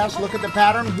 Relax, Dash. Look at the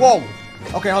pattern. Whoa.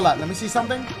 Okay, hold on. Let me see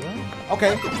something.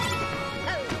 Okay.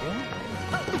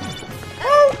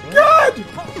 Oh, God!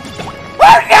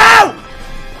 Oh, no!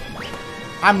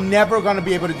 I'm never gonna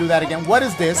be able to do that again. What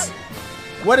is this?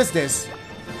 What is this?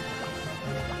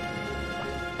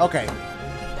 Okay.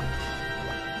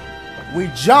 We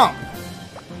jump.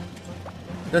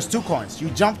 There's 2 coins. You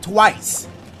jump twice.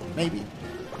 Maybe.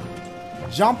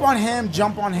 Jump on him,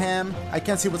 jump on him. I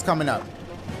can't see what's coming up.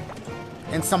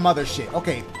 And some other shit.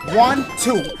 Okay. 1,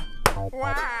 2.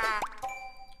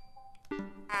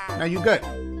 Now you good.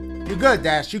 You good,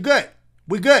 Dash. You good.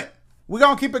 We good. We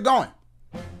gonna keep it going.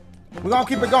 We gonna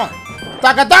keep it going.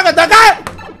 Taka, taka,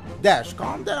 taka! Dash,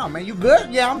 calm down, man. You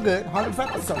good? Yeah, I'm good.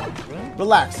 100%.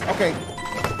 Relax. Okay.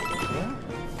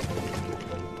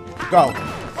 Go.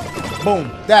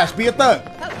 Boom. Dash, be a thug.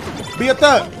 Be a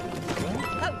thug.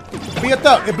 Be a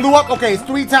thug. It blew up. Okay, it's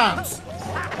 3 times.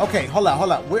 Okay, hold up,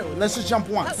 hold up. Let's just jump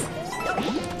once.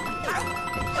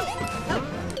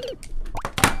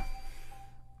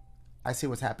 I see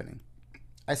what's happening.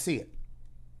 I see it.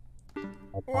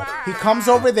 He comes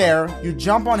over there. You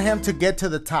jump on him to get to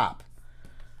the top.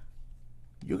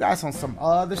 You guys on some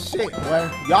other shit,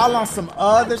 boy. Y'all on some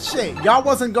other shit. Y'all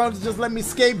wasn't going to just let me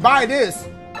skate by this.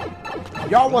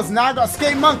 Y'all was not gonna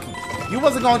skate monkey. You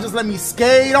wasn't gonna just let me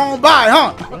skate on by,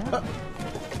 huh?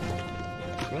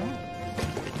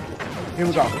 Here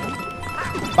we go.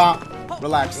 Bop,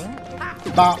 relax.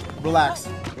 Bop, relax.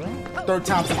 3rd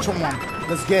time's the charm.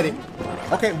 Let's get it.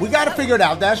 Okay, we gotta figure it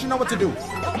out, Dash. You know what to do.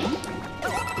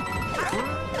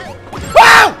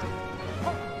 Wow!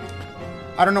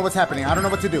 I don't know what's happening. I don't know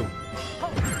what to do.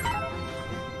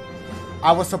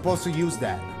 I was supposed to use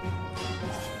that.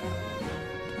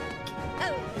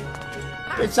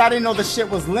 Bitch, I didn't know the shit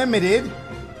was limited.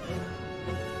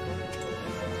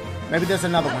 Maybe there's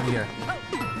another one here.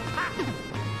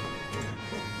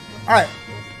 Alright.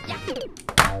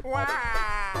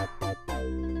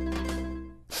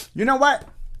 You know what?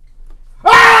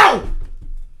 Oh!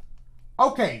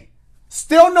 Okay.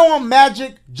 Still no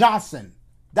Magic Johnson.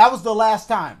 That was the last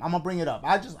time. I'm gonna bring it up.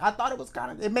 I thought it was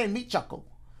kind of, it made me chuckle.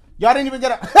 Y'all didn't even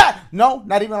get a, no,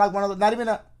 not even like one of the, not even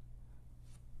a,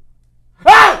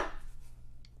 oh!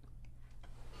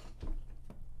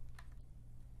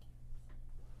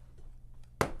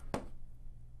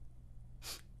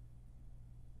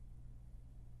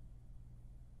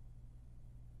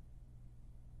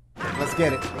 Let's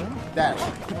get it. Dash.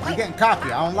 You're getting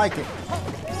cocky. I don't like it.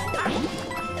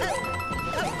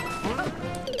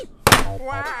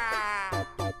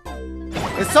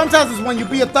 And sometimes it's when you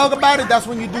be a thug about it, that's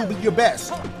when you do your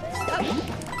best.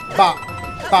 Bop.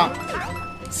 Bop.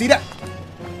 See that?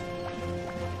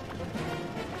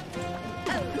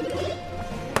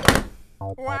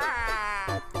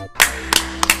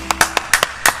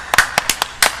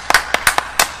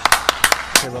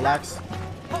 Okay, relax.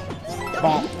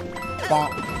 Bump.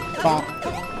 Bump. Bump.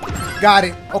 Got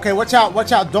it. Okay, watch out.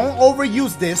 Watch out. Don't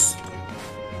overuse this.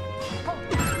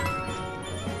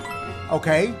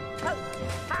 Okay.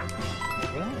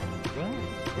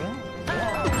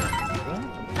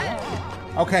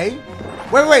 Okay.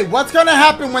 Wait. What's going to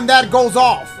happen when that goes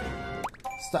off?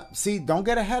 Stop. See, don't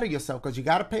get ahead of yourself because you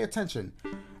got to pay attention.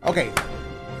 Okay.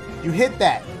 You hit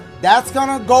that. That's going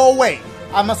to go away.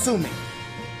 I'm assuming.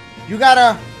 You got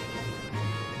to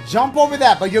jump over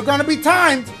that, but you're gonna be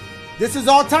timed. This is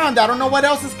all timed. I don't know what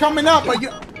else is coming up, but you,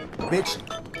 bitch.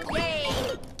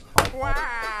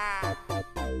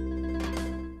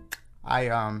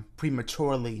 I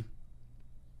prematurely.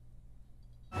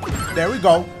 There we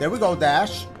go. There we go.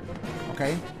 Dash.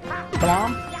 Okay.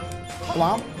 Blom.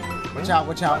 Blom. Watch out.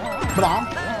 Watch out. Blom.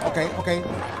 Okay. Okay.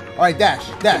 Alright, dash,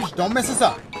 dash. Don't mess us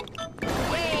up.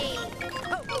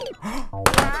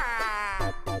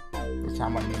 This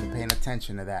time I need to be paying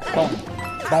attention to that. Boom,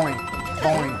 boing,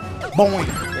 boing,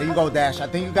 boing. There you go, Dash. I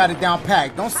think you got it down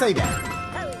packed. Don't say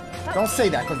that. Don't say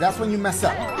that, because that's when you mess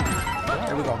up.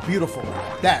 There we go. Beautiful.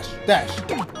 Dash, dash.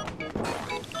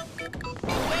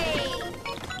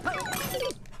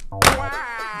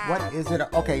 What is it?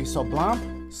 Okay, so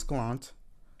blomp, sklunt.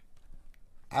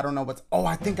 I don't know what's... Oh,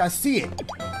 I think I see it.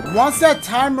 Once that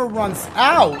timer runs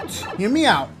out, hear me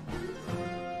out.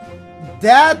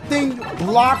 That thing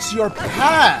blocks your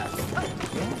path.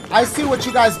 I see what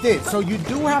you guys did. So you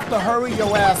do have to hurry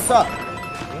your ass up.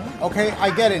 Okay,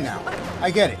 I get it now. I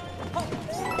get it.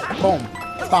 Boom.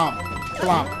 Bomb.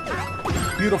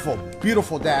 Blomp. Beautiful.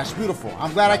 Beautiful, Dash. Beautiful.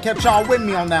 I'm glad I kept y'all with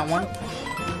me on that one.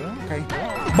 Okay.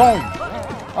 Boom.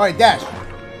 Alright, Dash.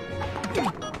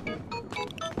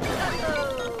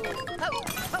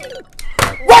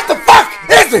 What the fuck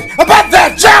is it about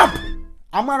that jump?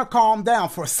 I'm gonna calm down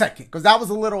for a second, because that was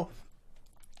a little...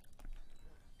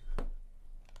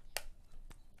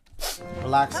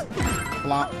 Relax.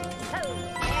 Blomp.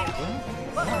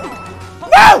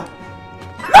 No!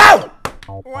 No!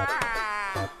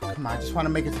 Come on, I just want to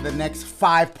make it to the next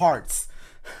 5 parts.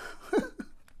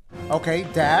 Okay,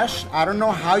 Dash. I don't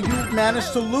know how you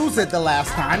managed to lose it the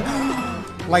last time.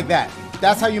 Like that.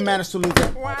 That's how you managed to lose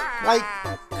it. Like,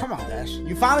 come on, Dash.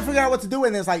 You finally figure out what to do,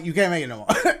 and it's like, you can't make it no more.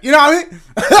 You know what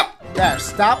I mean? Dash,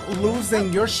 stop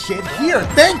losing your shit here.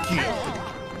 Thank you.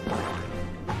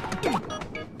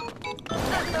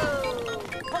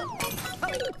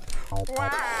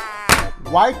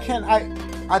 Why can't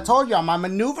I told you, my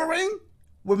maneuvering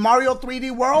with Mario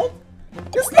 3D World,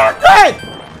 it's not good.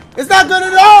 It's not good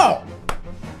at all.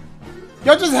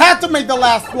 Y'all just had to make the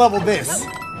last level this.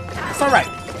 It's alright.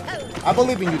 I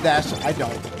believe in you, Dash. I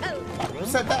don't. Who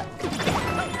said that?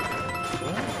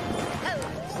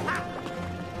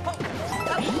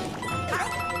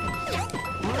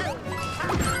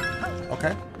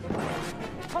 Okay.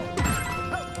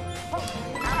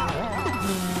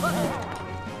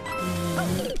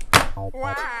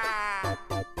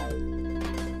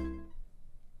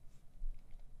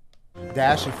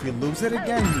 Dash, if you lose it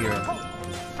again here,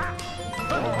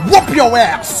 whoop your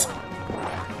ass!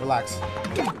 Relax.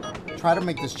 Try to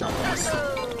make this jump, please.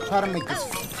 Try to make this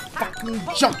fucking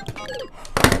jump.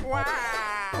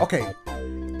 Okay.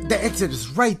 The exit is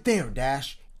right there,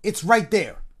 Dash. It's right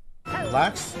there.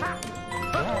 Relax.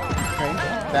 Okay.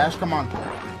 Dash, come on.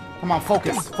 Come on,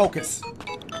 focus. Focus.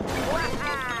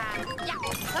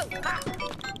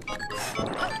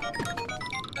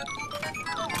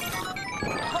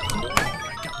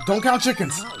 Don't count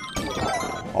chickens.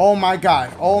 Oh my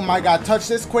god. Oh my god. Touch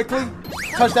this quickly.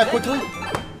 Touch that quickly. Oh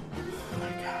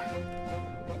my god.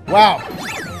 Wow.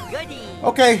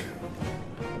 Okay.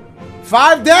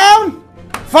 5 down.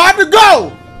 5 to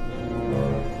go.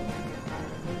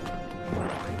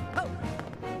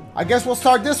 I guess we'll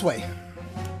start this way.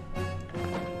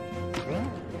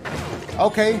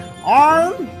 Okay.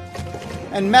 Arm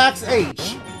and max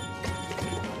H.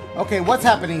 Okay, what's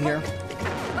happening here?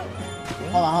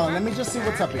 Hold on. Let me just see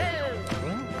what's up here.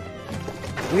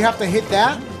 We have to hit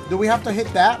that? Do we have to hit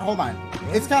that? Hold on.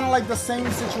 It's kind of like the same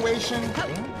situation.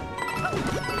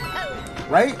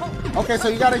 Right? Okay, so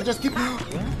you gotta just keep...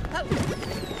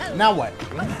 Now what?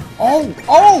 Oh!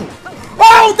 Oh!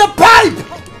 Oh! The pipe!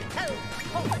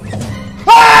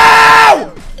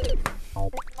 Oh!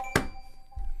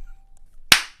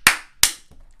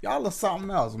 Y'all are something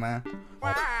else, man.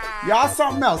 Y'all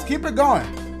something else. Keep it going.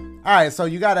 Alright, so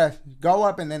you gotta go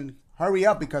up and then hurry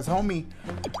up because homie...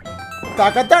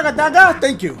 Daga, daga, daga!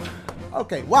 Thank you.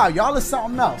 Okay, wow, y'all is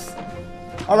something else.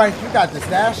 Alright, you got this,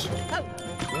 Dash.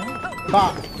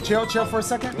 Bomb. Chill for a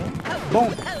second.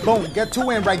 Boom, boom. Get 2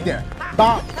 in right there.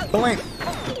 Bomb, blink.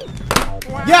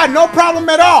 Yeah, no problem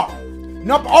at all.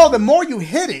 Nope. Oh, the more you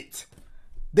hit it,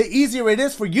 the easier it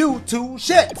is for you to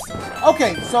shit.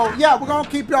 Okay, so yeah, we're gonna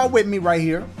keep y'all with me right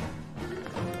here.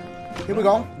 Here we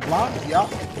go. Block. Yeah.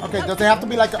 Okay, does it have to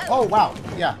be like a... Oh, wow.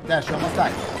 Yeah, Dash, you almost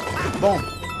died. Boom.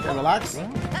 Okay, relax.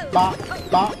 Bop,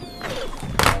 bop.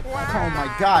 Oh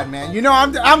my god, man. You know,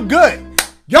 I'm good.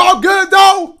 Y'all good,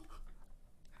 though?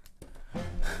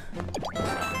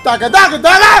 Daga, daga,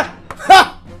 daga!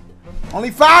 Ha!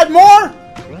 Only 5 more?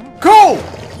 Cool!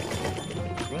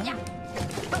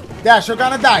 Dash, you're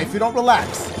gonna die if you don't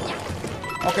relax.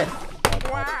 Okay.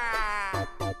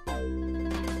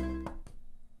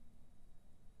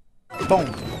 Boom.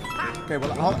 Okay,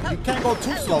 well, you can't go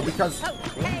too slow because...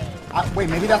 wait,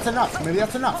 maybe that's enough. Maybe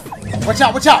that's enough. Watch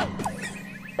out, watch out!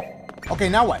 Okay,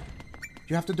 now what?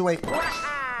 You have to do a...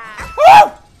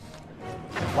 Woo!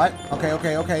 What?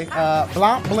 Okay.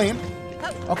 Blanc, blim.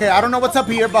 Okay, I don't know what's up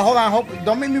here, but hold on.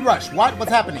 Don't make me rush. What? What's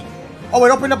happening? Oh,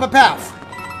 it opened up a path.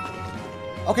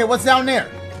 Okay, what's down there?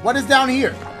 What is down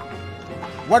here?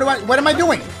 What am I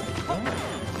doing?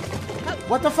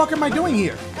 What the fuck am I doing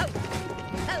here?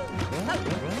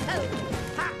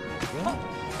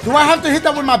 Do I have to hit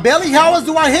that with my belly? How else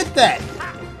do I hit that?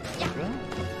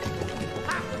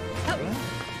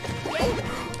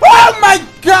 Oh my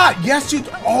god! Yes, you...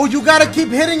 Oh, you gotta keep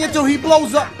hitting it till he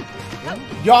blows up.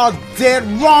 Y'all dead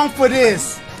wrong for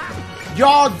this.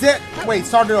 Y'all dead... Wait,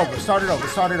 start it over.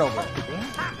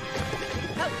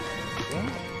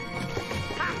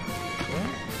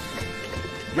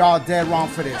 Y'all dead wrong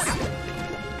for this.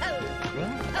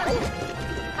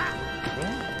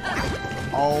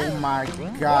 Oh my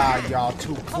god, y'all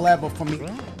too clever for me.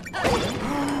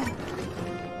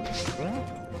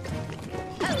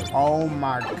 Oh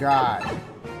my god.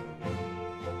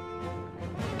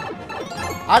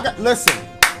 Listen.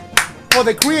 For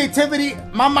the creativity,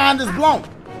 my mind is blown.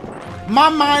 My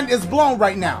mind is blown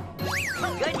right now.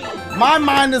 My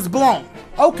mind is blown.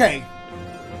 Okay.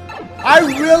 I'm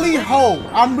really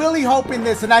hoping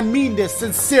this, and I mean this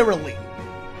sincerely.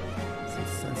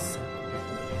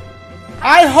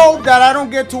 I hope that I don't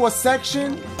get to a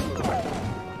section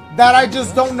that I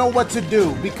just don't know what to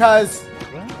do, because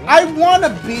I want to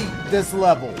beat this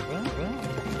level.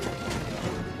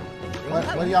 What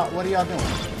are y'all doing?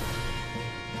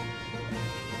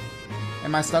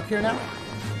 Am I stuck here now?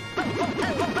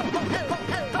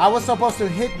 I was supposed to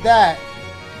hit that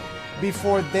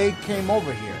before they came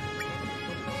over here.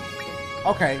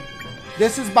 Okay.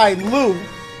 This is by Lou.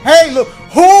 Hey, Lou.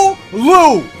 Who?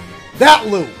 Lou. That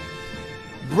Lou.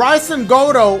 Bryson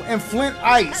Godo and Flint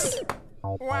Ice.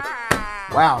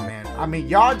 Wow, man. I mean,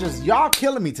 y'all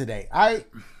killing me today.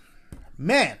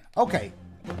 Man. Okay.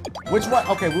 Which one?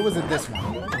 Okay, we was in this one.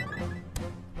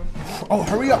 Oh,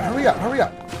 hurry up.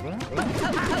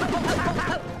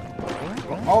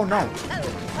 Oh, no.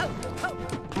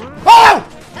 Oh!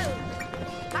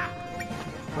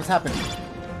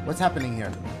 What's happening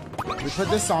here? We put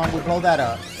this on, we blow that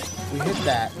up, we hit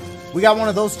that. We got one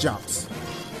of those jumps.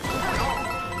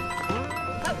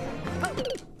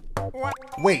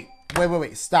 Wait,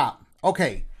 stop.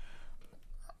 Okay.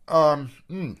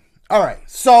 Alright,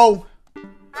 so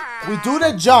we do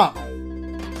the jump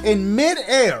in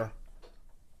mid-air,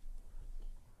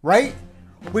 right?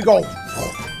 We go.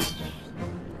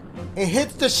 It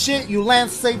hits the shit, you land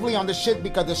safely on the shit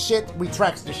because the shit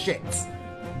retracts the shits.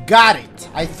 Got it,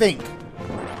 I think.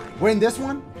 We're in this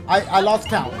one? I lost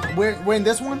count. We're in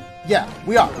this one? Yeah,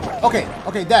 we are. Okay,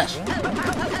 dash.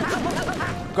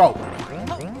 Go.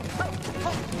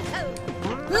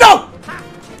 No!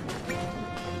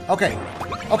 Okay.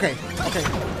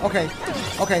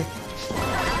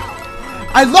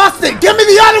 I lost it! Give me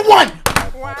the other one!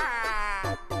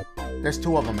 There's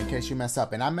two of them in case you mess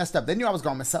up. And I messed up. They knew I was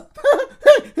gonna mess up.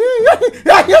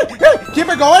 Keep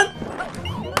it going.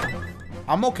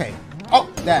 I'm okay. Oh,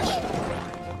 dash.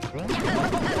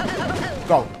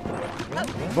 Go.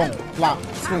 Boom. Flop.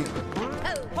 Sweep.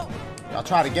 Y'all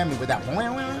try to get me with that.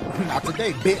 Not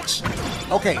today, bitch.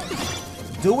 Okay.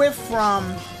 Do it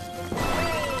from...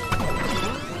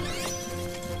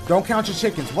 Don't count your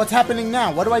chickens. What's happening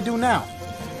now? What do I do now?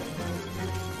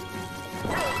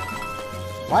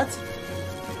 What?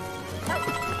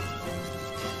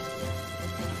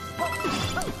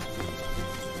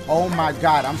 Oh my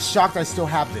god, I'm shocked I still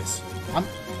have this.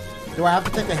 Do I have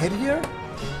to take a hit here?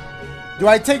 Do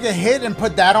I take a hit and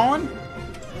put that on?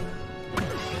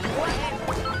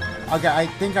 Okay, I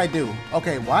think I do.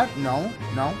 Okay, what? No.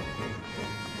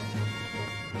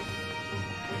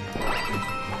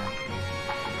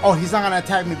 Oh, he's not gonna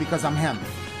attack me because I'm him.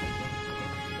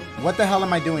 What the hell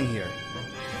am I doing here?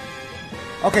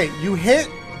 Okay, you hit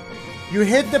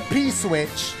the P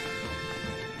switch.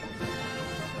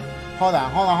 Hold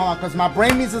on, because my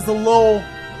brain is a little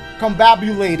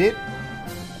combobulated.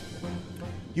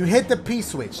 You hit the P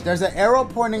switch. There's an arrow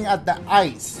pointing at the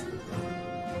ice.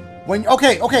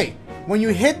 Okay. When you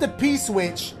hit the P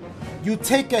switch, you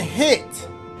take a hit,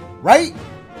 right?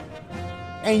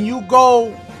 And you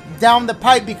go down the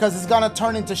pipe because it's gonna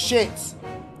turn into shits.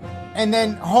 And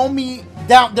then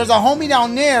there's a homie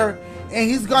down there, and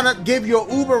he's gonna give you an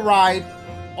Uber ride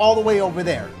all the way over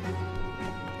there.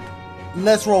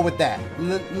 Let's roll with that.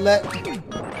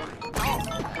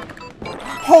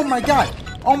 Oh my god.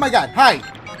 Hi.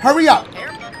 Hurry up.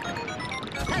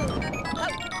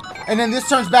 And then this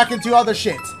turns back into other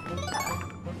shit.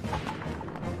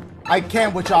 I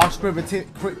can't with y'all's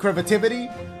creativity.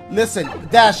 Listen,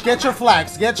 Dash, get your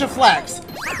flags.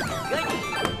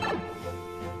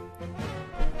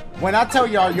 When I tell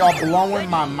y'all, y'all blowing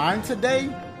my mind today.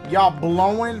 Y'all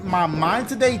blowing my mind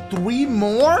today. 3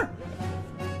 more?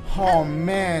 Oh,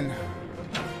 man.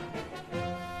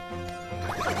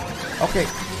 Okay.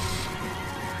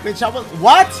 Bitch, I was...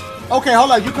 What? Okay, hold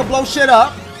on. You can blow shit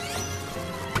up.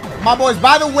 My boys,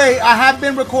 by the way, I have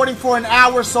been recording for an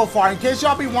hour so far. In case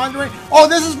y'all be wondering. Oh,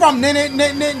 this is from Nit. I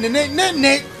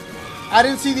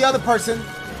didn't see the other person.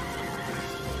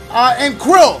 And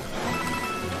Krill.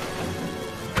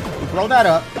 Blow that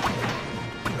up.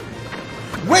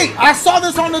 Wait, I saw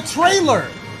this on the trailer.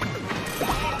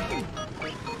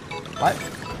 What?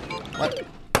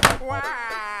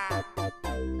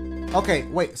 Okay,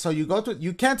 wait. So you go to...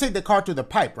 You can't take the car through the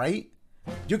pipe, right?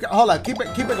 You can... Hold on. Keep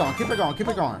it going.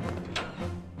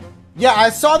 Yeah, I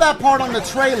saw that part on the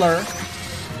trailer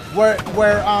where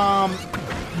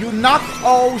you knock...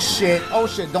 Oh, shit.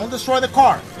 Don't destroy the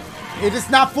car. It is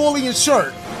not fully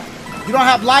insured. You don't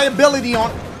have liability on...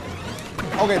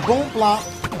 Okay, boom, blonk.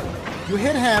 You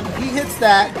hit him. He hits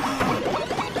that.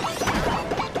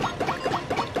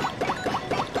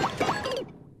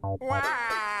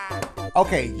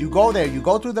 Okay, you go there. You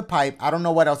go through the pipe. I don't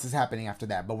know what else is happening after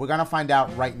that, but we're going to find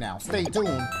out right now. Stay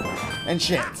tuned and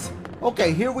shits.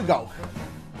 Okay, here we go.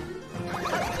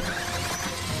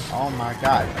 Oh, my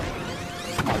God.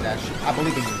 Come on, Dash. I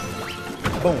believe in you.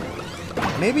 Boom.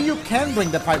 Maybe you can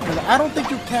bring the pipe to the... I don't think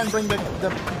you can bring the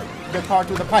car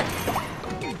to the pipe.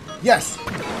 Yes.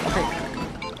 Okay.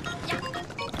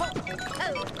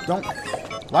 Don't...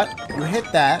 What? You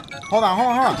hit that. Hold on.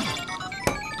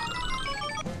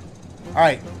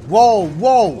 Alright. Whoa.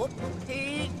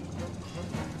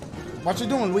 What you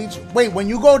doing, Luigi? Wait, when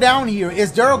you go down here,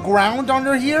 is there a ground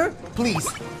under here? Please.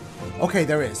 Okay,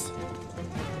 there is.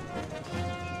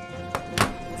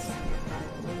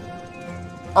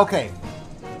 Okay.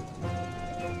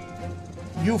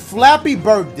 You Flappy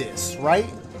Bird this, right?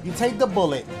 You take the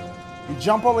bullet. You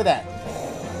jump over that.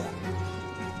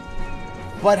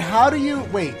 But how do you...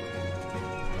 Wait.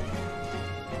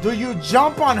 Do you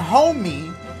jump on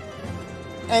homie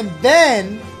and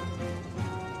then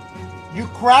you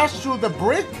crash through the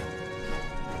brick?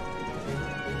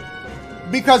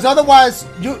 Because otherwise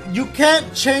you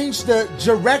can't change the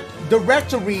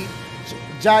directory.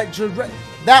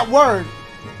 That word.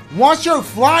 Once you're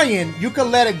flying, you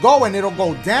can let it go and it'll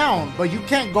go down, but you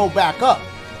can't go back up.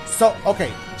 So,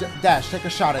 okay, Dash, take a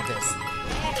shot at this.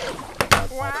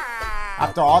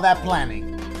 After all that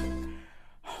planning.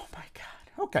 Oh my God.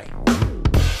 Okay.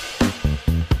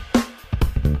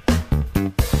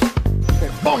 Okay,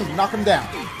 boom, knock him down.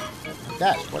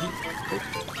 Dash, what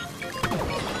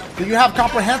do you have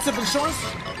comprehensive insurance?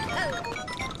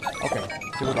 Okay,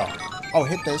 here we go. Oh,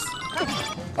 hit this.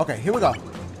 Okay, here we go.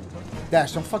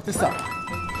 Dash, don't fuck this up.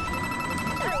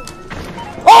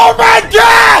 Oh my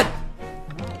God!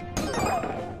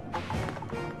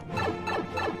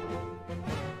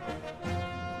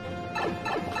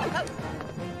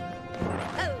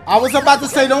 I was about to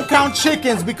say don't count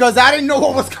chickens because I didn't know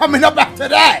what was coming up after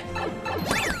that.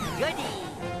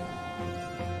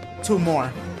 2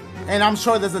 more. And I'm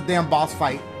sure there's a damn boss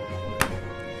fight.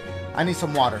 I need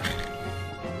some water.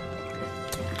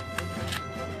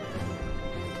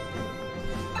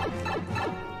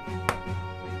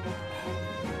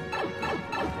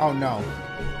 Oh no.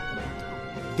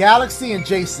 Galaxy and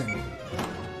Jason.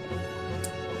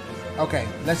 Okay,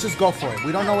 let's just go for it.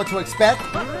 We don't know what to expect.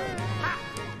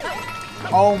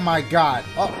 Oh my God.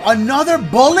 Another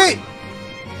bullet?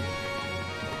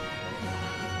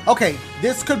 Okay,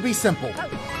 this could be simple.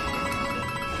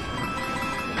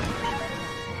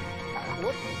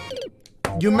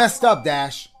 You messed up,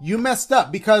 Dash. You messed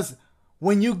up because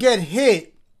when you get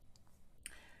hit,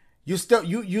 you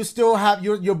still have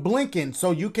you're blinking,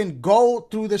 so you can go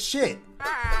through the shit.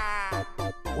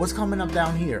 What's coming up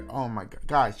down here? Oh my God,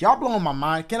 guys, y'all blowing my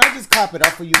mind. Can I just clap it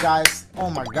up for you guys? Oh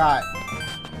my God.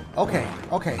 Okay.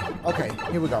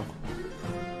 Here we go.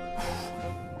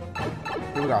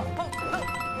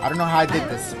 I don't know how I did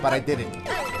this, but I did it.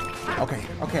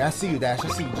 Okay, I see you, Dash. I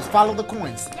see you. Just follow the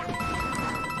coins.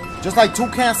 Just like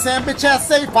Toucan Sam bitch ass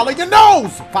say, follow your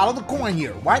nose. Follow the coin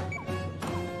here. What?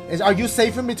 Are you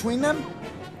safe in between them?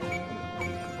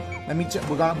 Let me check.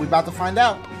 We're about to find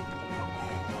out.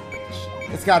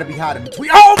 It's got to be hot in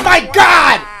between. Oh my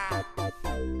God!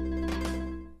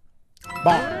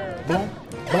 Bonk, boom,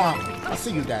 blonk. I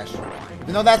see you, Dash.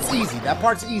 You know that's easy. That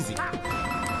part's easy.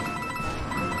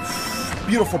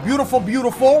 Beautiful.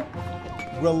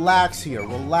 Relax here.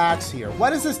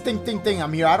 What is this thing?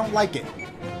 I'm here. I don't like it.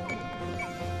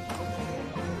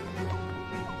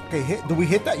 Okay, do we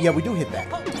hit that? Yeah, we do hit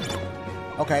that.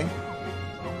 Okay.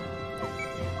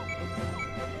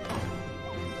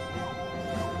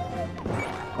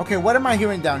 Okay, what am I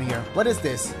hearing down here? What is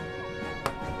this?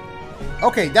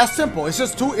 Okay, that's simple. It's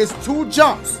just two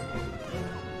jumps.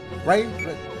 Right?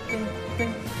 Ding,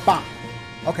 ding, bang.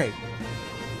 Okay.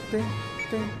 Ding,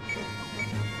 ding.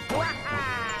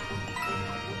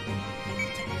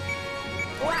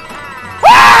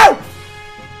 Woo!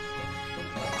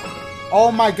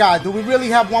 Oh my god, do we really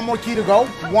have one more key to go?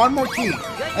 One more key.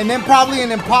 And then probably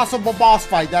an impossible boss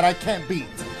fight that I can't beat.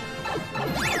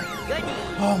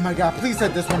 Oh my god, please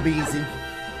let this one be easy.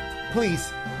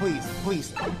 Please, please,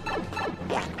 please.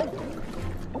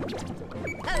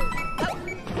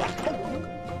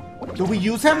 Do we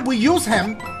use him? We use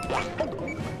him.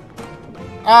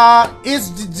 It's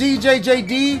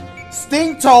DJJD,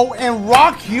 Stinktoe, and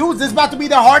Rock Hughes. This is about to be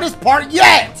the hardest part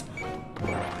yet.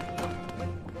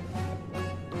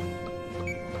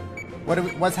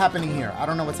 What's happening here? I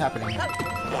don't know what's happening.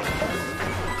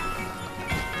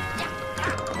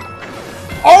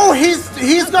 Oh, he's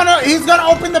gonna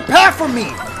open the path for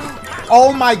me.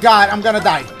 Oh my god, I'm gonna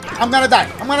die. I'm gonna die.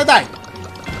 I'm gonna die.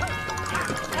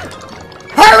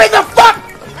 Hurry the fuck!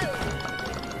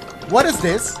 What is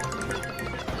this?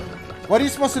 What are you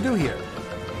supposed to do here?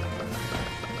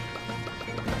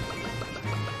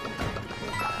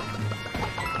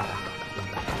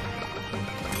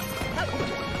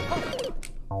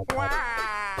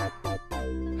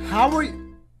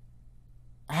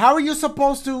 How are you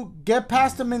supposed to get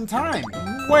past him in time?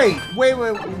 Wait.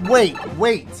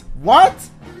 What?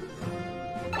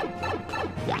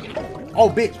 Oh,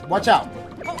 bitch, watch out.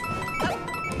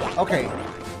 Okay.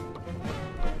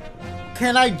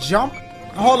 Can I jump?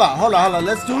 Hold on.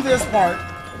 Let's do this part.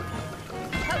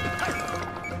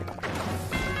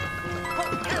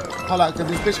 Hold on, because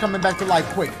this bitch coming back to life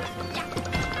quick.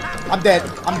 I'm dead.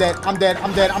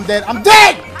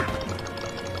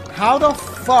 How the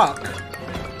fuck?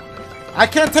 I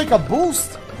can't take a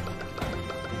boost.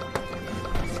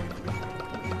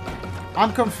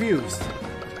 I'm confused.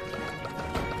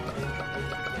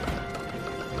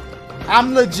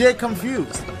 I'm legit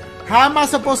confused. How am I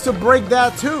supposed to break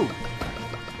that too?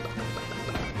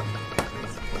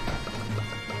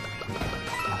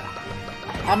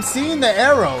 I'm seeing the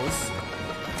arrows.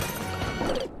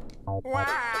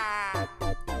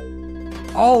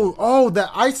 Oh, the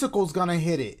icicle's gonna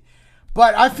hit it.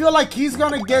 But I feel like he's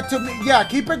gonna get to me. Yeah,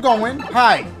 keep it going.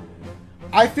 Hi.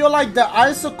 I feel like the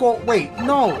icicle... Wait,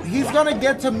 no. He's gonna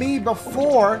get to me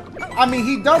before... I mean,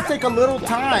 he does take a little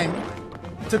time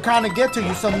to kind of get to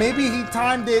you. So maybe he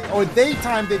timed it, or they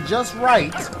timed it just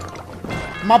right.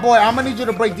 My boy, I'm gonna need you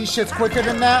to break these shits quicker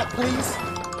than that, please.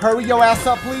 Hurry your ass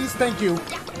up, please. Thank you.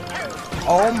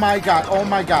 Oh my god.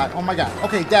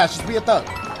 Okay, Dash, just be a thug.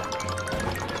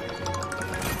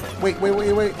 Wait.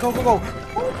 Go.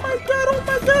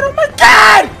 Oh my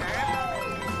god!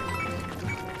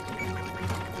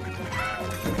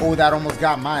 Oh, that almost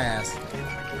got my ass.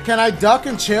 Can I duck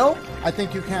and chill? I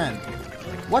think you can.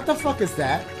 What the fuck is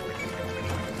that?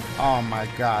 Oh my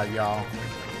god, y'all.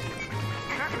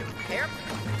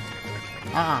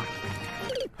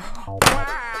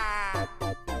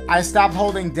 I stopped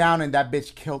holding down and that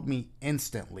bitch killed me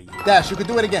instantly. Dash, you can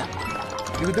do it again.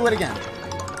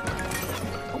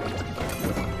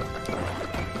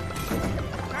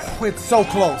 Oh, it's so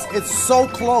close.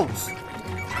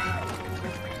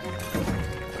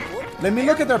 Let me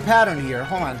look at their pattern here.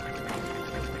 Hold on.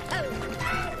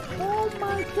 Oh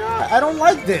my god. I don't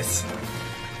like this.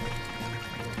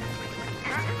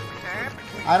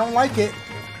 I don't like it.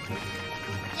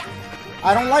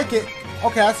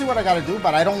 Okay, I see what I gotta do,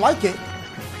 but I don't like it.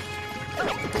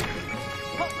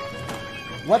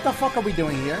 What the fuck are we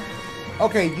doing here?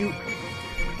 Okay, you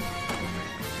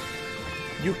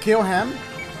kill him.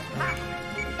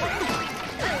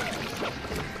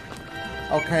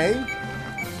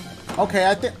 Okay,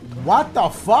 I think... What the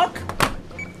fuck?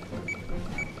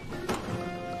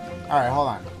 Alright, hold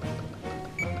on.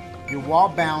 You wall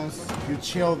bounce, you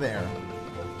chill there.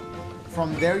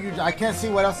 From there, I can't see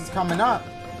what else is coming up.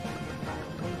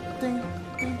 Ding,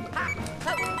 ding.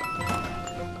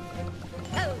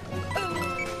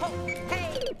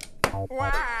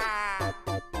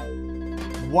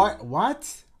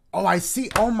 What? Oh, I see.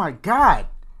 Oh my god.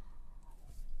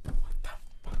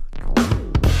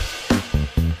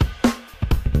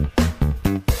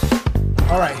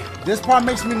 Alright, this part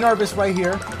makes me nervous right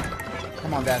here.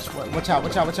 Come on, Dash. Watch out.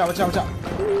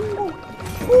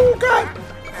 Ooh, god.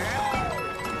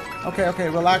 Okay,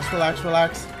 relax.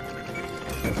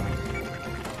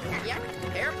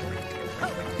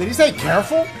 Did he say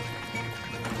careful?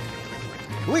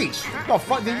 Bleach, what the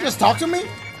fuck? Did you just talk to me?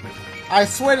 I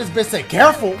swear this bitch said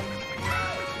careful.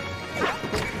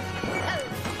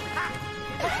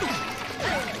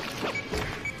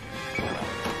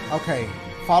 Okay,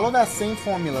 follow that same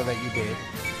formula that you did.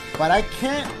 But I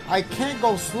can't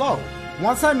go slow.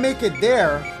 Once I make it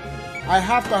there, I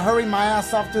have to hurry my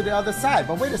ass off to the other side.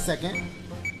 But wait a second.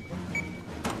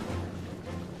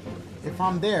 If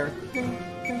I'm there, ding,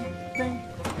 ding, ding.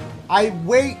 I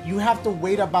wait, you have to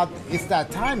wait about, it's that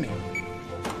timing.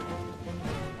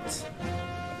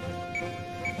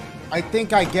 I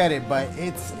think I get it, but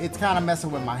it's kind of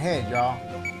messing with my head, y'all.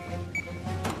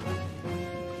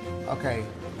 Okay.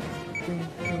 Ding,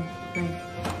 ding, ding.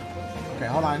 Okay,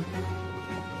 hold on.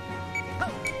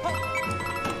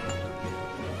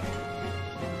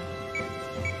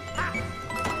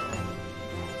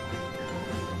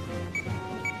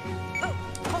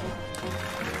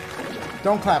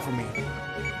 Don't clap for me.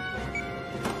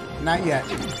 Not yet.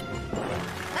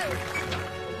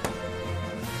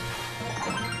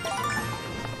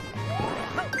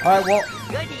 Alright, well,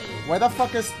 where the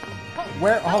fuck is...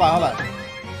 Where... Hold on.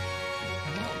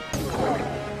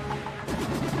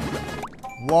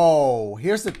 Whoa,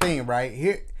 here's the thing, right?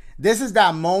 Here, this is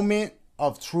that moment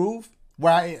of truth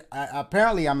where I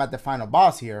apparently I'm at the final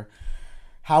boss here.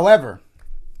 However...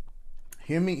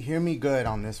 Hear me good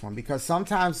on this one, because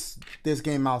sometimes this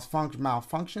game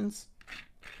malfunctions.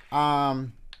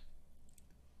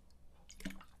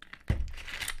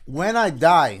 When I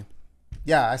die,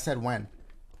 yeah, I said when.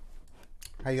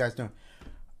 How you guys doing?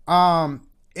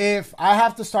 If I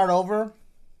have to start over,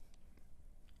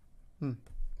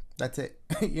 that's it.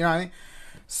 You know what I mean?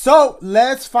 So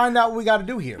let's find out what we got to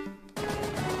do here.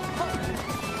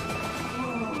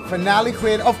 Finale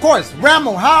created, of course.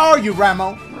 Ramo, how are you,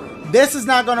 Ramo? This is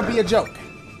not going to be a joke.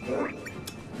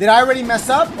 Did I already mess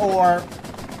up, or...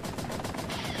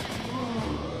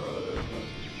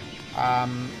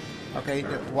 Okay,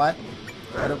 what?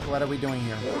 What are we doing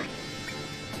here?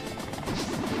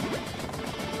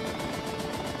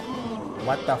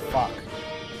 What the fuck?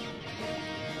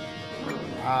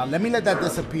 Let me let that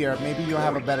disappear. Maybe you'll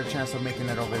have a better chance of making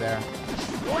it over there.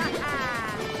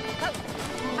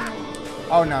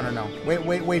 Oh, no.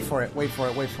 Wait for it. Wait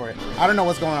for it. I don't know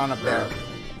what's going on up there.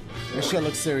 This shit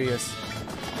looks serious.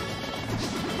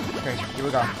 Okay, here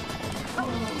we go.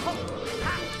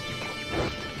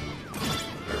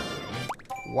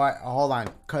 What? Hold on,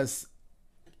 because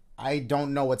I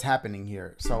don't know what's happening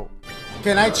here. So,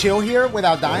 can I chill here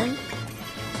without dying?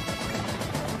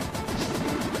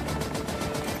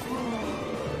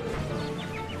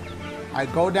 I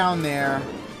go down there.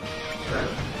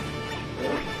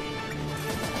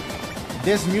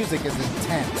 This music is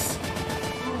intense.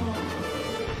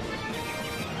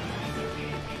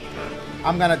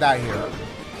 I'm gonna die here.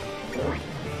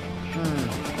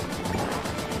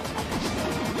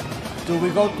 Do we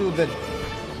go through the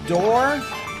door?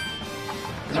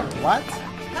 No, what?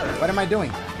 What am I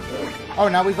doing? Oh,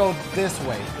 now we go this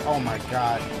way. Oh my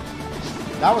god.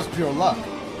 That was pure luck.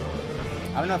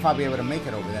 I don't know if I'll be able to make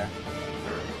it over there.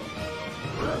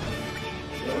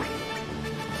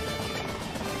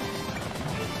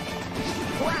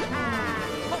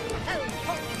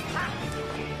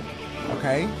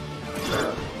 Okay.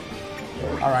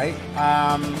 All right.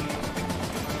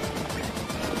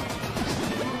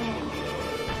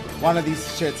 One of these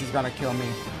shits is gonna kill me.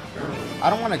 I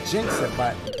don't want to jinx it,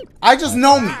 but I just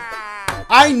know me.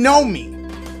 I know me.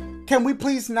 Can we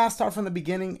please not start from the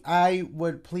beginning? I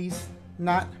would please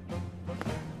not.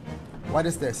 What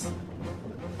is this?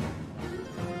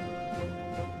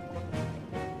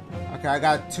 Okay, I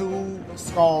got 2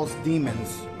 skulls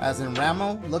demons, as in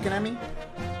Ramo looking at me.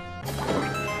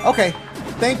 Okay,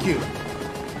 thank you.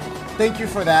 Thank you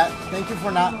for that. Thank you for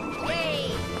not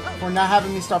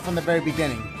having me start from the very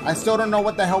beginning. I still don't know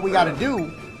what the hell we gotta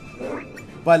do,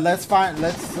 but let's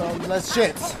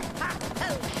shits.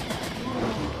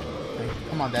 Okay,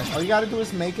 come on, Dash. All you gotta do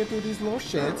is make it through these little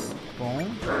shits.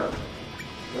 Boom. Boom.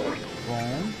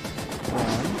 Boom.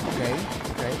 Okay.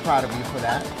 Okay, proud of you for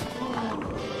that.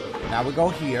 Now we go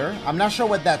here. I'm not sure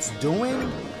what that's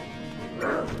doing.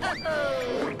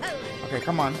 Okay,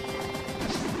 come on.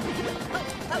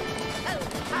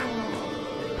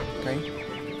 Okay.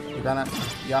 You're gonna...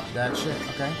 Yup, that shit.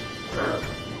 Okay.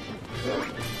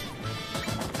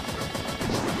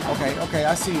 Okay,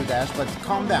 I see you, Dash, but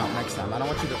calm down next time. I don't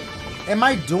want you to... Am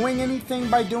I doing anything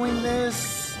by doing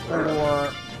this? Or...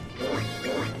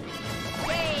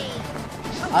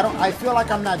 I feel like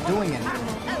I'm not doing anything.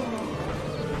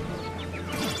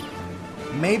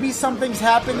 Maybe something's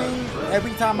happening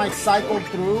every time I cycle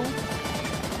through,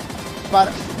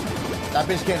 but that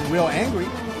bitch getting real angry.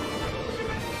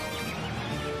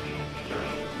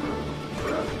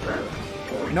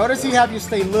 Notice he have you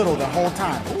stay little the whole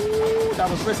time. Ooh, that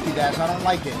was risky, Dash. I don't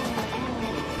like it.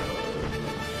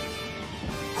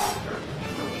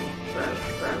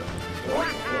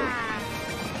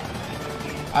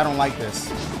 I don't like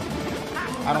this.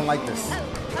 I don't like this.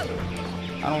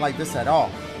 I don't like this at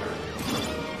all.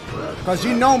 Because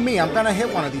you know me, I'm gonna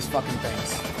hit one of these fucking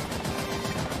things.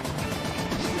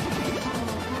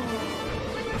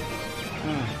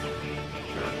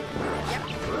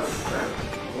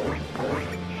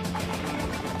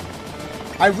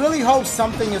 I really hope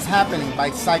something is happening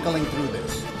by cycling through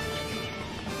this.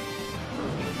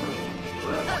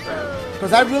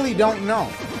 Because I really don't know.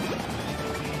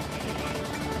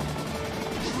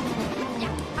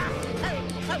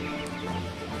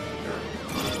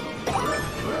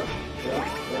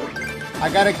 I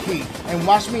got a key, and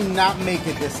watch me not make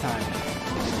it this time.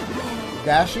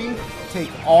 Dashi,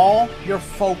 take all your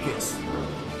focus.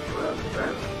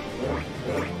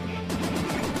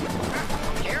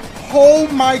 Oh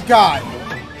my god.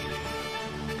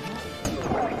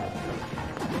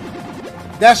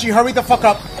 Dashi, hurry the fuck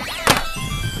up.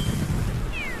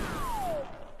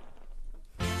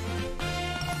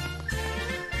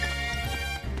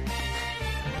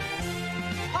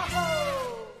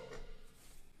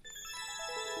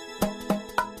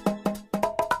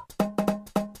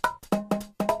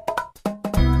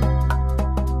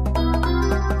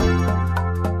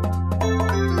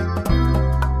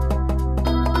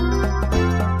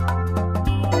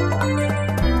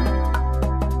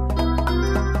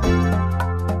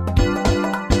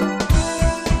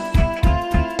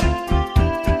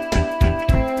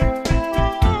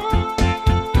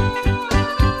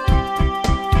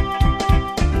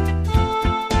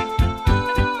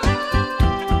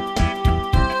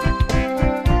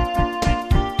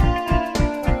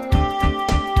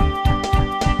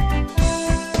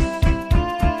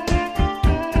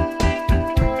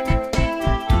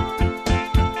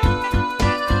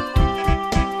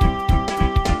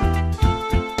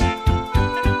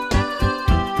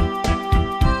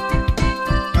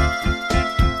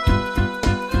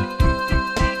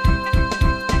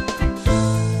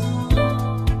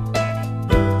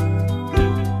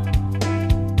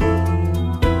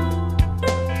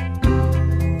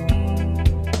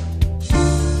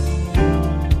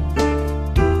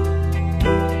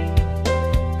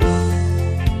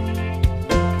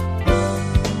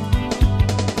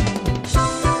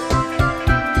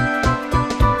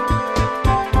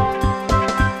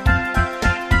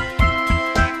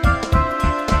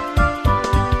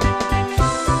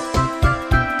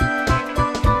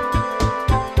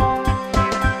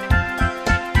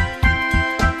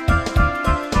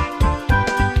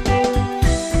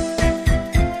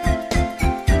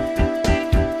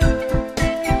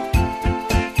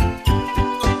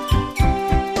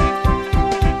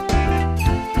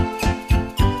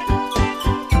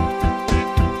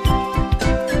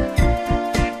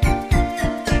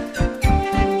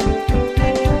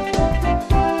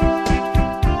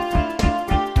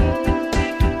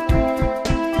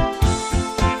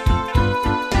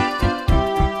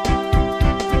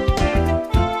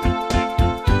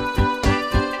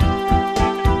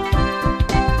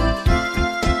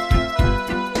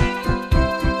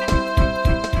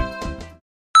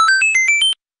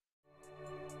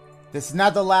 This is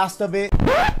not the last of it.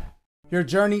 Your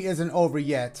journey isn't over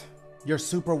yet. Your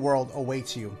super world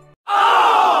awaits you.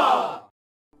 Oh!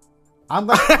 I'm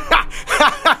gonna...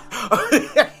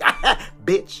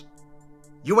 Bitch,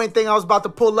 you ain't think I was about to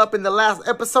pull up in the last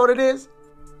episode of this?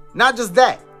 Not just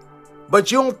that,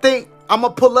 but you don't think I'm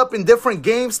gonna pull up in different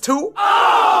games too?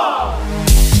 Oh!